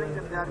are learning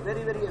them, they are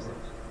very, very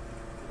essential.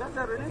 Because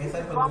they are really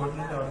common.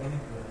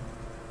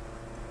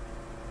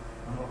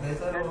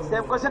 And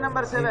same question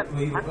number 7.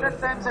 100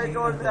 times I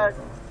told that,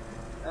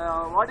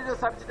 what is a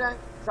subs tank?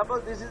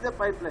 Suppose this is a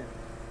pipeline.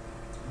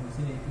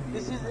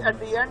 This is at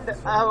the end,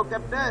 I have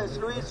kept a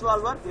sluice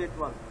valve or gate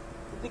valve.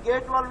 If the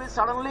gate valve is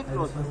suddenly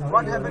closed,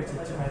 what happens?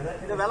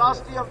 The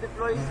velocity of the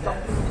flow is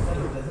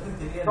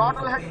completely.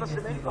 Total head must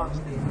remain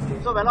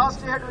constant. So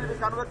velocity head will be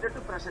converted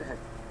to pressure head.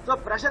 So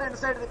pressure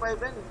inside the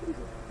pipeline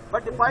increases.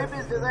 But the pipe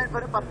is designed for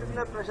a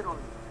particular pressure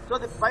only. So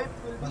the pipe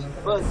will be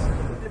burst.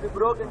 It will be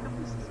broken into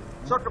pieces.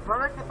 So to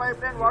protect the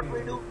pipeline, what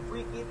we do?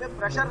 We keep a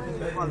pressure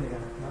relief valve.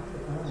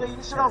 So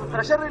instead of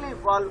pressure relief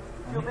valve,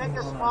 if you make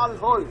a small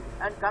hole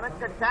and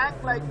connect a tank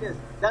like this,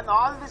 then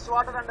all this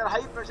water under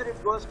high pressure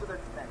it goes to the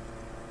tank.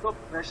 So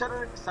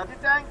pressure such a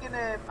tank in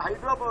a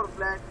hydropower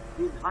plant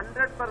is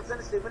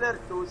 100% similar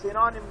to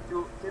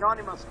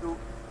synonymous to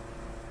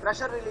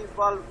pressure relief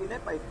valve in a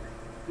pipeline,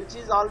 which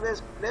is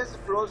always placed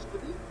close to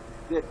the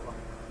gate valve,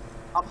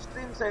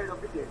 upstream side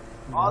of the gate.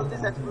 All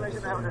this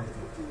explanation I have done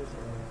previously.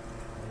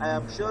 I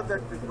am sure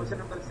that question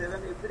number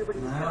 7, everybody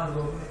is correct.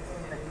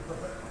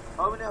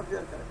 How many of you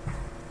are correct?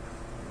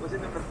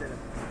 Question number 7.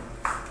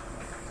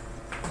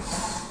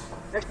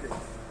 Next page.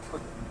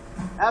 Okay.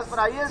 As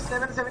per IS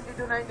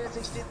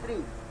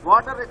 772/1963,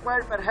 water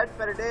required per head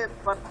per day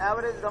for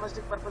average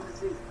domestic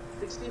purposes is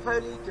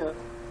 65 litre,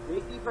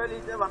 85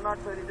 litre,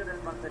 105 litre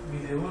and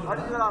 130. What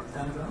is your answer?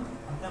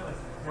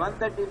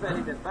 135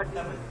 litre.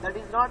 That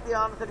is not the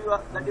answer you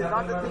are, that is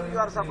not the thing you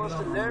are supposed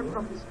to learn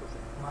from this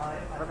question.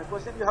 From a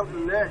question you have to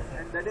learn,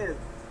 and that is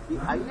the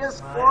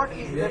IS code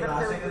is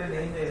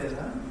 772.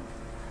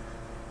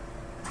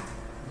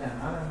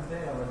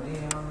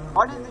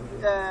 What is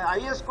the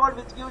IS code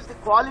which gives the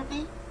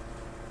quality?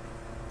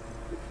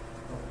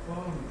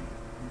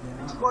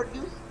 Which code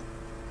gives?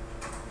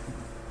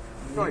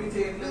 No, raise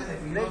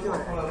your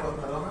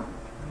hand.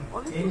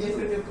 Only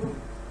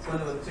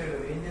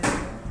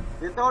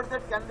without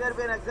that, can there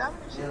be an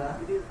examination?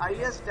 It is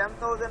IS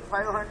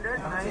 10,500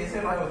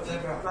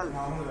 9/12.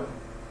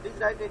 Please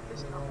write it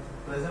now.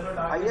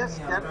 IS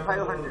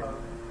 10,500.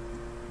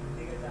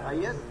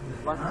 IS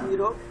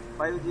 10500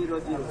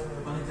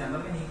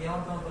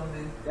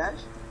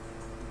 dash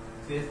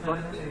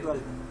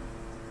 2012.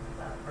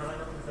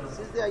 This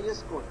is the IS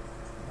code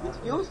which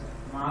gives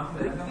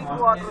drinking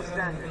water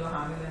standard.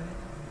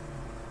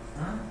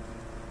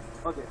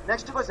 Okay,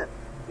 next question.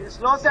 In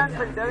slow sand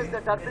filters,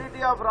 the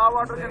turbidity of raw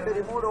water can be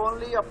removed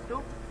only up to.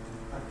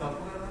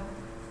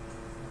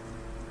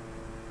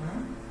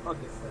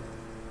 Okay.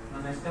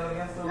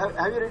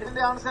 Have you written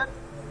the answer?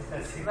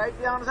 Write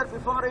the answer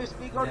before you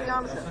speak out the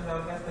answer.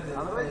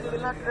 Otherwise, you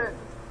will not learn.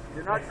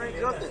 You do not know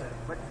it's okay.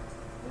 But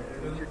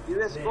you should give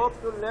a scope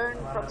to learn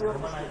from your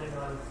mistake.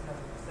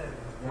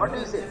 What do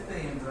you say?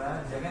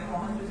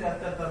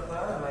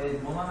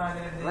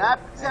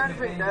 Wrapped sand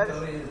filters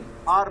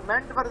are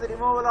meant for the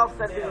removal of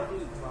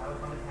turbidity.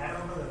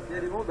 They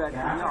remove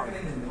bacteria.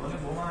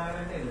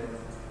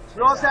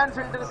 Slow sand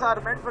filters are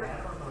meant for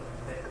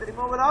the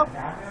removal of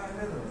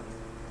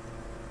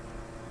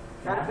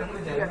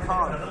turbidity at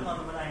all.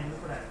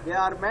 They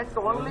are meant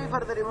only for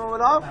the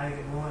removal of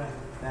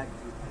bacteria.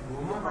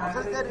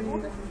 Process they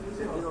remove it.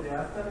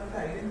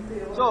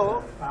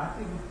 So,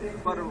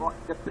 for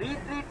the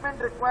pre-treatment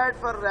required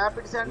for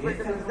rapid sand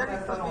filter is that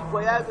it must be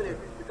coagulated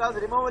because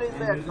removal is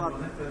by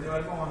absorption.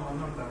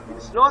 In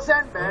slow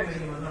sand beds,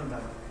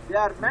 they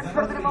are meant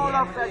for the removal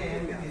of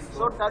bacteria.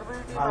 So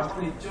turbidity must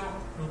be.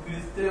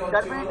 If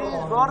turbidity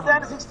is more than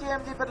 60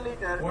 mg per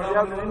liter, you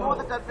have to remove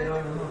the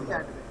turbidity from the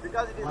sand bed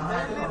because it is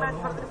mainly meant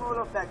for the removal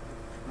of bacteria.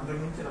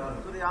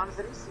 So the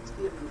answer is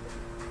 60 mg.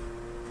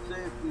 So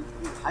if it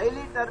is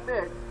highly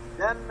turbid,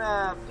 then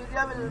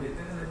bacteria will,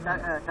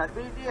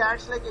 turbidity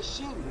acts like a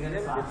shield. They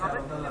will be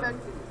protecting the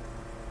bacteria.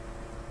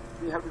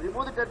 We have to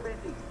remove the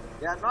turbidity.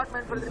 They are not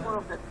meant for the removal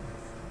of bacteria.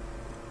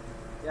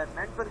 They are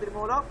meant for the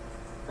removal of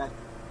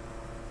bacteria.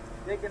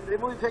 They can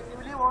remove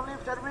effectively only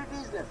if turbidity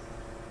is less.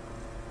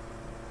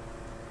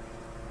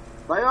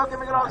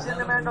 Biochemical oxygen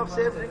demand of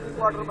safe drinking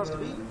water must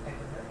be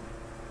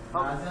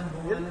 5,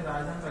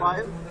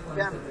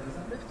 10,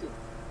 15.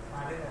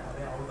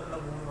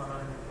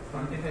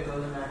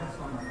 25,000 litres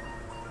కొన్నాను.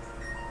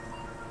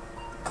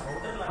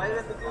 5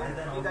 ఎందుకు?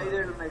 మీకు 5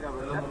 ఏళ్ళు ఉన్నాయి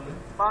కాబట్టి,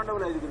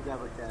 పాండవులు 5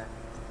 కాబట్టి.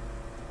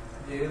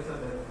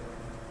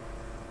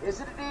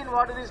 Acidity in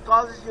water is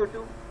causes due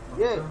to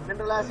A.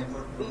 Mineral acids,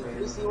 B.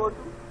 Free CO2,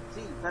 C.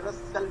 Ferrous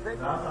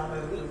sulfate,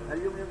 D.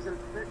 Aluminum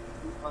sulfate,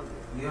 D. All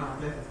these.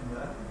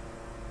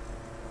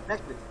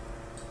 Next please.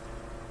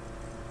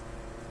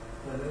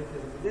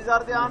 These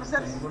are the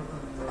answers.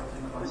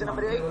 Question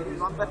number 8, it is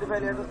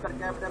 135 liters per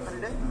capita per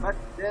day, but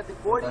there the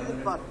code is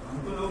incorrect.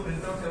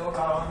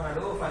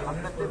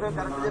 135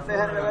 correct చెప్పే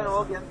हैं वो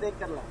ఎంత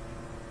ఎక్కర్లా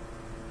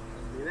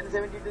even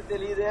 72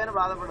 తెలియదే అని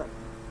బాధపడాలి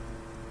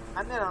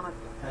అని నేను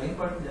అనొచ్చు. టైం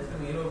పడుతుంది, జస్ట్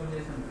మీరు ఓపెన్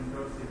చేసాను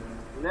printouts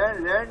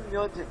Learn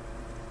new thing.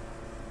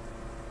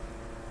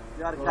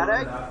 You are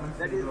correct,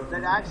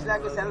 that acts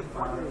like a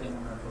self-motivation.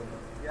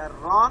 You are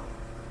wrong,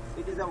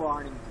 it is a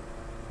warning.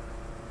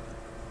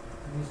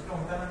 ఇష్టం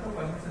ఉంటానంటే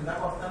 5 minutes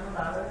ఇందాక వస్తాను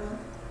రాలేదు.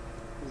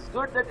 It's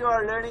good that you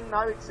are learning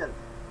now itself.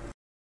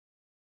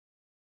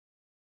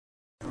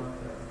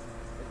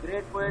 The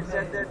great poet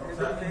said that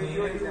every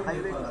failure is a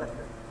highway to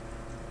success.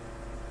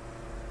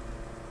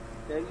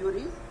 Failure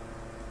is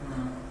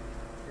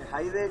a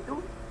highway to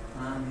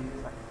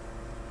success.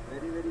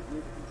 Very, very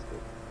beautiful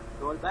story.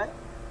 Told by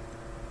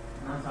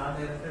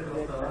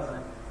great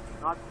person,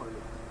 not for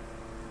you.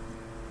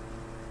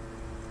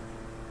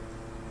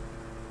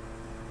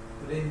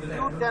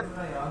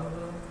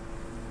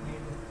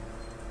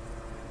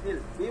 Nil.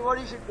 BOD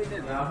should be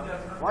nil.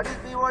 What is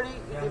BOD?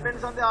 It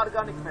depends on the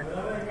organic matter.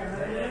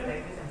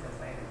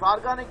 If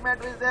organic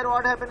matter is there,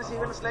 what happens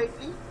even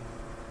slightly?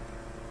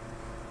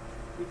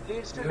 It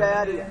leads to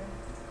diarrhea.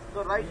 So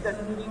write that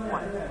key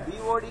point.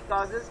 BOD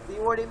causes,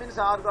 BOD means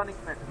organic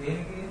matter.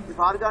 If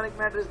organic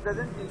matter is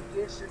present, it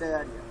leads to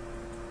diarrhea.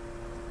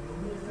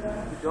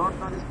 If you don't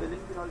know the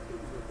spelling, you also do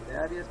it.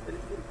 Diarrhea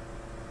spelling is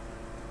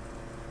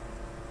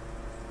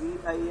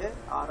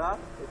DIARRHO,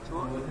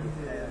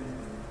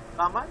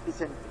 comma,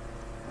 dysentery.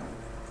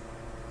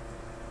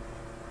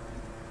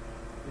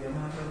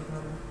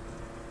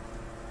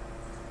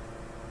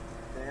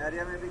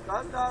 Diarrhea may be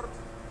caused or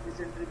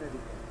dysentery may be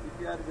caused. If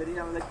you are very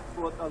unlucky,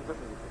 both also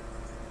may be caused.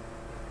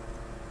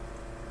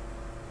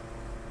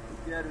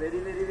 If you are very,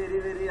 very, very,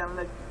 very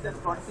unlucky, then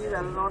 40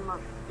 well-known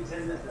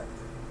diseases are.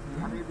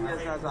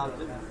 Amoebius has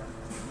also.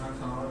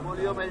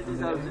 Poliomyelitis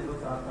is also.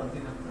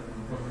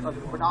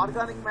 But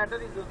organic matter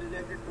is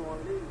related to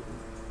only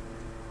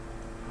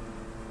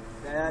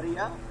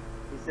diarrhea,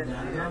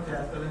 dysentery, and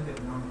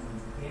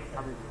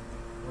amoebius.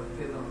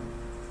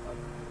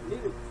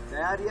 Leave it.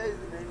 Diarrhea is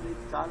mainly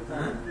seven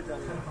answer is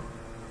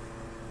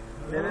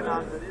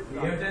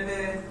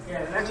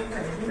next.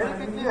 Very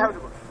quickly you have to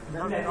go.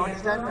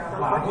 Understand?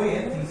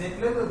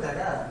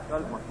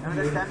 12 points.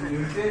 Understand?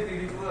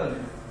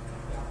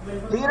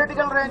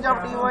 Theoretical range of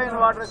DO in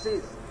water is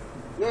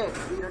A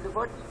 0 to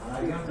 40,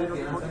 B 0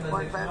 to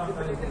 14.5 mg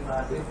per liter,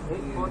 C 8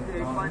 to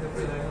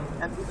 8.3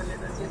 mg per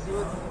liter, C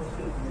 0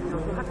 to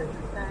 100.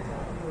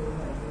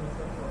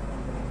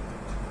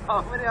 How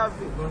many of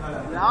you?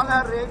 You all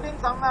are rating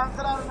some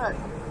answer or not?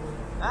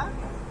 Huh?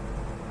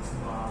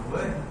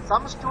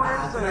 Some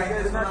students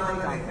they do not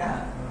take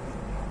answer.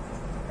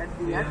 At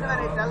the end when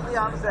I tell the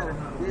answer,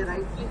 they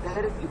write it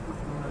directly.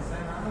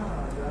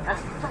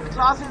 After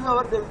class is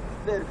over,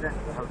 their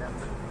friends have done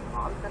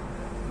all that.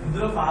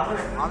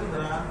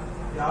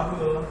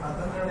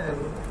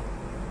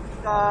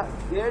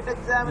 Gate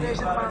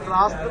examination మనం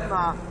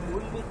రాస్తున్నా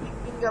will be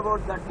thinking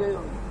about that day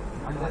only.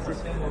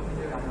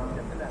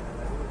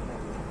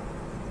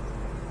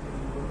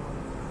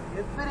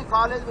 Every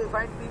college we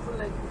find people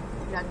like this.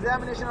 In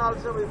examination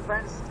also we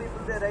find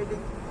people they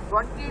writing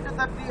 20 to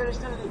 30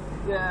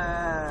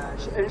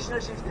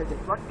 additional sheets they get.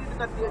 20 to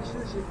 30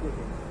 additional sheets they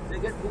get. They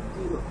get book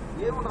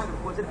 0.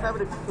 Question paper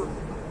repeat.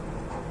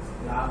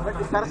 But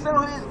the person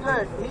who is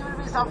good, he will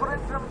be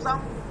suffering from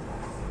some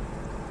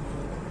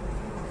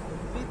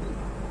BP.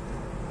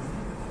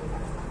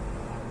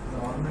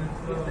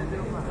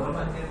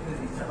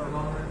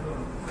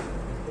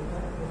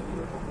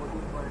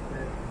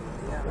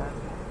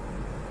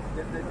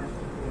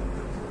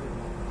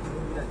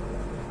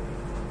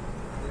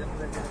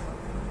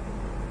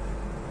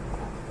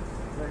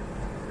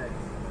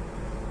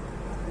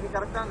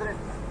 Correct answer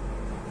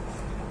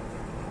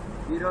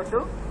 0 to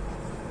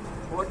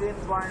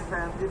 14.5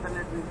 mg per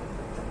liter.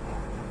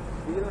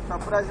 మీరు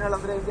తప్పు రాసిన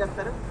వాళ్ళందరూ ఏం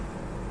చేస్తారు?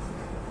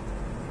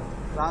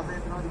 Class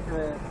అయిన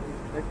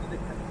పెట్టి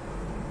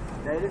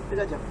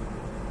డైరెక్ట్గా చెప్తారు.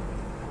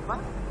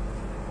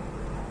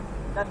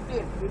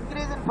 13.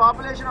 Increase in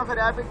population of a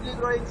rapidly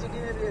growing city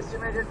is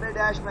estimated by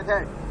dash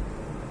method.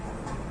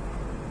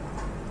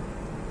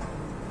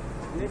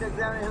 Gate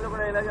examination లో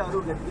కూడా ఇలాగే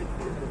అరువు గట్టి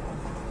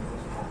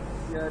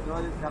know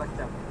this correct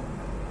answer.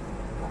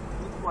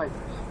 Keep quiet.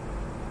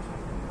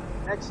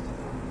 Next.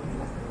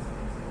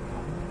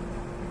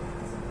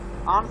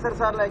 Answers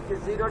are like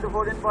 0 to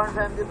 14.5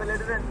 mg per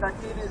liter and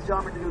 13 is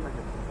geometrical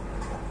method.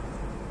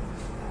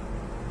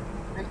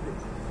 Next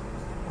please.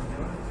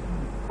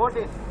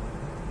 14.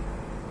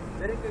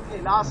 Very quickly,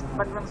 last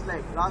but one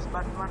slide. Last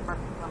but one.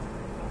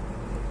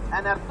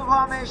 An earth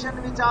formation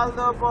which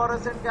although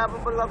porous and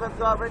capable of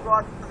absorbing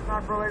water does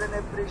not provide an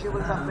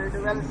appreciable supply to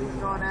wells is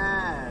known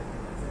as.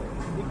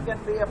 It can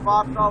be a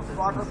part of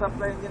water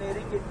supply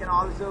engineering. It can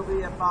also be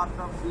a part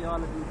of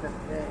geology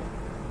survey.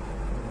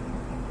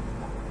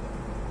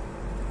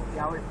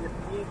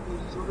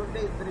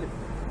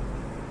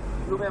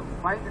 You may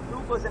find 2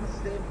 questions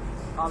same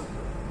also,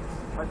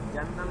 but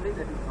generally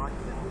that is not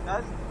clear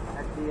because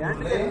at the end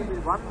there will be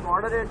one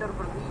moderator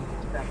for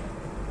each chapter.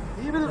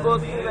 He will go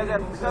through whether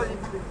because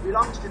it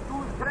belongs to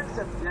 2 different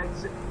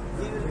subjects.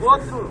 He will go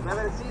through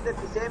whether see that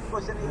the same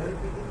question is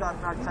repeating or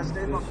not. Such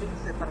type of things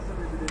a person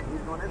will be doing. He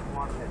is known as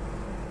moderate.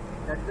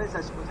 That is why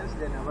such questions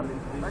they never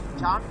repeat. But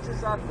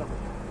chances are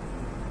double.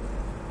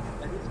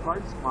 That is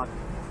called smart.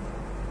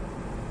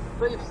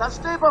 So if such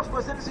type of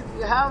questions, if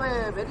you have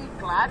a very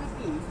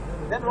clarity,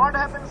 then what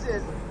happens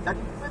is that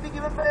it may be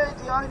given by a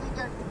geology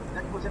candidate.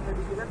 That question may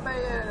be given by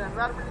an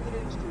environmental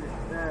engineering student,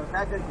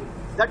 faculty.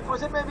 That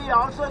question may be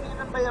also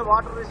given by a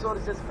water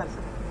resources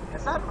person.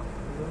 Yes or no?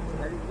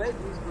 That is why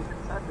these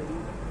questions are very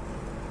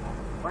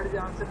important. What is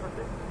the answer for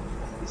this?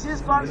 This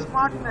is called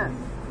smartness.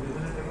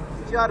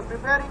 If you are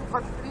preparing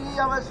for 3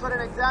 hours for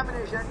an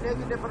examination, take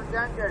it for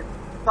granted.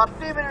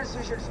 30 minutes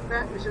you should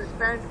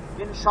spend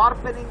in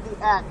sharpening the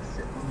axe.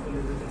 If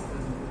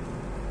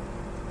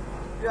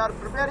you are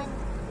preparing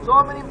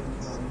so many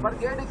for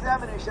gate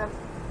examination,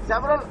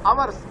 several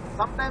hours,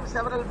 sometimes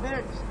several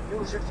minutes,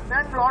 you should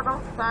spend a lot of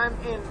time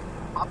in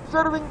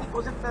observing the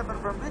question paper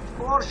from which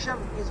portion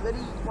is very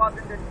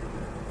important and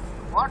tricky.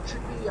 What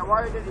should be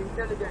avoided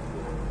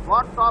intelligently?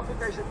 What topic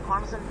I should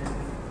concentrate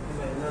on?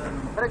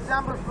 For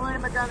example,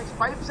 fluid mechanics,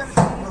 pipes and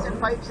series and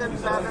pipes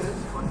and balance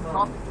is one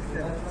topic is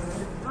there.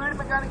 Fluid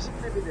mechanics it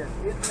may be there.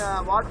 In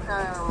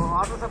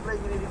water supply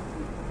engineering,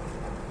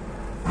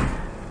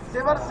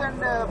 sewers and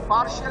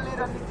partially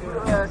running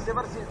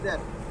sewers is there.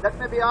 That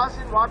may be asked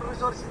in water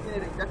resource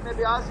engineering. That may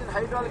be asked in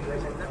hydraulic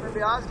engineering. That may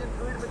be asked in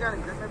fluid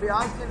mechanics. That may be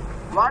asked in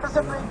water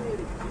supply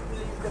engineering.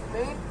 It is the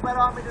main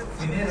parameter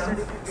which is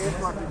studied in base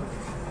water.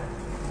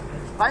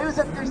 5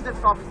 subjects that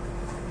topic.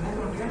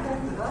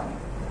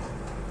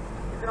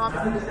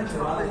 Economic section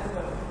of life.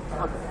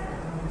 Okay.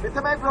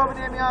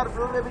 Methylmicrobinemia or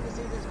blue baby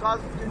disease is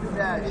caused due to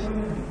dash.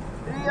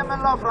 3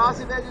 ml of raw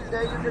sewage is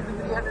diluted to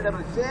 300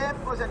 ml. Same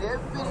question.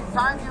 Every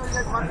time you will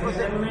get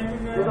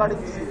 1% regarding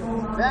this.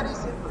 Very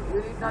simple. You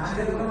need not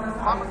study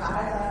common sense.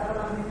 I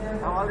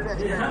have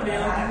already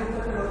explained.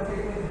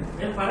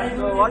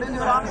 So what is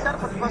your answer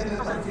for the first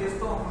question?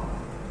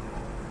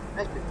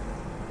 Next page.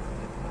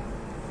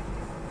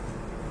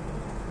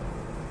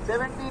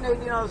 17,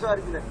 18 also are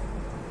given.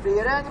 The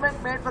arrangement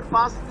made for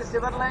passing the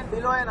sewer line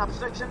below an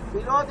obstruction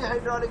below the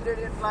hydraulic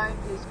gradient line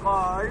is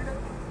called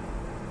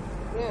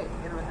A.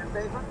 Inverted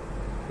siphon,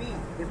 B.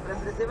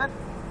 Depressed receiver,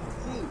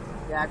 C.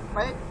 Jack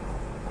pipe,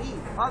 D.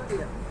 All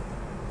clear.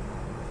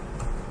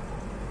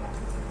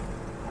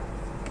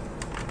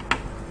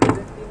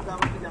 17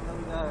 కాబట్టి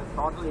జనరల్గా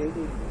total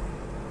 18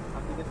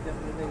 అందుకని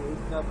జనరల్గా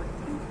 8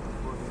 కాబట్టి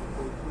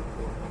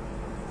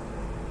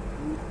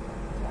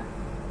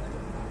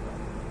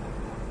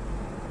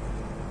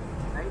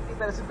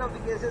 90% of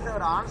the cases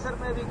our answer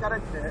may be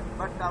correct,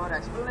 but our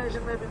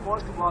explanation may be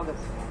most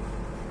bogus.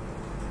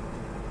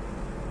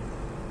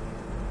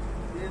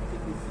 Same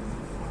thing is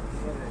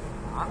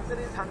answer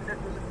is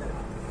 100%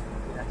 correct.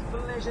 The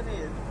explanation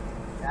is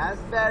as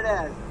bad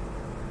as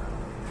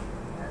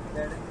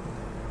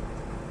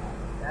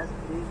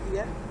crazy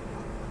as.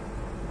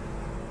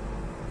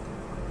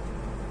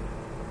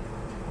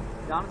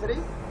 The answer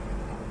is,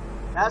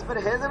 as per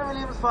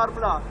Hazel-Williams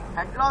formula,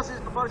 head loss is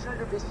proportional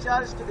to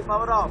discharge to the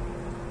power of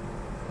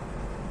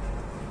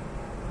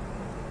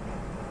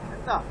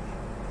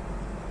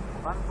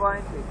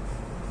 1.8.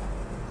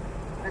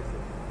 Next.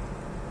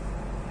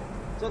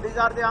 So these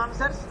are the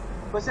answers.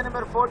 Question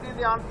number 14,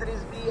 the answer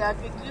is B,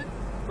 aquiclude.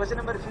 Question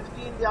number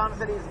 15, the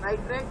answer is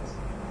nitrates.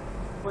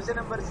 Question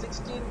number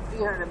 16,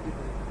 300 mg.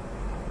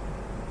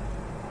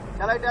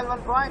 Shall I tell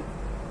one point?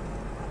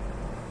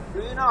 Do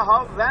you know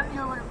when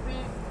you will be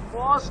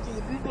most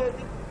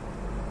irritating?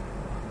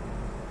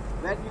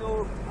 When you,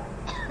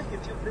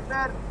 if you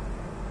prepare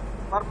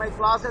for my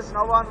classes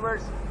now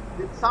onwards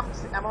with some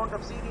amount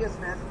of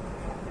seriousness,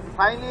 in the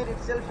final year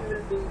itself you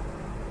will be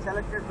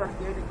selected for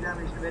gate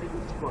examination, very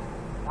good score.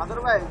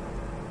 Otherwise,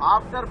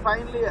 after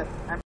final year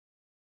and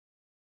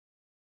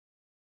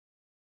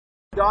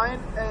join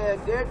a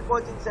gate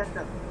coaching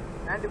center,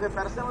 and if a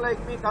person like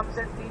me comes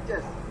and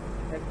teaches,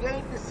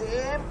 again the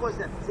same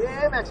question,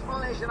 same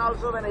explanation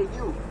also when I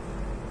give,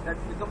 that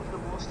becomes the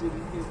most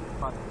irritating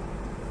part.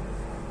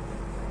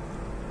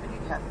 And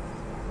it happens.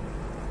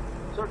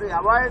 So to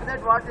avoid that,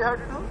 what you have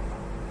to do?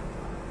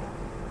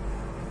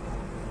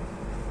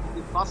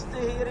 The first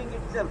hearing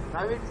itself,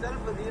 now itself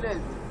realize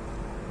it.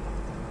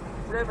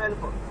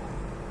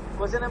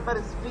 Question number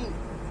is B.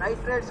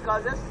 Nitrates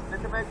causes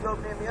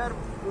methylmicrobinemia or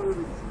blue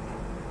baby disease.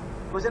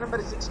 Question number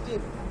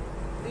 16.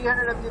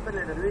 300 mg per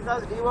liter.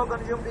 Because DO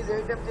consumed is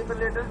 8 mg per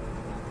liter,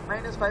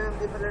 minus 5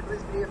 mg per liter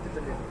is 3 mg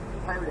per liter.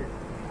 5 days.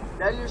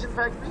 Dilution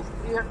factor is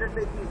 300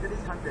 by 3, that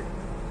is 100.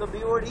 So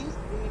BOD is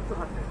 3 into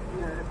 100.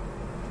 300.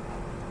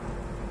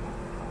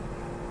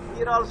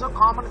 Here also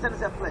common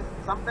sense applies.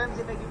 Sometimes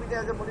you may give it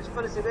as a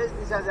municipal sewage,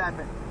 this has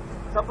happened.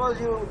 Suppose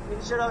you,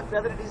 instead of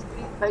whether it is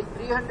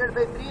 300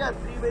 by 3 or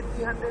 3 by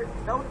 300,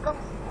 doubt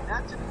comes.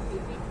 Naturally,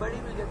 anybody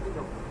will get the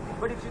doubt.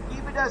 But if you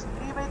keep it as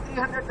 3 by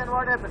 300, then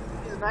what happens?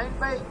 It is 9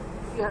 by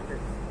 300.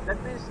 That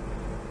means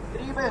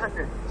 3 by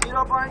 100, 0.003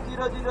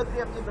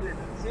 mg per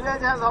liter.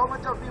 Sewage has how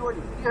much of BOD?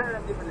 300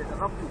 mg per liter,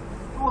 roughly.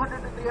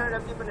 200 to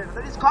 300 mg per liter.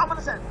 That is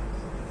common sense.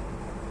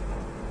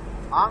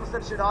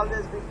 answer should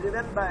always be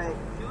driven by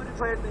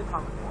purified milk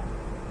common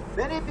sense.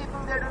 Many people,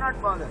 they do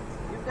not bother.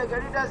 If they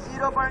get it as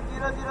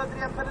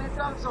 0.003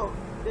 ampere also,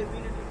 they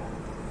immediately do.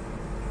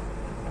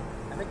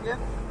 Am I clear?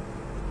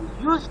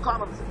 Use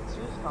common sense.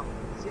 Use common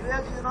sense.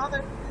 Sewage, you know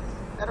that it is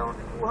around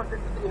 200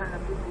 to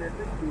 300 ppm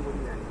BOD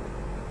value.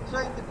 So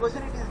in the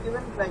question it is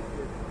given like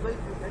this. So if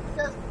you get it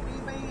as 3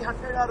 by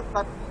 100 or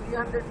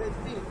 300 by 3,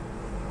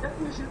 then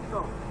you should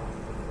know.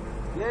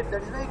 Gate,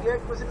 that is why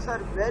gate questions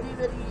are very,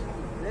 very easy.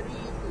 Very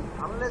easy.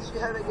 Unless you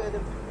have a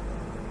gate.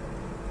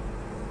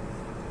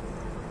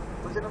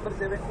 Question number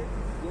 17.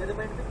 Gate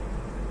mind.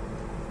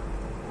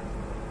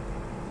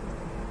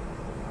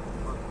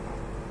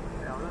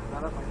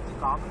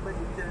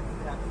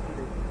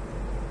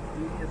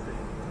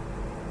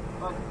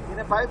 In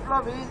a pipe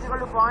flow, V is equal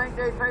to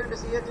 0.85 into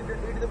CH into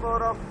D to the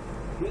power of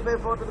D by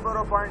 4 to the power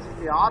of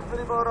 0.63, R to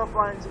the power of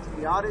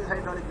 0.63, R is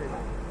hydraulic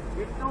pressure,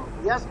 into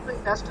S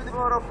to the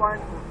power of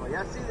 0.45.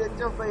 S is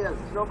HF by L,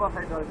 slope of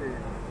hydraulic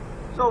gradient.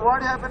 So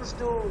what happens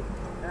to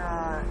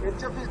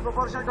HF is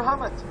proportional to how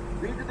much?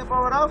 V to the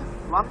power of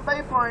 1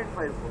 by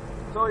 0.54.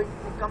 So it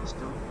comes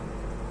to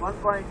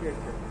 1.85.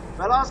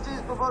 Velocity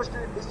is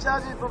proportional,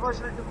 discharge is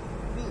proportional to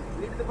V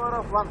to the power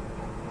of 1.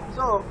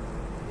 So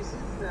this is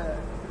to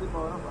the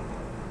power of 1.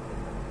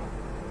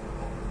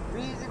 V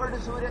is equal to V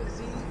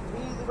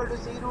is equal to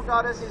C root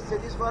RS is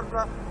Sedge's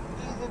formula.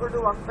 E is equal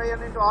to 1 by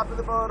N into R to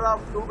the power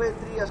of 2 by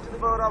 3 S to the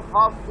power of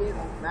half is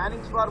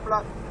Manning's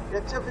formula.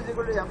 HF is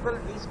equal to FL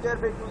V square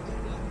by 2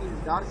 GD is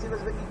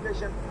Darcy-Weisbach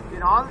equation.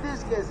 In all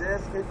these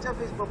cases,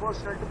 HF is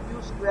proportional to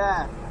Q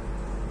square,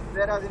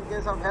 whereas in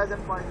case of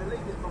Hazen Poisson,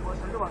 it is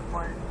proportional to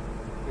 1.8.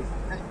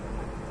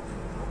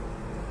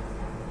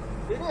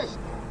 Finished.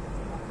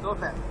 So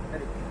far,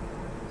 very good.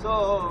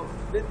 So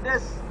with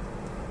this,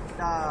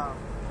 the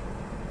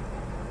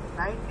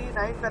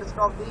 99%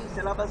 of the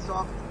syllabus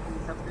of the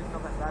subject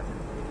of advanced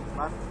engineering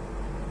 1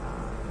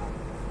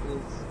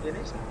 is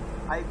finished.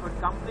 I could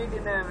complete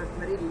in a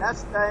very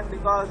less time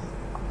because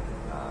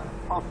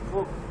of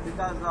book,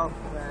 because of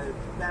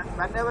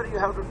whenever you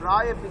have to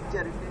draw a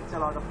picture, it takes a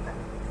lot of time.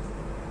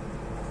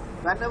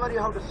 Whenever you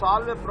have to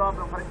solve a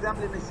problem, for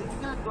example, in a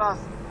single class,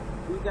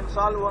 you can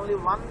solve only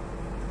one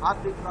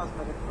RT class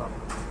method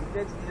problem. It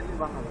takes nearly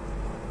 1 hour,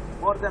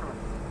 more than 1 hour,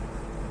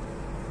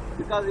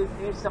 because it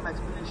needs some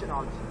explanation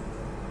also.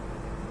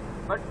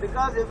 But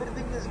because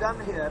everything is done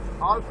here,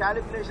 all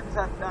calculations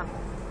are done,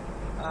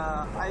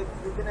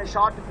 within a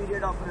short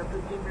period of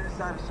 15 minutes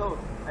or so,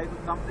 I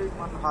could complete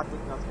one RT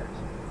class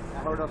correction.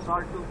 I would have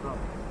solved 2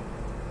 problems,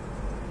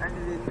 and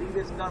in the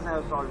previous class I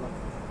have solved 1.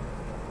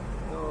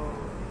 So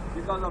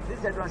because of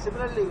this advantage,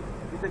 similarly,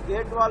 if a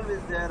gate valve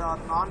is there or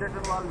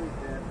non-return valve is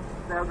there,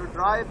 if I have to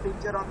draw a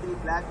picture on the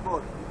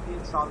blackboard, it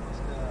takes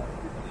almost 15 to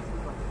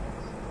 20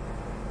 minutes.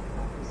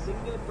 In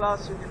single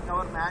class, you can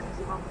cover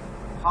maximum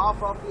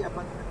half of the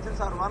appurtenances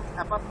or one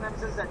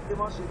appurtenances at the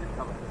most you can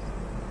cover this.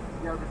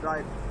 You have to draw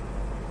it.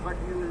 But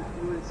you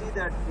will see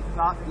that the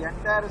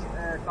entire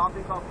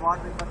topic of what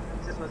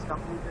appurtenances was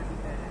completed in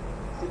a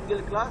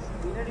single class.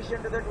 In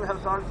addition to that, we have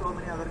solved so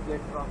many other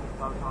gate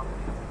problems also.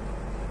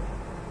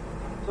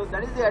 So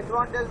that is the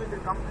advantage. We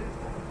will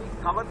completely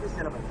cover the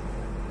syllabus.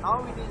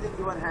 Now it is in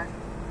your hand.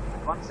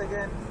 Once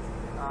again,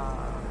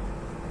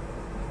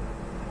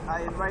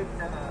 I invite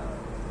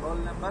roll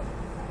number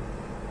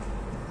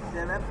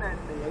 7 and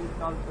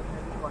 8 also,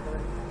 maybe whatever.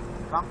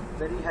 Come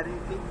very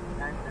hurriedly,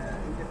 and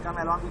you can come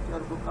along with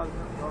your book also.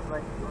 Don't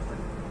write, don't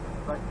worry.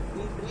 But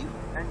be brief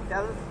and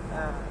tell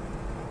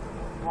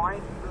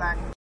point blank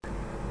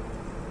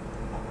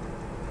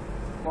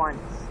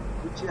points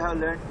which you have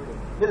learned today.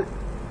 Milk.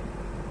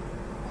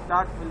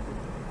 Start milking.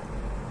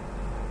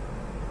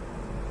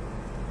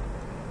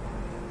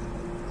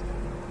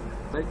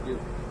 Thank you.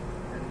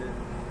 And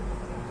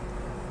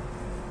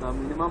the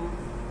minimum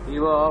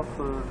EVA of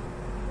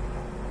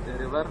the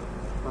river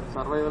for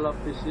survival of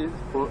fish is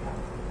 4.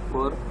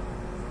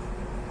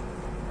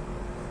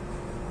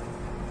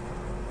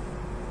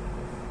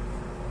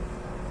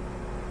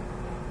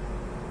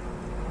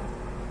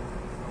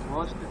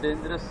 Most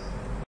dangerous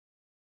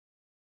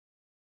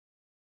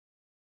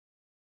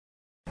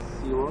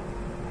CO.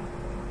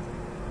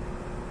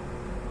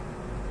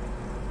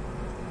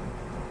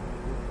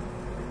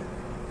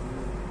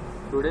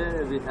 Today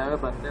we have a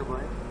birthday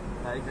boy,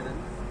 Sai Karan.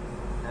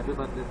 Happy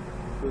birthday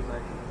to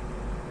Sai.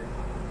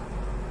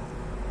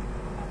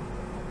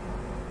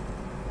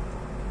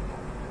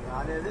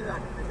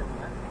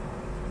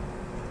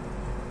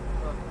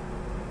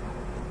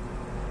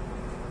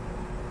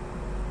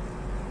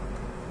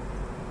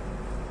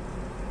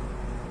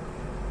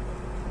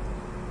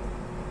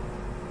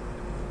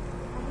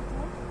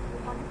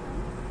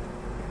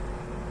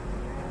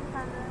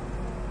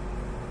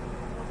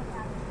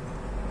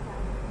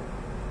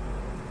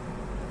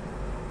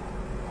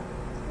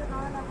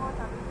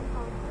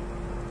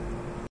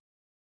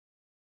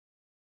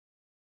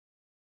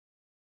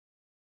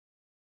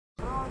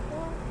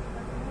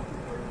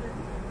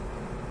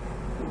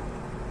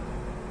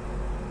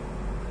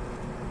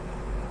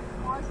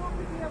 Also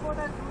pity about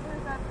our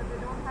juniors that they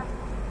don't have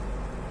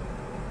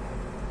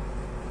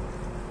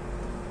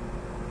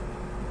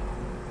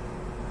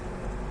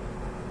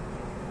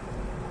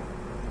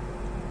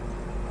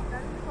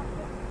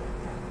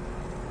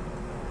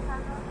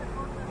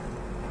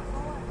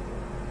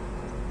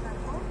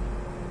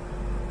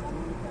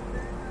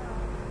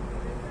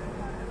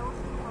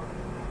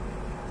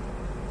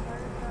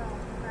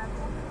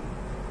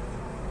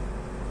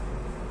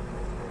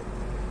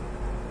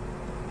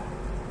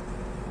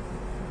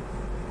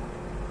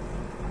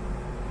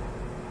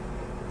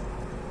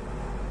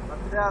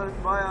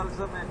boy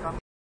also may come.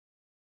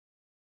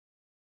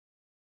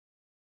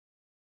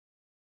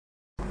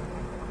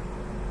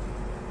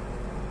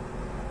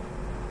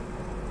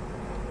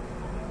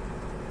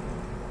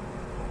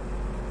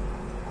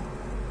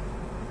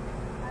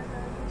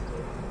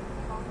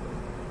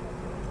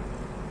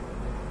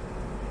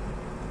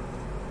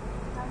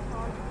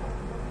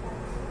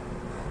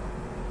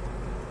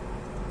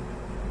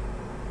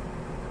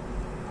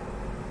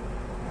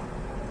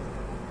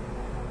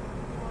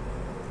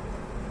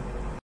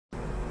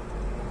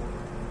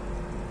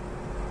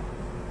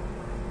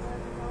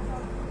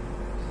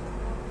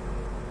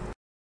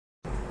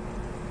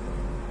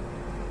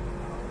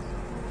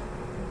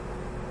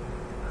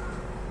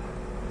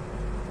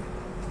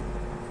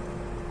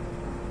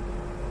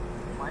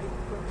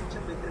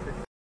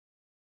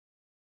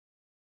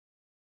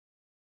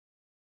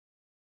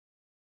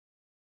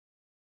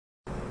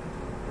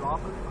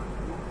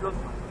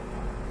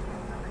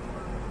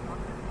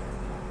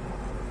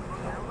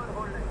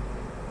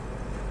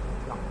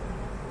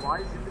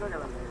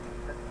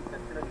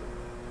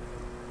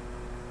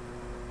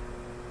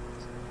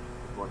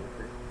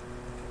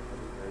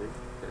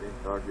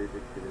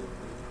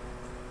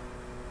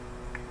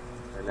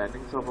 The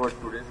learnings of our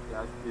today's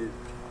class is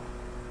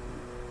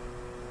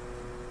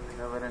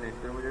whenever an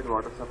intermediate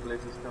water supply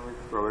system is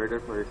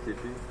provided for a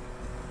city,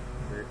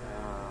 the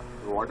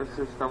water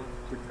system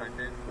should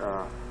contain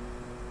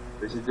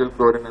residual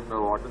chlorine in the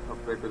water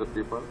supplied to the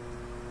people.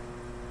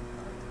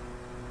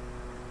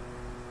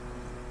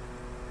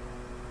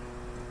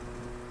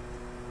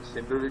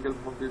 Centrifugal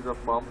pump is a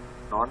pump,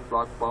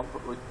 non-clog pump,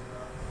 which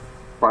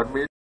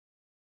permits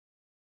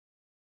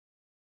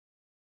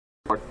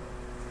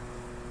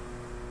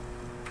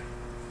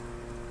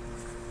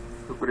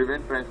to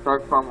prevent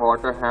penstock from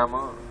water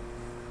hammer.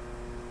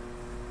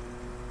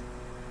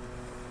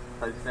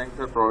 Such tanks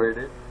are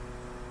provided,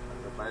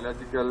 and the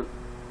biological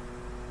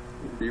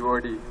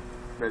BOD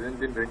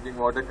present in drinking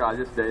water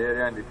causes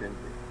diarrhea and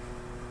dysentery.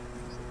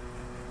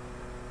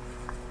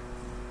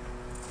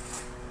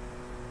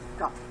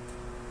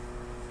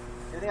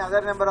 Any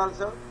other number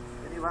also?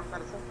 Any one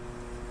person?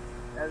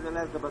 As well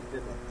as the birthday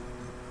boy.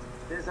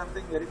 Say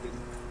something very quick.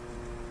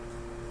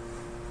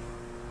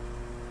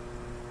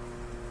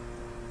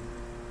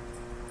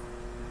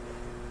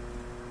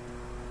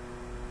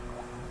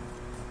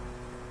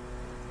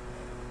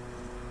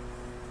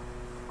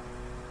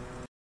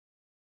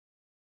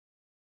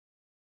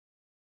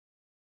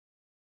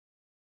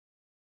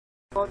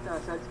 About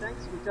such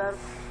tanks which are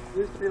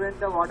used to prevent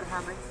the water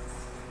hammering,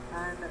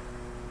 and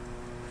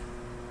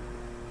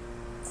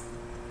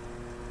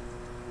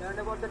learn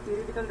about the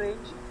theoretical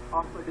range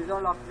of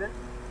dissolved oxygen.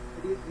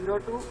 It is 0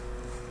 to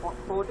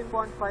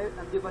 14.5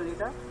 mg per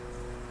liter,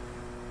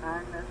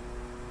 and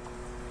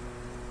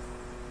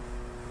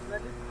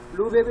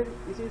blue baby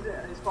disease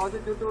is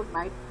caused due to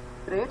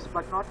nitrates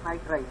but not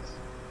nitrites.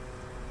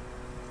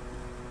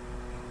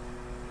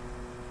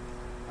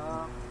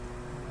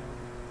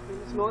 In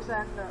slow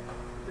sand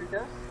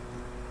filters,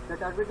 the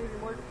turbidity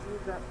removed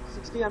is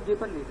 60 mg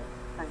per liter.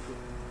 Thank you.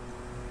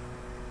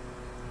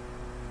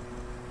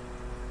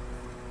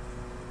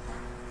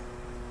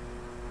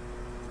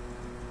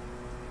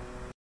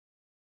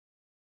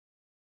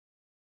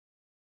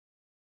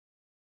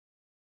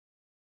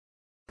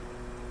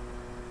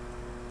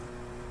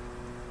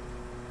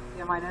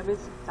 Yeah, my name is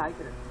Sai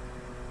Kiran.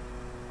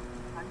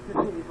 Thank you,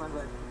 is one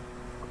word.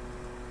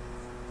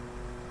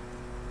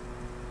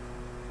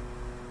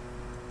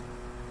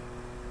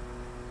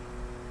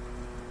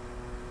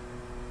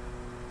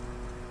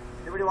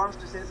 Anybody wants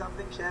to say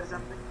something, share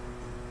something?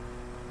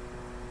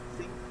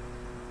 Sing.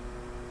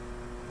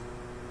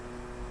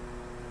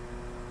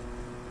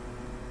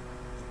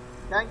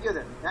 Thank you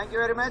then. Thank you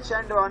very much,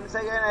 and once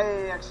again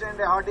I extend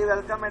a hearty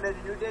welcome and an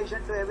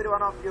invitation to every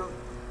one of you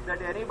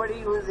that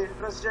anybody who is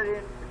interested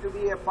in to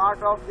be a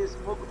part of this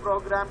MOOC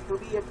program, to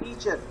be a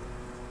teacher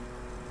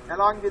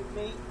along with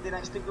me in the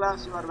next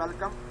class, you are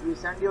welcome. You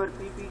send your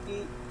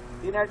PPT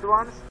in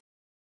advance.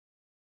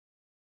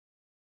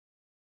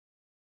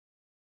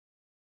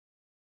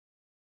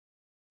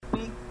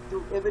 Speak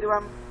to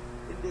everyone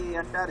in the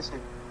entire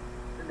state.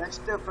 The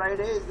next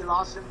Friday is the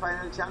last and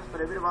final chance for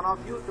every one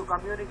of you to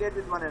communicate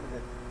with one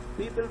another.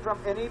 People from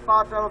any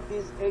part of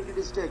these 80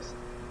 districts,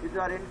 if you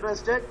are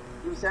interested,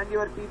 you send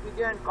your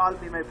PPT and call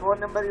me. My phone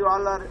number you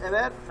all are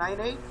aware,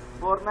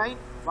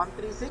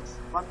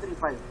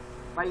 9849136135.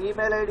 My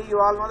email ID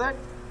you all know that,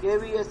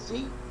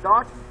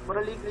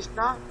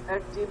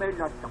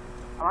 kvsg.muralikrishna@gmail.com.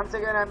 Once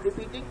again I am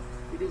repeating,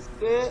 it is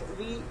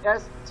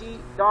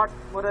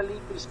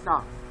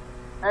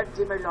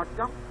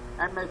kvsg.muralikrishna@gmail.com,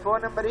 and my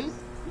phone number is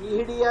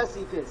Ihidia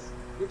CFS,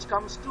 which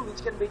can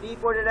be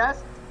decoded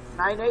as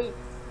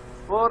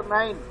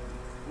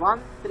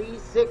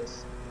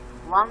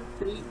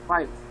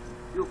 9849136135.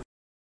 You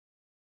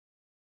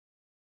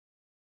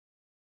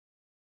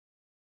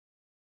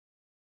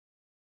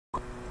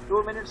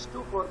 2 minutes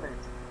to 4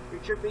 minutes.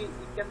 It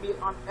can be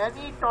on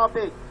any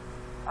topic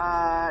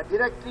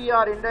directly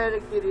or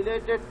indirectly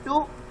related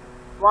to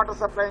water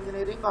supply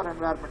engineering or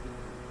environmental engineering.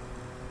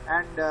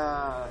 and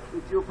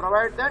if you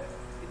provide that,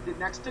 in the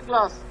next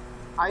class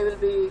I will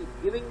be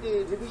giving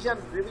the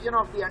revision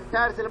of the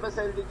entire syllabus.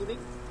 I will be giving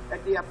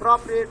at the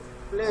appropriate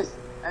place.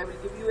 I will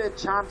give you a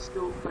chance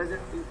to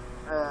present it.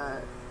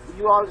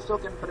 You also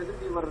can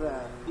present your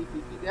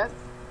PPT there,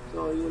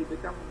 so you will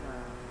become.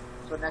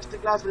 So next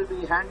class will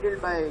be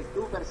handled by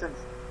two persons.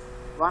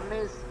 One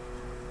is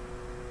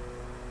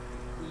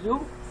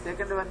you,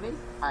 second one is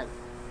I.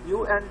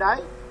 You and I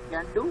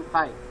can do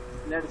I.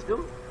 Let's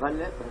do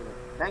Valle present.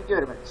 Thank you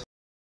very much.